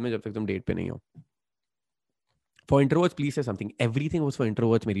तक, बाद में, जब तक तुम डेट पे नहीं हो. फॉर इंट्रोवर्ट्स प्लीज से something. Everything was for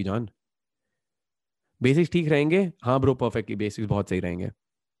introverts मेरी जान. बेसिक्स ठीक रहेंगे, हाँ ब्रो, परफेक्टली बेसिक्स बहुत सही रहेंगे.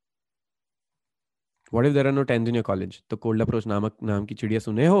 What if there are no tense in your college? तो कोल्ड अप्रोच नामक नाम की चिड़िया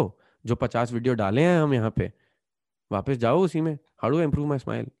सुने हो? जो 50 वीडियो डाले हैं हम यहाँ पे, वापस जाओ उसी में. How do improve my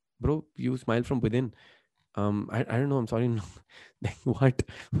smile? Bro, you smile from with in. I don't know, I'm sorry. what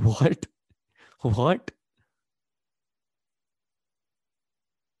what what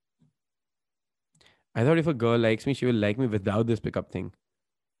I thought if a girl likes me, she will like me without this pickup thing.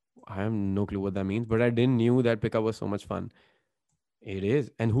 I have no clue what that means, but I didn't knew that pickup was so much fun. It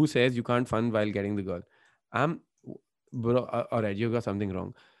is. And who says you can't fun while getting the girl? I'm bro. All right, you got something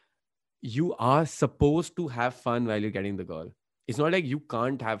wrong. You are supposed to have fun while you're getting the girl. It's not like you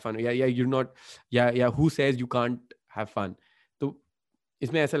can't have fun. Yeah, you're not. Yeah. Who says you can't have fun? तो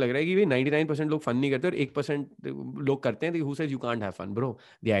इसमें ऐसा लग रहा है कि भाई 99% लोग fun नहीं करते और 1% लोग करते हैं. Who says you can't have fun? Bro,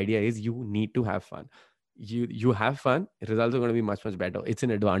 the idea is you need to have fun. You have fun, results are going to be much better. It's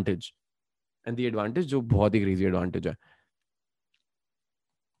an advantage, and the advantage जो बहुत ही crazy advantage है.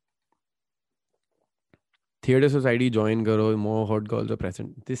 Theatre society join करो, more hot girls are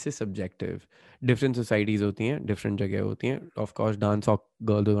present. This is subjective. Different societies होती हैं, different जगह होती हैं. Of course dance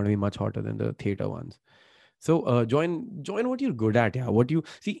girls are gonna be much hotter than the theatre ones. So join what you're good at. Yeah, what you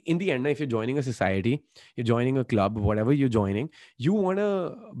see in the end, if you're joining a society, you're joining a club, whatever you're joining, you want to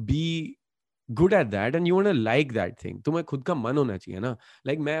be good at that and you want to like that thing. तुम्हें खुद का मन होना चाहिए ना.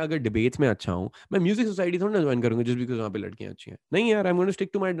 Like मैं अगर debates में अच्छा हूँ, मैं म्यूजिक सोसाइटी थोड़ा ना ज्वाइन करूंगा just because वहाँ पे लड़कियां अच्छी हैं. नहीं यार, I'm going to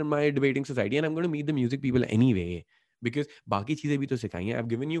stick to my debating society and I'm going to meet the music people anyway, because बाकी चीजें भी तो सिखाई हैं.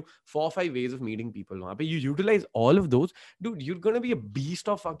 I've given you 4-5 ways of meeting people. वहाँ पे you utilize all of those, dude. You're going to be a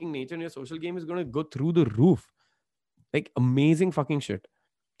beast of fucking nature and your social game is going to go through the roof. Like amazing fucking shit.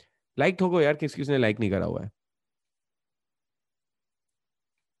 Like ठोको यार, किसने like नहीं करा हुआ है.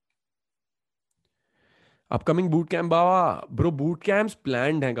 Upcoming boot camp बाबा. Bro, boot camps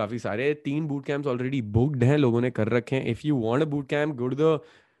planned हैं काफी सारे. 3 बूट कैंप्स ऑलरेडी बुक्ड हैं, लोगों ने कर रखे हैं. If you want a boot camp, go to the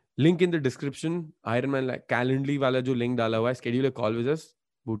link in the description. Iron Man Calendly वाला जो लिंक डाला हुआ है, schedule a call with us.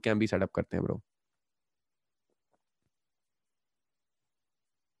 Boot camp भी सेटअप करते हैं ब्रो.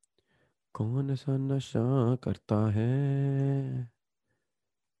 कौन सा नशा करता है?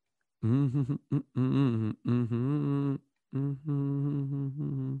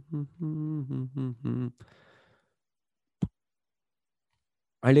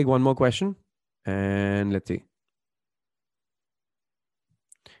 I'll take one more question and let's see.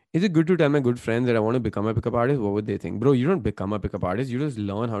 Is it good to tell my good friends that I want to become a pickup artist? What would they think? Bro, you don't become a pickup artist. You just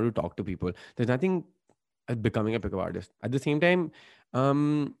learn how to talk to people. There's nothing at becoming a pickup artist. At the same time,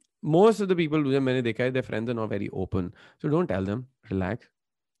 most of the people who मैंने देखा है, their friends are not very open. So don't tell them. Relax.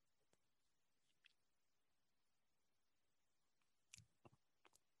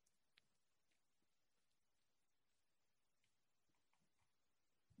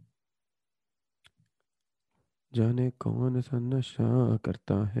 जाने कौन सा नशा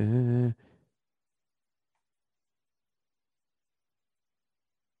करता है.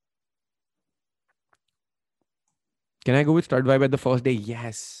 Can I go with stud vibe at the first day?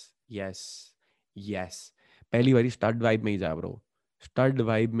 Yes. Yes. Yes. पहली बारी stud vibe में ही जा bro. Stud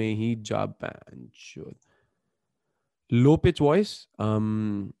vibe में ही जा bancho. Low pitch voice.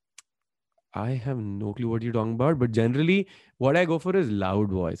 I have no clue what you're talking about, but generally what I go for is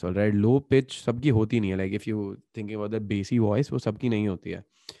loud voice. All right, low pitch सबकी होती नहीं है. Like if you thinking about that bassy voice, वो सबकी नहीं होती है.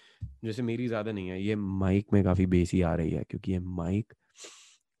 जैसे मेरी ज़्यादा नहीं है. ये माइक में काफ़ी बेसी आ रही है क्योंकि ये माइक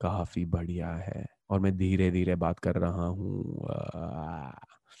काफ़ी बढ़िया है और मैं धीरे धीरे बात कर रहा हूँ.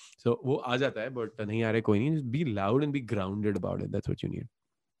 So वो आ जाता है, but नहीं आ रहा है कोई नहीं. Just be loud and be grounded about it. That's what you need.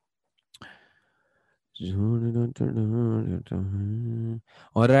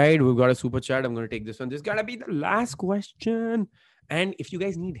 All right, we've got a super chat. I'm going to take this one. This got to be the last question. And if you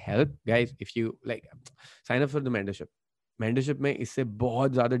guys need help, guys, if you like, sign up for the mentorship. mentorship में इससे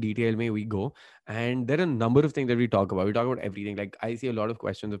बहुत ज़्यादा detail में we go, and there are a number of things that we talk about. We talk about everything. Like I see a lot of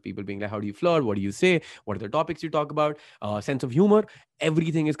questions of people being like, how do you flirt? What do you say? What are the topics you talk about? Sense of humor.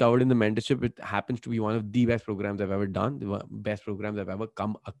 Everything is covered in the mentorship. It happens to be one of the best programs I've ever done, the best programs I've ever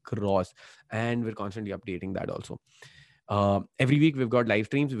come across, and we're constantly updating that also. Every week we've got live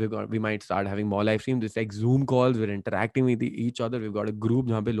streams. We might start having more live streams. It's like Zoom calls. We're interacting with each other. We've got a group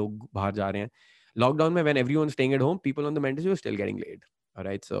जहाँ पे लोग बाहर जा रहे हैं. Lockdown में when everyone's staying at home, people on the mentorship are still getting laid. All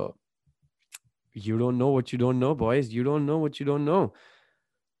right, so you don't know what you don't know, boys. You don't know what you don't know.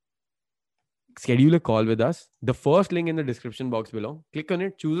 Schedule a call with us. The first link in the description box below. Click on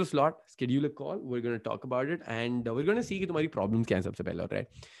it, choose a slot, schedule a call. We're going to talk about it, and we're going to see कि तुम्हारी problems क्या हैं सबसे पहले, all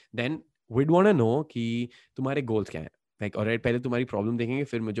right? Then we'd want to know कि तुम्हारे goals क्या हैं. Like, all right, पहले तुम्हारी problem देखेंगे,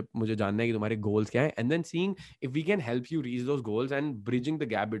 फिर मुझे जानना है कि तुम्हारे goals क्या हैं, and then seeing if we can help you reach those goals and bridging the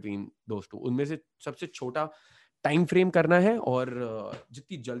gap between those two. उनमें से सबसे छोटा टाइम फ्रेम करना है और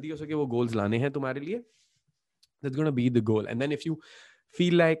जितनी जल्दी हो सके वो गोल्स लाने हैं तुम्हारे लिए. That's going to be the goal. And then if you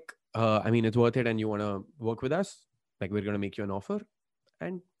feel like I mean it's worth it and you want to work with us, like we're going to make you an offer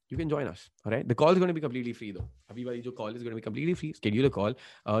and you can join us. All right, the call is going to be completely free though. Everybody jo call is going to be completely free. Schedule a call.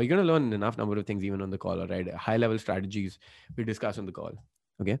 You're going to learn enough number of things even on the call. All right, high level strategies we discuss on the call.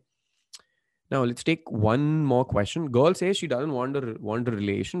 Okay, now let's take one more question. Girl says she doesn't want a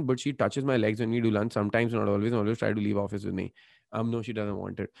relation, but she touches my legs when we do lunch sometimes, not always try to leave office with me. No, she doesn't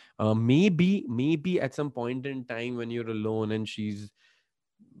want it. Maybe at some point in time when you're alone and she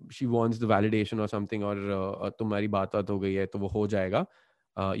wants the validation or something, or तुम्हारी बात हो गई है तो वो हो जाएगा.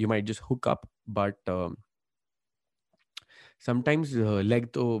 You might just hook up, but sometimes leg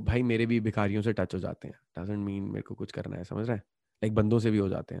तो भाई मेरे भी भिखारियों से टच हो जाते हैं. Doesn't mean मेरे को कुछ करना है, समझ रहा है? Like बंदों से भी हो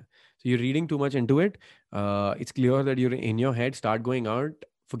जाते हैं. So you're reading too much into it. It's clear that you're in your head. Start going out.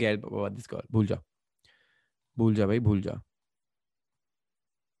 Forget about this girl. भूल जा भाई, भूल जा.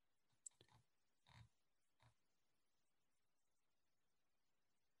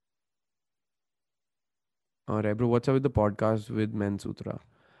 All right, bro. What's up with the podcast with Men Sutra?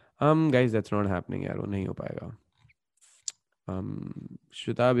 Guys, that's not happening. यार वो नहीं हो पाएगा.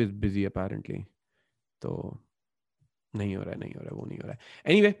 Shwetab is busy apparently. तो नहीं हो रहा है, वो नहीं हो रहा है.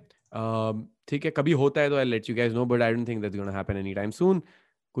 Anyway, ठीक है, कभी होता है तो I'll let you guys know, but I don't think that's going to happen anytime soon.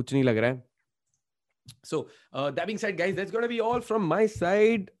 कुछ नहीं लग रहा है. So that being said, guys, that's going to be all from my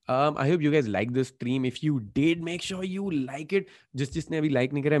side. I hope you guys like this stream. If you did, make sure you like it. जिसने अभी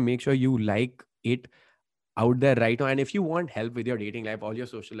like नहीं करा, make sure you like it out there right now. And if you want help with your dating life or your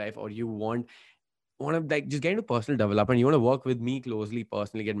social life, or you want to like just get into personal development, you want to work with me closely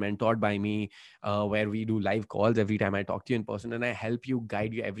personally, get mentored by me, where we do live calls every time I talk to you in person and I help you,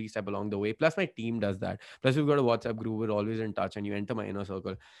 guide you every step along the way. Plus my team does that. Plus we've got a WhatsApp group, we're always in touch, and you enter my inner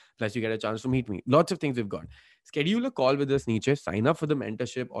circle. Plus you get a chance to meet me. Lots of things we've got. Schedule a call with us, Niche. Sign up for the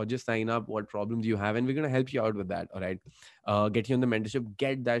mentorship, or just sign up what problems you have, and we're going to help you out with that. All right, get you on the mentorship,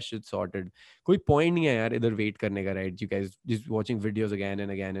 get that shit sorted. कोई point नहीं है यार इधर wait करने का, right? You guys just watching videos again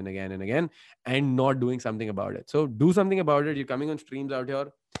and again and again and again and not doing something about it. So do something about it. You're coming on streams out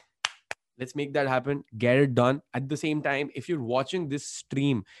here. Let's make that happen. Get it done. At the same time, if you're watching this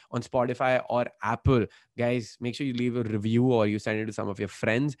stream on Spotify or Apple, guys, make sure you leave a review or you send it to some of your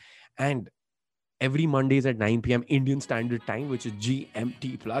friends. And every Mondays at 9 p.m. Indian Standard Time, which is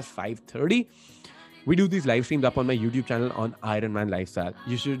GMT plus 5:30, we do these live streams up on my YouTube channel on Iron Man Lifestyle.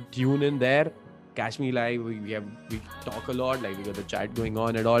 You should tune in there. Catch me live. We talk a lot. Like we got the chat going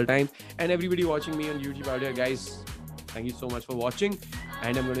on at all times. And everybody watching me on YouTube out here, guys, thank you so much for watching.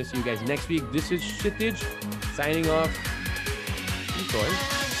 And I'm going to see you guys next week. This is Kshitij signing off. Peace,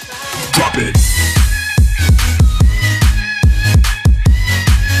 boys. Drop it.